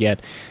the road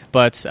yet,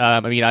 but I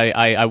mean,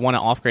 I want to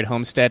off-grid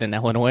homestead in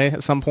Illinois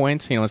at some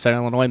point, in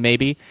southern Illinois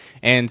maybe,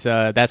 and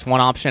that's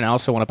one option. I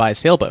also want to buy a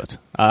sailboat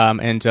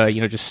and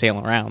just sail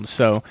around.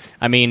 So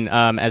I mean,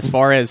 as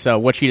far as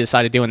what you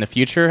decide to do in the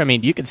future, I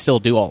mean, you can still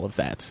do all of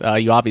that.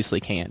 You obviously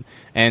can,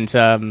 and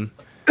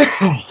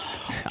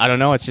I don't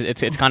know.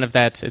 It's kind of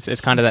that.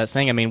 It's kind of that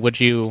thing. I mean, would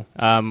you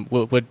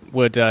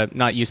would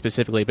not you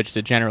specifically, but just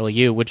a general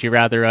you? Would you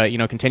rather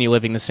continue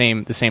living the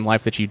same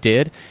life that you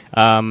did,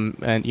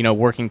 and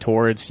working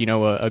towards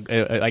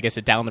I guess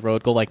a down the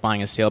road goal like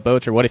buying a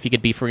sailboat, or what if you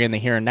could be free in the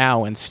here and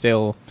now and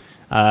still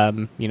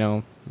what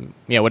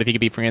if you could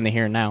be free in the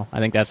here and now? I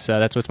think that's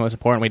what's most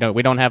important.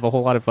 We don't have a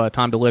whole lot of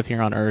time to live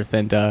here on Earth,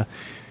 and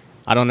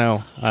I don't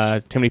know.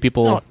 Too many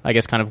people, I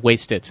guess, kind of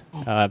waste it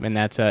in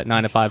that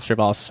 9-to-5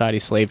 servile society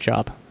slave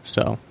job.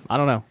 So I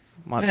don't know.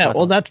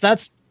 Well,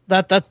 that's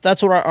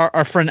what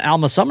our friend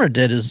Alma Summer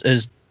did.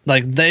 Is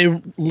like they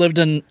lived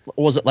in,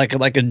 was it like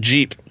a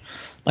Jeep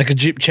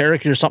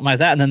Cherokee or something like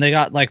that, and then they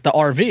got like the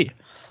RV,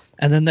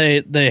 and then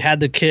they had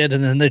the kid,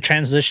 and then they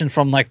transitioned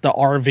from like the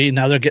RV.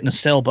 Now they're getting a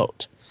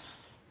sailboat,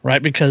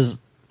 right? Because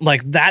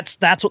like that's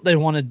what they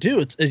want to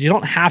do. You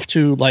don't have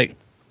to like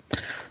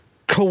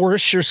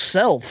coerce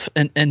yourself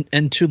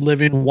into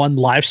living one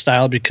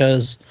lifestyle,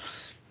 because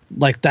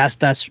like that's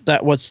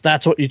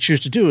what you choose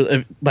to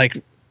do.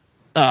 Like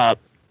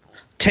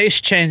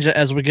taste change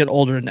as we get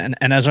older, and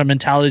as our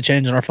mentality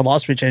changes and our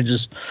philosophy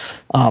changes.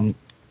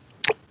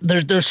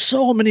 There's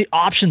so many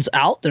options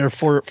out there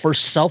for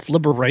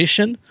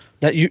self-liberation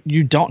that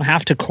you don't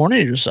have to corner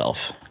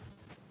yourself.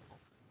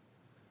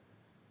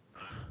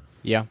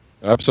 Yeah,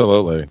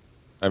 absolutely.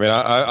 I mean,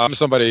 I'm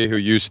somebody who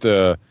used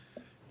to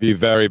be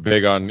very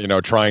big on,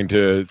 trying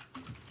to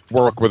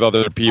work with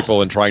other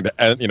people and trying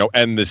to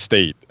end the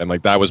state. And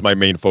like, that was my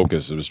main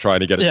focus. It was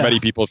trying to get as many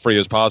people free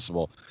as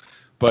possible.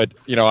 But,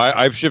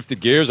 I've shifted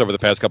gears over the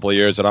past couple of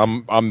years, and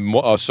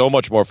I'm so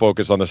much more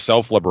focused on the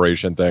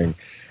self-liberation thing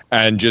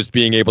and just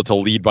being able to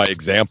lead by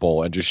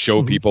example and just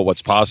show people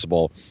what's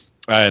possible.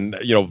 And,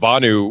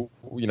 Vanu,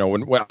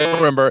 when I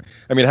remember,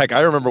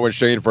 I remember when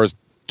Shane first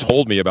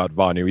told me about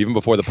Vanu, even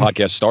before the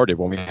podcast started,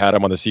 when we had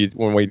him on the seed,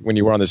 when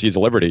you were on the Seeds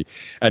of Liberty,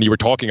 and you were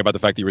talking about the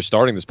fact that you were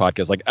starting this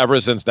podcast. Like,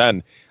 ever since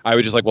then, I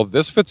was just like, well,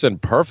 this fits in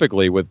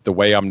perfectly with the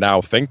way I'm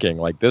now thinking.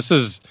 Like, this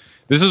is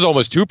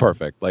almost too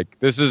perfect. Like,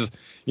 this is,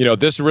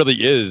 this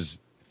really is,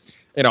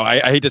 I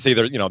hate to say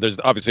there's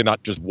obviously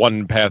not just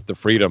one path to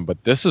freedom,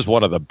 but this is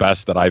one of the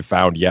best that I've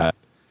found yet.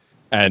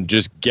 And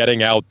just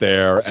getting out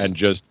there and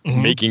just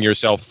making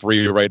yourself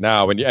free right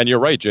now. And you're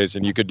right,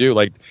 Jason, you could do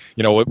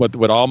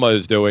what Alma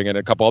is doing and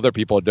a couple other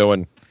people are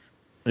doing,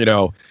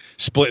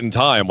 splitting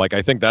time. Like,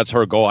 I think that's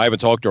her goal. I haven't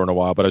talked to her in a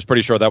while, but I was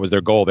pretty sure that was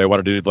their goal. They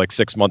wanted to do like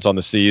 6 months on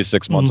the seas,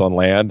 6 months on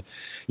land.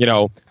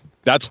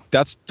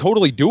 That's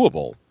totally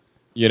doable.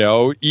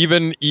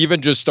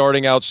 Even just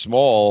starting out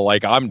small,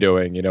 like I'm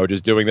doing,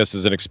 just doing this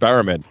as an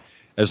experiment.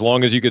 As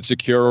long as you could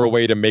secure a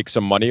way to make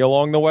some money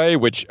along the way,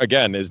 which,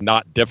 again, is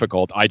not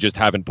difficult. I just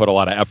haven't put a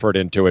lot of effort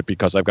into it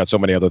because I've got so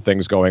many other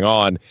things going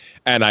on.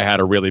 And I had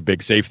a really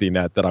big safety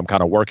net that I'm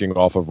kind of working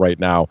off of right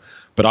now.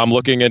 But I'm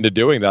looking into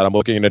doing that. I'm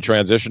looking into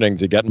transitioning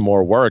to getting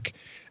more work.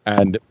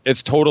 And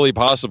it's totally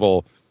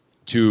possible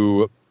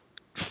to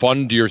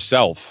fund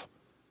yourself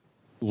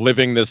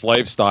living this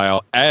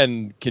lifestyle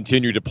and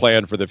continue to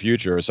plan for the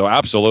future. So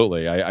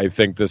absolutely, I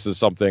think this is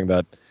something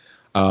that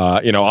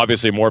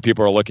obviously more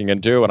people are looking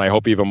into, and I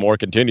hope even more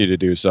continue to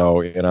do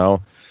so.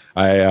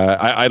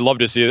 I'd love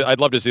to see. I'd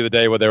love to see the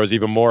day where there was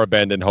even more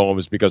abandoned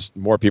homes because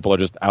more people are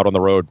just out on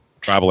the road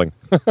traveling,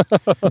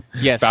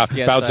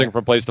 bouncing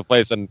from place to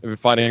place and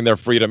finding their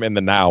freedom in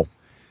the now.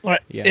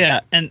 Right. Yeah.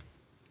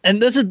 And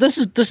this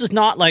is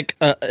not like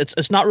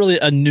it's not really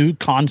a new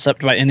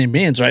concept by any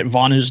means, right?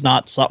 Vanu's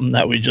not something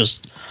that we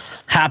just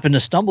happen to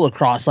stumble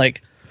across.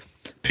 Like,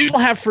 people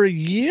have for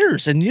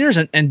years and years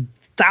and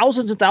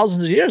thousands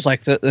of years,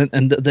 like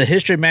the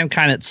history of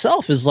mankind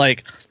itself is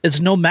like, it's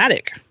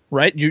nomadic,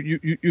 right?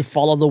 You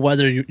follow the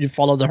weather, you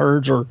follow the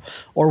herds or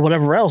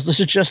whatever else.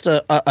 This is just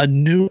a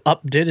new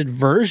updated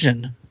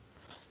version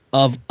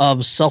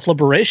of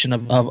self-liberation,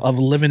 of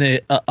living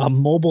a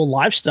mobile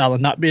lifestyle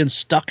and not being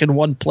stuck in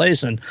one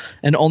place and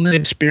only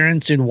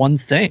experiencing one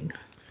thing.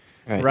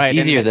 Right.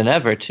 It's easier than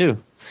ever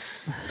too.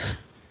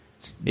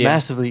 It's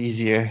massively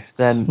easier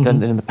than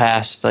in the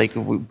past. Like,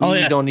 we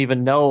don't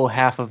even know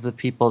half of the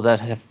people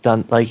that have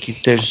done,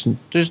 like, there's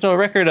no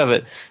record of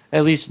it.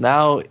 At least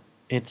now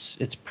it's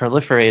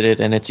proliferated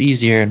and it's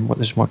easier and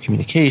there's more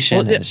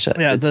communication.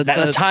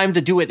 The time to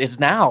do it is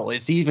now.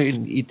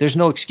 There's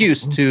no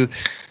excuse to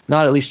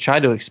not at least try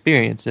to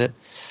experience it.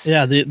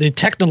 Yeah, the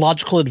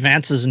technological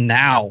advances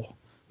now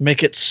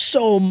make it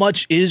so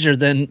much easier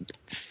than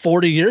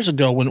 40 years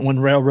ago when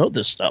Rail wrote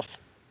this stuff.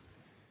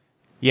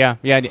 Yeah,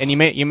 and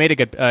you made a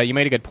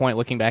good point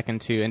looking back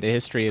into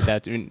history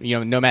that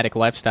nomadic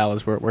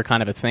lifestyles were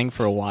kind of a thing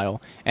for a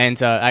while,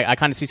 and I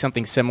kind of see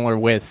something similar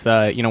with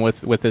this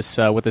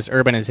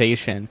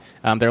urbanization.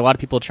 There are a lot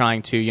of people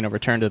trying to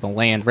return to the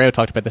land. Rayo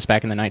talked about this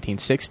back in the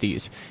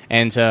 1960s,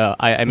 and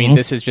I mean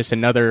this is just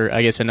another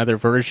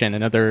version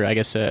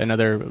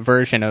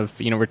of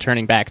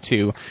returning back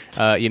to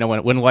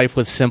when life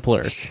was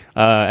simpler,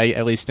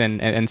 at least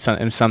in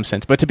some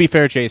sense. But to be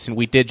fair, Jason,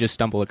 we did just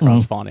stumble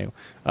across Vanu.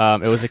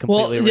 It was a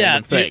completely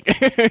random thing.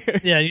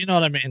 Yeah, you know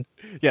what I mean.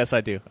 Yes,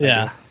 I do.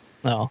 Yeah.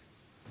 No.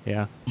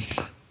 Yeah.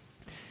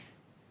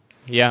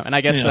 Yeah, and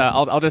I guess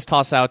I'll just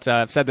toss out.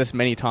 I've said this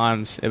many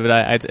times,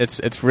 but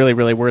it's really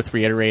really worth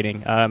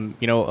reiterating. A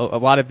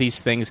lot of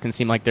these things can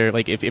seem like they're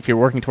like if you're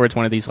working towards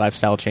one of these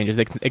lifestyle changes,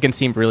 it can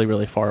seem really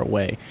really far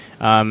away.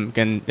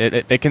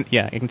 It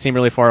can seem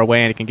really far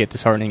away, and it can get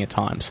disheartening at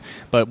times.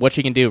 But what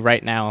you can do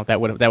right now that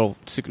will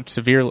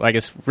severely, I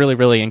guess, really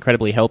really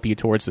incredibly help you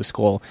towards this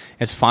goal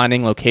is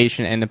finding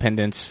location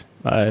independence.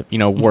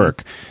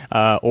 Work,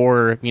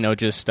 or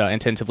just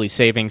intensively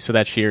saving so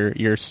that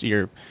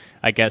you're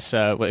I guess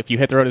if you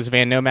hit the road as a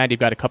van nomad, you've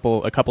got a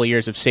couple of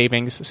years of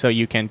savings, so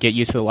you can get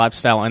used to the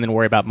lifestyle and then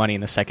worry about money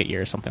in the second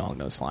year or something along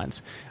those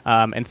lines.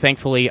 And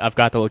thankfully, I've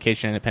got the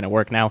location independent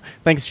work now.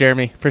 Thanks,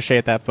 Jeremy.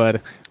 Appreciate that,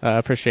 bud.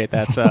 Appreciate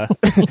that.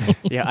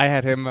 Yeah, I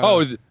had him.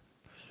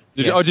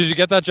 Did you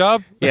get that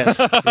job? Yes.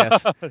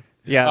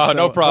 Yeah. So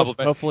no problem.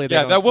 Hopefully,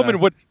 that woman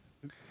would.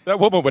 That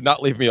woman would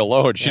not leave me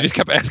alone. She just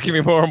kept asking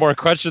me more and more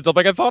questions. I'm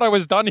like, I thought I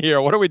was done here.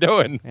 What are we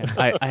doing?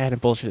 Yeah, I had a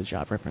bullshit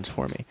job reference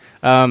for me.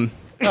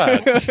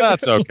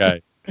 That's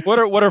okay.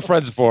 What are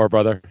friends for,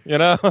 brother? You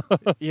know?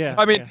 Yeah.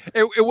 I mean,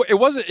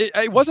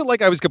 it wasn't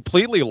like I was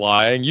completely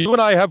lying. You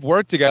and I have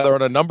worked together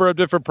on a number of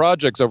different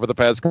projects over the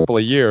past couple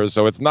of years,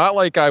 so it's not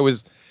like I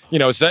was,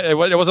 it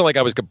wasn't like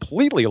I was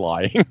completely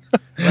lying.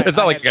 Right, it's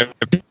not like I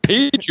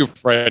paid you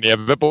for any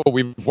of it, but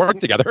we've worked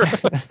together.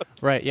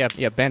 Right. Yeah.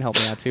 Yeah. Ben helped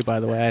me out too. By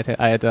the way,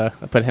 I had to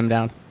put him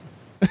down.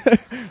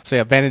 So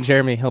yeah, Ben and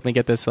Jeremy helped me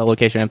get this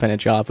location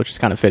independent job, which is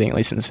kind of fitting, at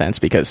least in a sense,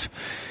 because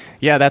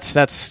yeah,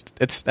 that's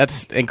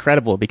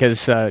incredible.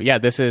 Because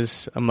this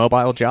is a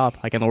mobile job.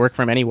 I can work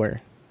from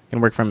anywhere. I can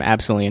work from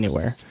absolutely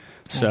anywhere.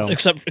 So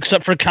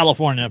except for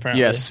California,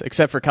 apparently. Yes,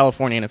 except for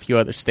California and a few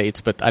other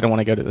states, but I don't want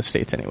to go to the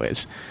states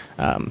anyways.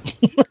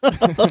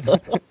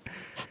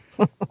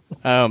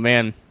 Oh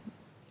man.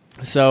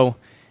 So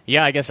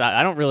yeah, I guess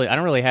I don't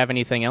really have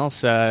anything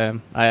else.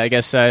 I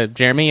guess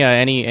Jeremy,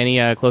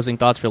 any closing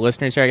thoughts for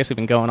listeners here? I guess we've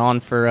been going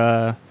on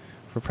for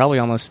probably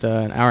almost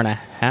an hour and a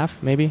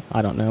half, maybe.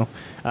 I don't know.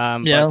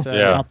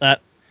 About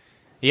that.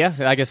 Yeah,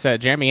 I guess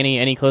Jeremy,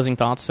 any closing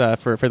thoughts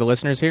for the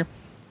listeners here?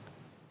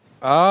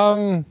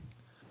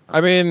 I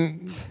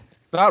mean,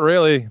 not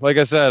really. Like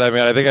I said,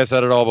 I think I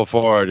said it all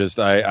before. Just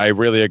I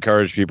really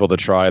encourage people to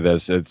try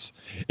this.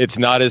 It's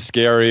not as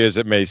scary as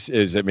it may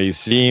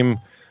seem.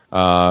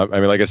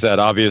 Like I said,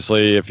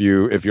 obviously, if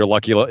you're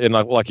lucky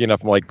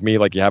enough like me,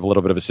 like you have a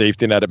little bit of a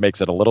safety net, it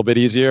makes it a little bit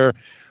easier.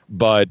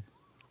 But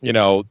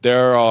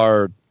there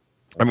are.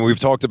 We've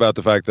talked about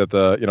the fact that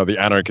the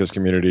anarchist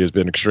community has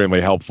been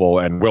extremely helpful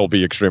and will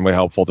be extremely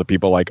helpful to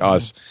people like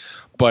us.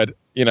 But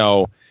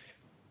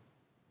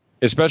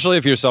especially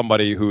if you're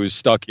somebody who's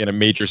stuck in a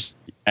major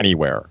city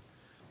anywhere,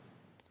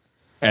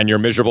 and you're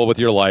miserable with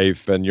your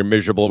life and you're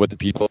miserable with the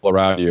people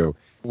around you.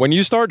 When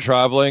you start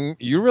traveling,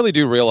 you really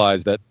do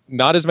realize that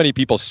not as many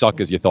people suck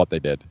as you thought they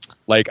did.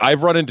 Like,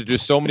 I've run into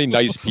just so many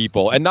nice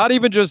people, and not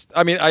even just.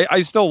 I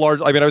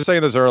was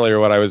saying this earlier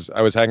when I was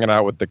hanging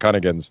out with the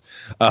Cunnigans,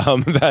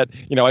 that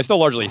I still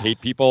largely hate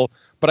people,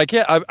 but I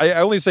can't. I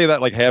only say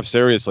that like half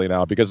seriously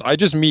now because I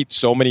just meet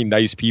so many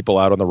nice people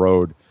out on the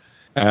road,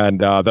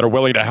 and that are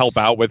willing to help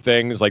out with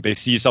things. Like, they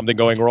see something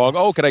going wrong.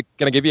 Oh, can I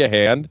give you a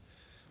hand?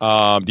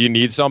 Do you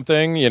need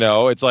something?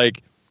 It's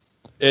like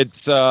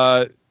it's.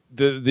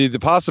 The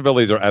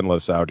possibilities are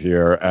endless out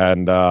here,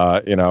 and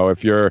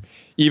if you're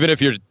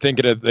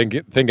thinking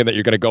that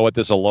you're going to go at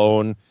this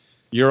alone,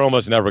 you're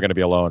almost never going to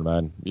be alone,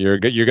 man. You're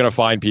going to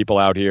find people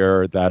out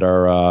here that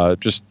are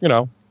just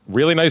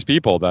really nice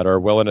people that are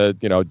willing to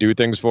do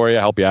things for you,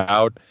 help you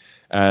out,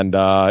 and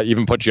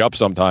even put you up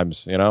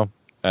sometimes,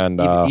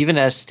 and even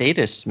as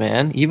statists,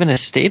 man, even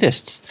as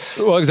statists.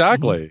 Well,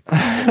 exactly.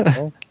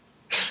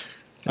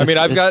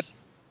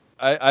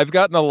 I've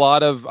talked to a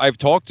lot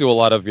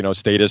of,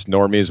 statist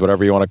normies,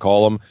 whatever you want to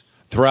call them,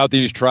 throughout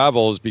these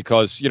travels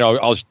because,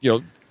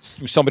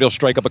 somebody will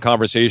strike up a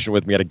conversation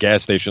with me at a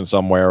gas station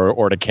somewhere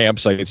or at a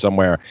campsite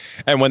somewhere.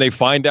 And when they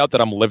find out that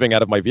I'm living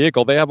out of my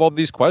vehicle, they have all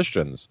these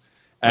questions.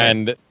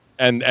 Right.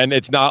 And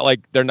it's not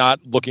like they're not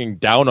looking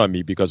down on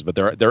me because of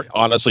it. They're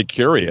honestly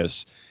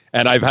curious.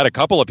 And I've had a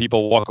couple of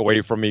people walk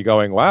away from me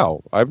going,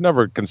 wow, I've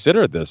never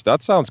considered this.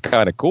 That sounds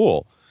kind of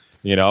cool.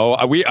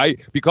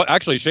 Because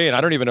actually, Shane,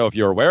 I don't even know if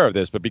you're aware of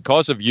this, but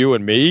because of you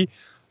and me,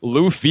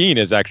 Lou Fiend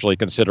is actually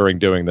considering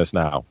doing this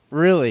now.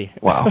 Really?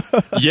 Wow.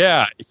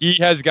 Yeah, he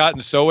has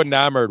gotten so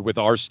enamored with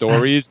our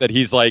stories that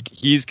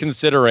he's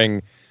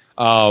considering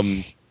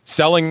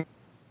selling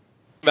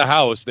the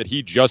house that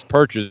he just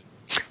purchased.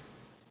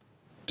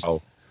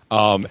 So,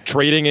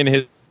 trading in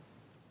his.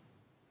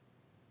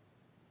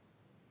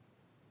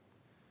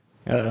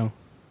 His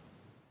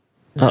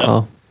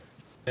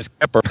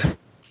camper.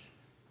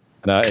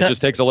 It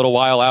just takes a little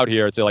while out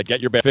here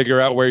to figure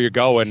out where you're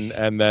going,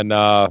 and then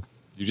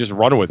you just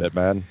run with it,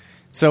 man.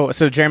 So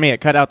Jeremy,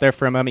 it cut out there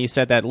for a moment. You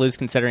said that Lou's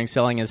considering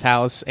selling his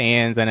house,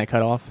 and then it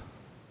cut off.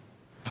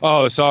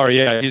 Oh, sorry.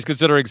 Yeah, he's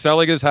considering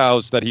selling his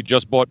house that he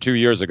just bought 2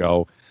 years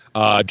ago,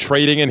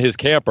 trading in his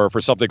camper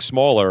for something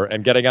smaller,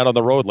 and getting out on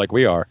the road like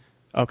we are.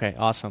 Okay,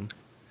 awesome.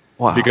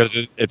 Wow. Because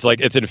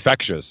it's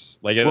infectious.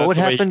 Like, that's the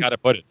way you gotta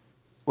put it.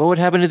 What would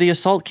happen to the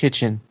assault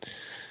kitchen?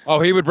 Oh,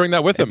 he would bring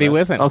that with him. Be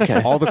with him.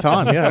 Okay. All the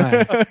time,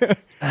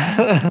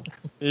 yeah.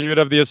 He would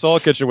have the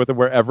assault kitchen with him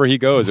wherever he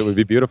goes. It would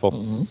be beautiful.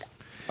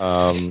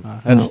 Mm-hmm.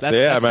 That's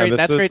great.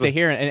 That's great to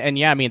hear. And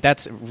yeah,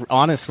 that's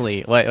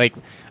honestly like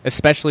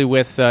especially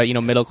with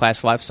middle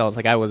class lifestyles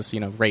like I was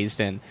raised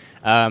in.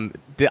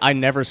 I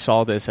never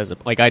saw this as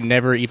I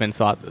never even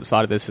thought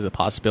of this as a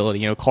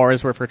possibility.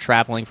 Cars were for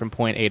traveling from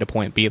point A to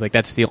point B. Like,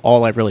 that's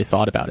all I really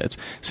thought about it.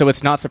 So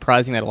it's not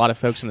surprising that a lot of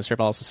folks in the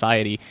Survival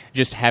Society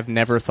just have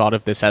never thought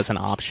of this as an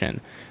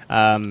option.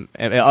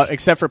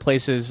 Except for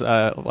places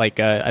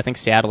I think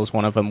Seattle is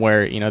one of them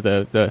where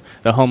the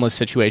homeless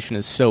situation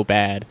is so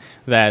bad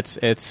that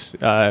it's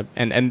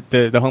and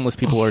the homeless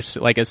people are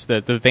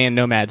the van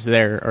nomads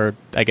there are,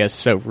 I guess,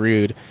 so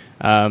rude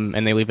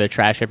and they leave their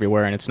trash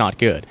everywhere, and it's not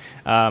good.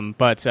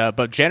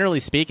 But generally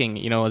speaking,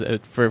 you know,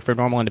 for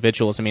normal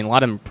individuals, I mean, a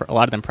lot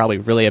of them probably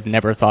really have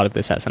never thought of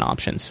this as an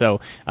option.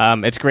 So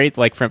it's great,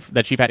 like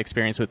that you've had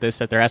experience with this,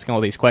 that they're asking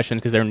all these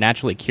questions because they're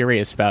naturally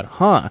curious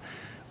about,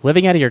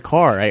 living out of your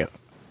car.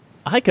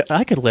 I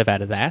could live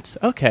out of that.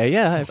 Okay,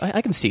 yeah,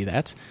 I can see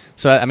that.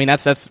 So I mean,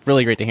 that's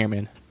really great to hear,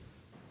 man.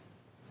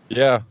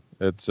 Yeah,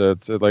 it's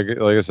like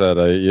I said,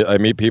 I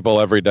meet people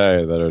every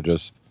day that are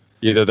just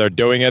either they're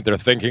doing it, they're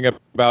thinking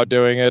about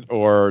doing it,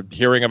 or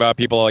hearing about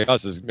people like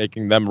us is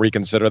making them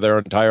reconsider their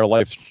entire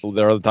life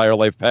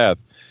path.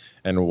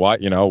 And why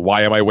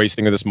am I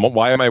wasting this?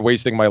 Why am I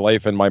wasting my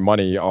life and my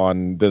money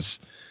on this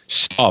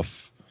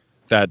stuff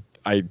that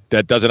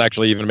doesn't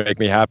actually even make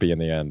me happy in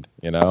the end?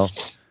 You know,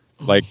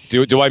 like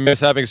do I miss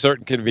having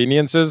certain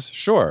conveniences?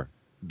 Sure,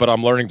 but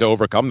I'm learning to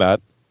overcome that.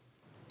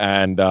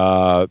 And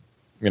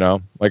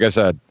like I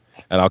said,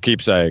 and I'll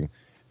keep saying,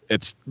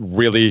 it's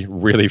really,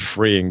 really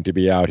freeing to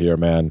be out here,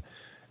 man.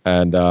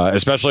 And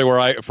especially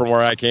from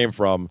where I came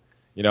from,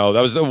 you know,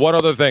 that was the one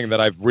other thing that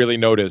I've really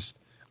noticed.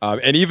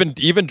 And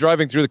even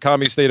driving through the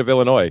commie state of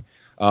Illinois,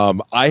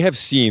 I have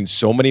seen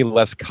so many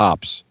less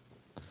cops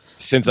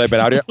since I've been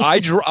out here.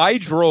 I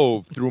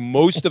drove through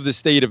most of the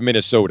state of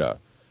Minnesota,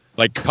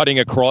 like cutting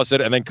across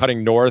it and then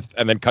cutting north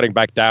and then cutting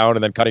back down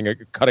and then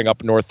cutting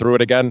up north through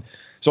it again.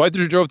 So I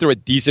drove through a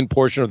decent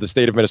portion of the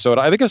state of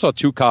Minnesota. I think I saw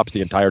 2 cops the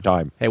entire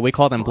time. Hey, we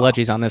call them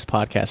bludgies on this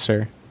podcast,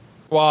 sir.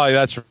 Well,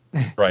 that's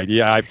right.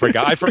 Yeah, I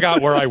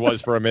forgot where I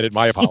was for a minute.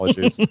 My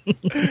apologies.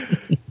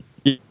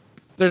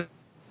 They're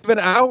even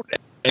out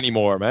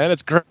anymore, man.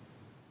 It's great.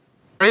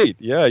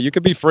 Yeah, you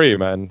could be free,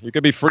 man. You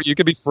could be free.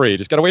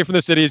 Just get away from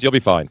the cities. You'll be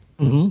fine.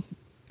 Mm-hmm.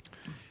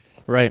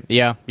 Right.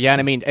 Yeah. And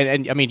I mean,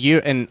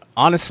 and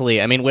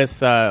honestly, I mean,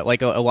 with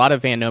like a lot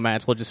of van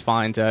nomads will just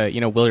find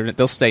wilderness.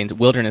 They'll stay in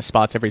wilderness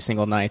spots every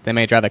single night. They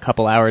may drive a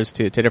couple hours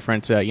to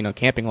different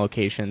camping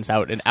locations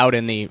literally out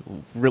in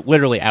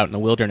the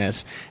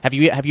wilderness. Have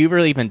you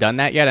really even done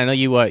that yet? I know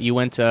you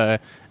went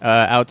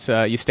out.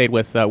 You stayed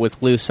with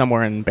Lou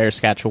somewhere in Bear,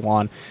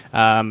 Saskatchewan.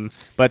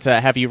 But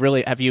have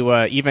you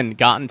even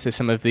gotten to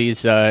some of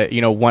these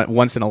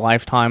once in a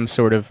lifetime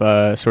sort of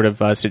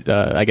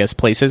I guess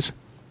places?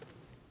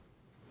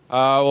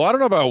 Well, I don't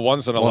know about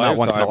once in a lifetime. Not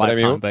once in a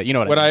lifetime, but you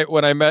know what I mean.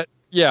 When I met,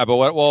 yeah, but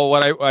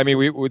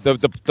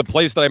the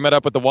place that I met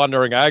up with the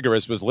Wandering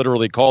Agorist was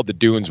literally called the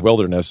Dunes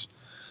Wilderness,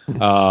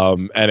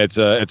 and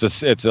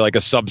it's like a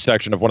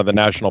subsection of one of the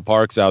national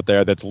parks out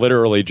there that's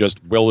literally just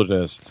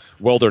wilderness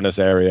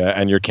area,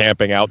 and you're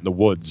camping out in the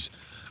woods.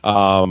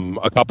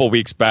 A couple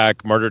weeks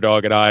back, Murder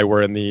Dog and I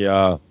were in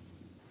the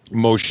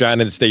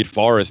Moshannon State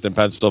Forest in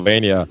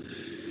Pennsylvania,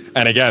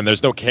 and again,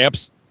 there's no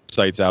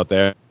campsites out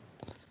there.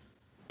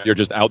 You're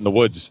just out in the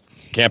woods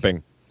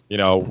camping,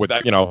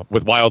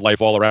 with wildlife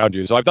all around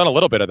you. So I've done a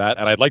little bit of that,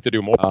 and I'd like to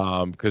do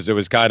more because it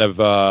was kind of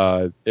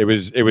it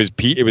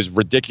was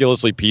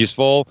ridiculously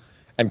peaceful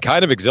and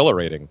kind of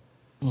exhilarating,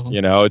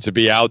 to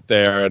be out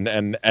there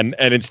and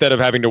instead of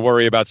having to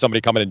worry about somebody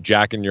coming and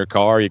jacking your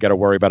car, you got to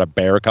worry about a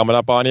bear coming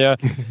up on you.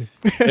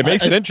 It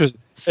makes it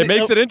interesting. It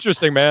makes it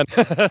interesting, man.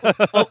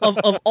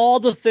 of all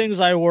the things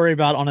I worry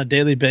about on a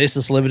daily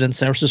basis living in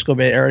San Francisco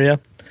Bay Area,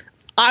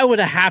 I would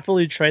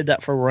happily trade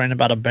that for worrying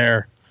about a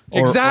bear.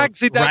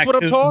 Exactly. That's what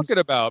I'm talking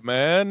about,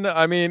 man.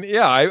 I mean,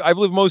 yeah, I've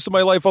lived most of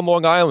my life on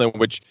Long Island,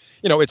 which,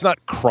 it's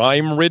not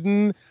crime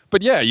ridden,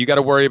 but yeah, you got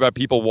to worry about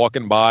people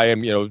walking by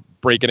and,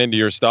 breaking into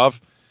your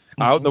stuff.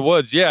 Out in the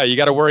woods, yeah, you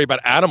got to worry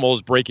about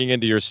animals breaking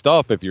into your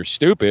stuff if you're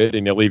stupid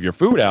and you leave your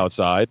food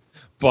outside.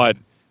 But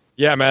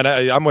yeah, man,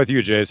 I'm with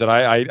you, Jason.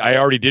 I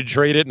already did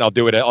trade it, and I'll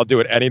do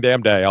it any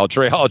damn day. I'll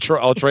trade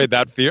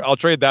that fear. I'll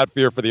trade that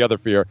fear for the other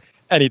fear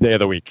any day of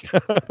the week.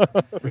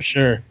 For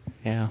sure.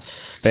 Yeah.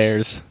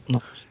 Bears.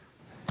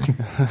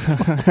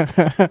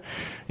 Yeah,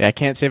 I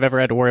can't say I've ever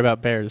had to worry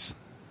about bears.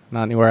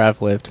 Not anywhere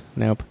I've lived.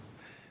 Nope.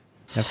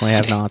 Definitely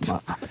have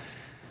not.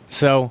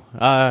 So,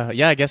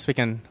 I guess we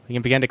can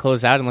begin to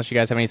close out unless you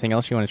guys have anything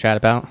else you want to chat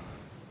about.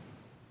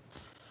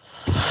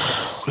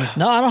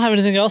 No, I don't have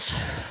anything else.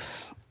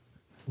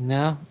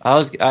 No.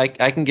 I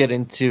can get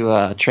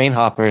into train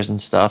hoppers and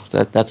stuff.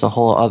 That's a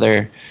whole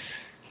other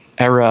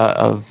era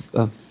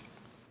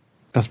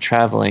of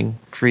traveling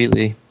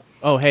freely.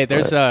 Oh, hey,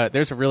 there's a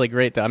really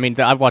great. I mean,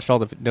 I've watched all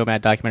the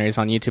Nomad documentaries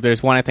on YouTube.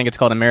 There's one, I think it's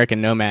called American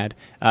Nomad,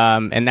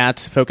 and that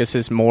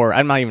focuses more.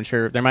 I'm not even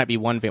sure. There might be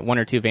one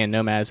or two van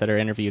nomads that are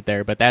interviewed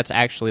there, but that's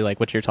actually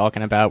like what you're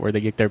talking about, where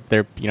they're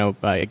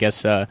I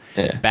guess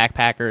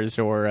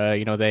backpackers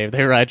or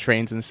they ride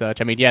trains and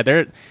such. I mean, yeah,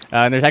 there's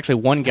actually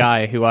one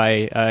guy who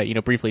I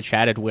briefly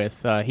chatted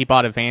with. He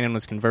bought a van and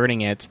was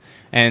converting it,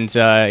 and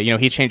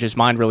he changed his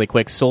mind really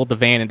quick, sold the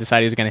van, and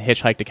decided he was going to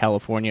hitchhike to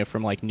California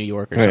from like New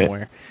York or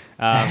somewhere.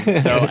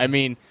 So I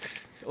mean,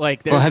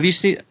 like, have you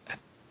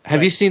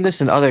seen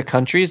this in other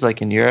countries, like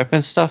in Europe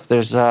and stuff?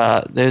 There's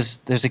a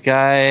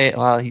guy.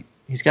 Well,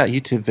 he's got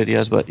YouTube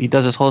videos, but he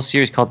does this whole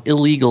series called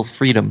Illegal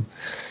Freedom.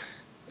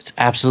 It's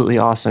absolutely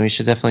awesome. You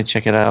should definitely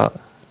check it out.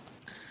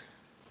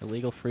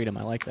 Illegal Freedom.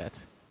 I like that.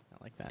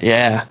 like that.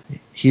 Yeah,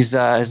 he's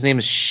his name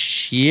is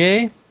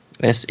Shiey,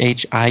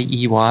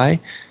 Shiey,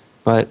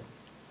 but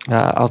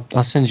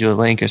I'll send you a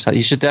link or something.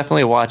 You should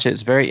definitely watch it.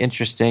 It's very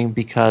interesting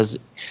because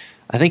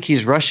I think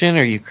he's Russian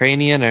or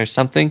Ukrainian or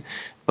something,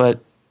 but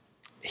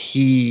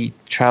he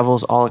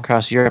travels all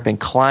across Europe and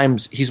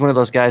climbs. He's one of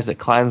those guys that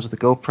climbs with a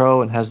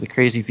GoPro and has the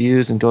crazy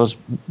views and goes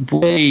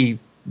way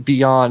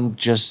beyond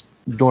just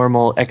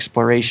normal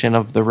exploration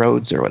of the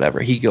roads or whatever.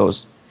 He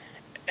goes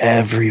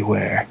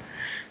everywhere.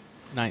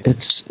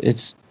 Nice.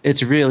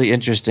 It's really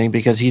interesting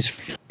because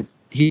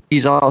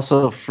he's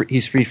also free,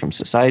 he's free from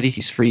society.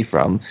 He's free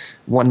from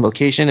one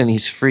location, and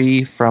he's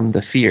free from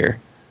the fear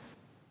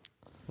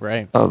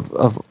Right.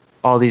 of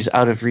all these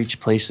out of reach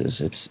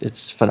places.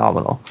 It's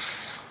phenomenal.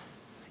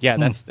 Yeah,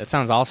 that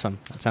sounds awesome.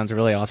 That sounds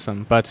really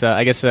awesome. But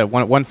I guess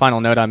one final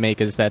note I make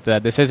is that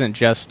this isn't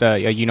just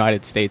a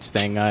United States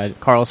thing.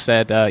 Carl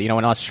said, in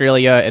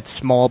Australia it's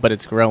small but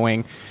it's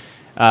growing.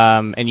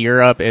 In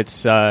Europe,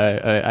 it's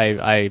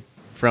I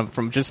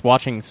from just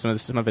watching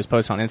some of his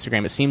posts on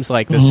Instagram, it seems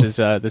like this is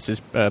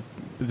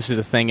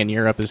a thing in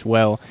Europe as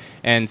well.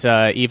 And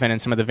even in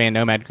some of the van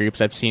nomad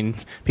groups, I've seen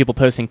people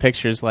posting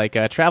pictures like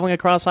traveling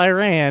across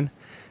Iran.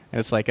 And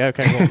it's like,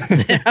 okay, well,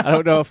 I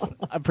don't know if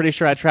I'm pretty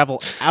sure I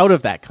travel out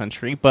of that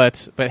country,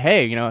 but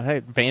hey,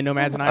 van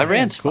nomads in Iran.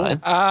 Iran's cool.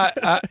 fine.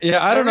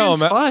 Yeah, I don't know,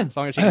 man. Fine. As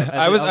long as you can,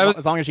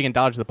 as long as you can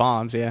dodge the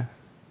bombs, yeah.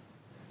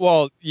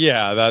 Well,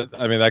 yeah,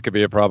 that could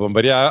be a problem.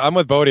 But yeah, I'm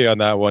with Bodhi on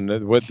that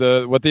one. With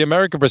the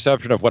American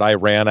perception of what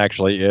Iran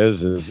actually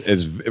is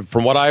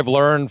from what I've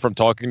learned from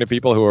talking to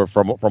people who are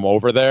from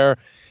over there,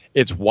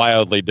 it's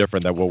wildly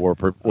different than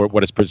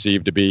what is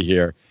perceived to be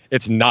here.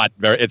 It's not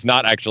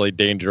actually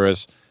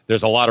dangerous.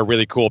 There's a lot of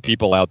really cool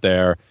people out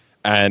there,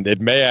 and it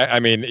may.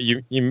 I mean,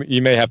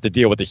 you may have to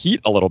deal with the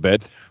heat a little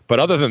bit, but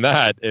other than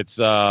that, it's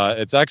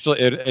actually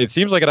it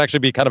seems like it'd actually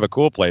be kind of a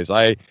cool place.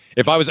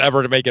 If I was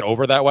ever to make it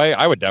over that way,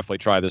 I would definitely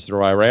try this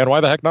through Iran.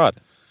 Why the heck not?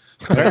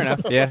 Fair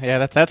enough.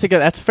 Yeah. That's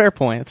a fair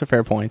point. That's a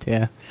fair point.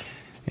 Yeah.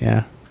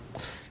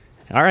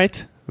 All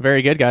right.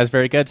 Very good, guys.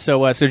 Very good.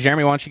 So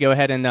Jeremy, why don't you go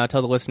ahead and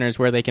tell the listeners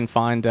where they can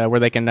find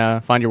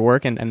your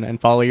work and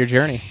follow your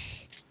journey.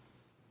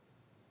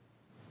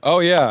 Oh,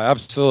 yeah,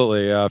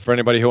 absolutely. For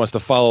anybody who wants to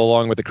follow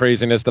along with the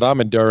craziness that I'm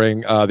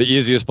enduring, the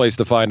easiest place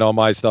to find all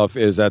my stuff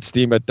is at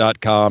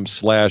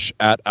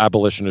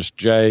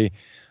steemit.com/@abolitionistj.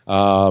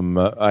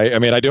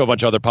 I do a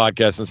bunch of other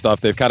podcasts and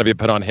stuff. They've kind of been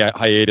put on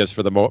hiatus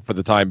for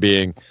the time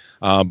being.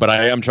 But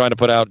I am trying to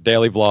put out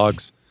daily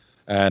vlogs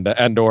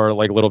and or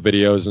like little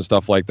videos and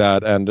stuff like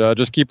that, and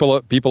just keep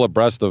people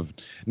abreast of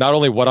not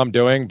only what I'm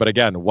doing, but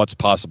again, what's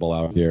possible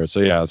out here. So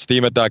yeah,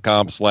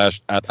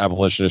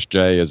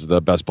 steemit.com/@abolitionistj is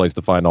the best place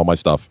to find all my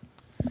stuff.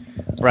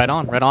 Right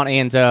on.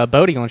 And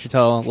Bodhi, why don't you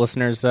tell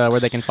listeners where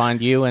they can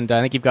find you? And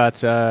I think you've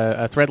got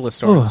a Threadless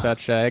store and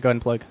such. Go ahead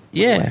and plug.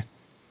 Yeah.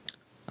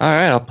 All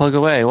right, I'll plug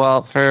away.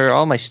 Well, for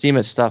all my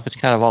Steemit stuff, it's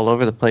kind of all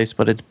over the place,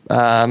 but it's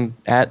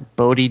at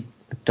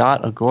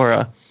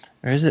bodhi.agora.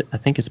 Or is it? I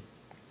think it's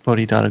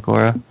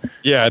Bodhi.agora.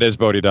 Yeah, it is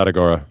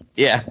Bodhi.agora.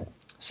 Yeah.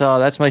 So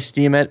that's my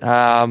Steemit.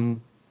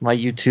 My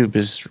YouTube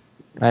is,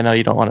 I know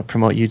you don't want to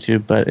promote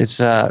YouTube, but it's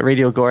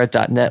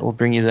radiogora.net will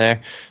bring you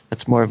there.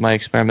 That's more of my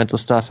experimental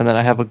stuff. And then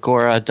I have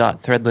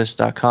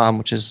agora.threadless.com,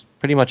 which is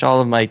pretty much all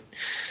of my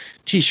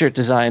t-shirt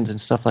designs and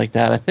stuff like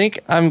that. I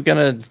think I'm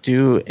going to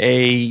do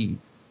a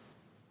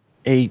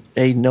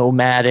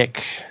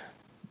nomadic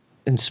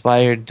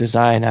inspired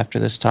design after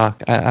this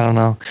talk. I don't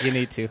know. You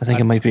need to. I think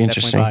it might be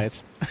interesting. Buy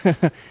it.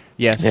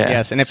 Yes.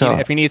 And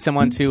if you need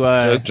someone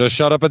to just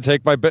shut up and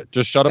take my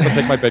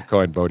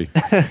Bitcoin, Bodhi.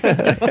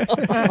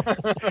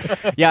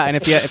 Yeah, and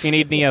if you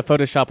need any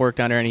Photoshop work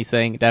done or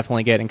anything,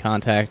 definitely get in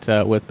contact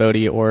with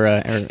Bodhi or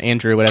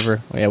Andrew, whatever.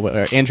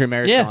 Or Andrew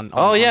Merritt on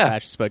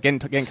Fascist Book.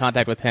 Get in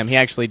contact with him. He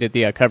actually did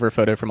the cover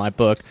photo for my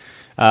book,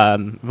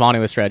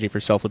 Vonu: A Strategy for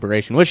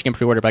Self-Liberation, which you can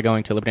pre-order by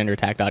going to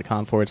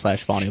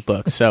libertyunderattack.com/Vonu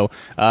books. So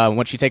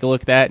once you take a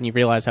look at that and you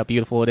realize how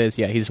beautiful it is,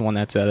 yeah, he's the one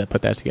that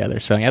put that together.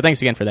 So yeah,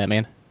 thanks again for that,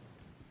 man.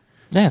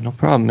 Yeah, no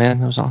problem, man.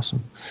 That was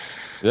awesome.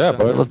 Yeah, I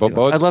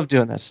love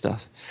doing that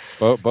stuff.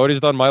 Bodhi's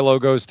done my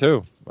logos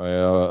too.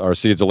 Our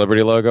Seeds of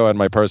Liberty logo and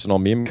my personal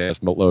Memecast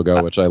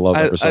logo, which I love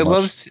ever so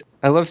much.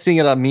 I love seeing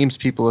it on memes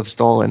people have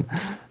stolen.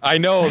 I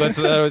know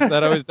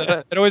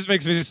it always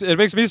makes me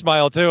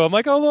smile too. I'm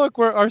like, oh look,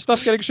 our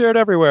stuff's getting shared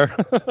everywhere.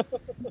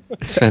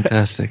 It's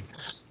fantastic.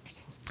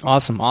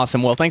 Awesome.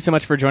 Well, thanks so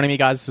much for joining me,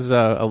 guys. This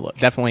was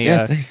definitely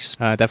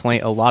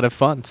a lot of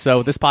fun.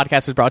 So this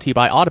podcast is brought to you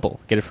by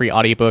Audible. Get a free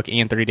audiobook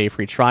and 30-day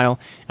free trial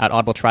at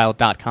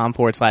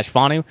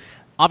audibletrial.com/Vonu.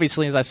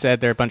 Obviously, as I've said,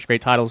 there are a bunch of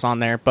great titles on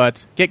there,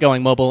 but Get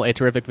Going Mobile, a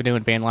terrific video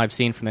and van live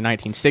scene from the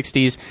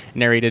 1960s,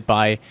 narrated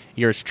by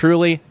yours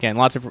truly. Again,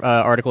 lots of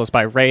articles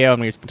by Rayo,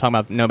 and we've been talking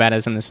about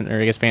nomadism,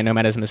 van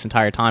nomadism this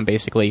entire time,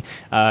 basically.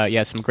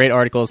 Some great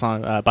articles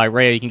on by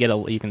Rayo. You can get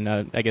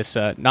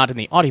not in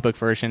the audiobook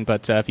version,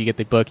 but if you get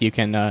the book, you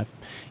can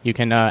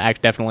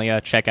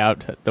definitely check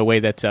out the way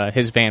that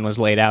his van was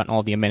laid out and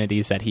all the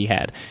amenities that he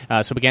had.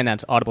 So again,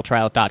 that's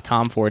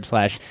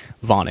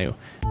audibletrial.com/Vonu.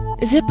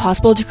 Is it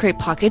possible to create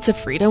pockets of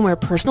freedom where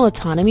personal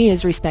autonomy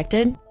is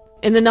respected?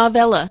 In the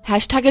novella,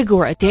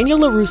 #Agora, Daniel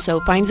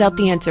LaRusso finds out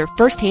the answer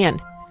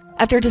firsthand.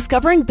 After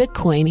discovering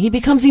Bitcoin, he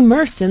becomes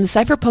immersed in the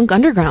cypherpunk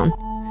underground.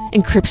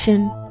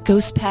 Encryption,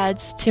 ghost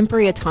pads,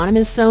 temporary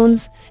autonomous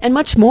zones, and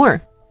much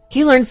more.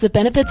 He learns the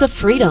benefits of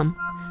freedom,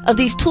 of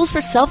these tools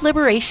for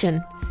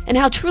self-liberation, and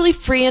how truly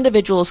free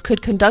individuals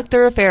could conduct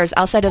their affairs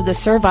outside of the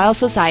servile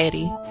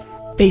society.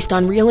 Based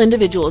on real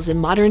individuals in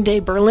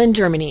modern-day Berlin,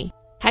 Germany,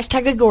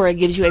 #Agora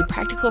gives you a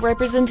practical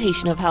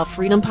representation of how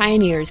freedom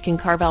pioneers can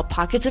carve out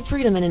pockets of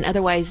freedom in an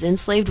otherwise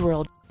enslaved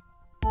world.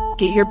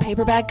 Get your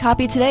paperback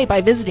copy today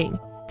by visiting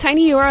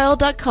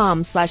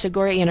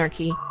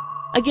tinyurl.com/agoraanarchy.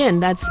 Again,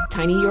 that's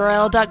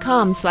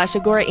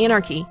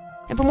tinyurl.com/agoraanarchy.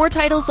 And for more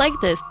titles like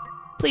this,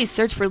 please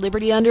search for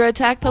Liberty Under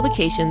Attack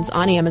Publications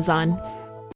on Amazon.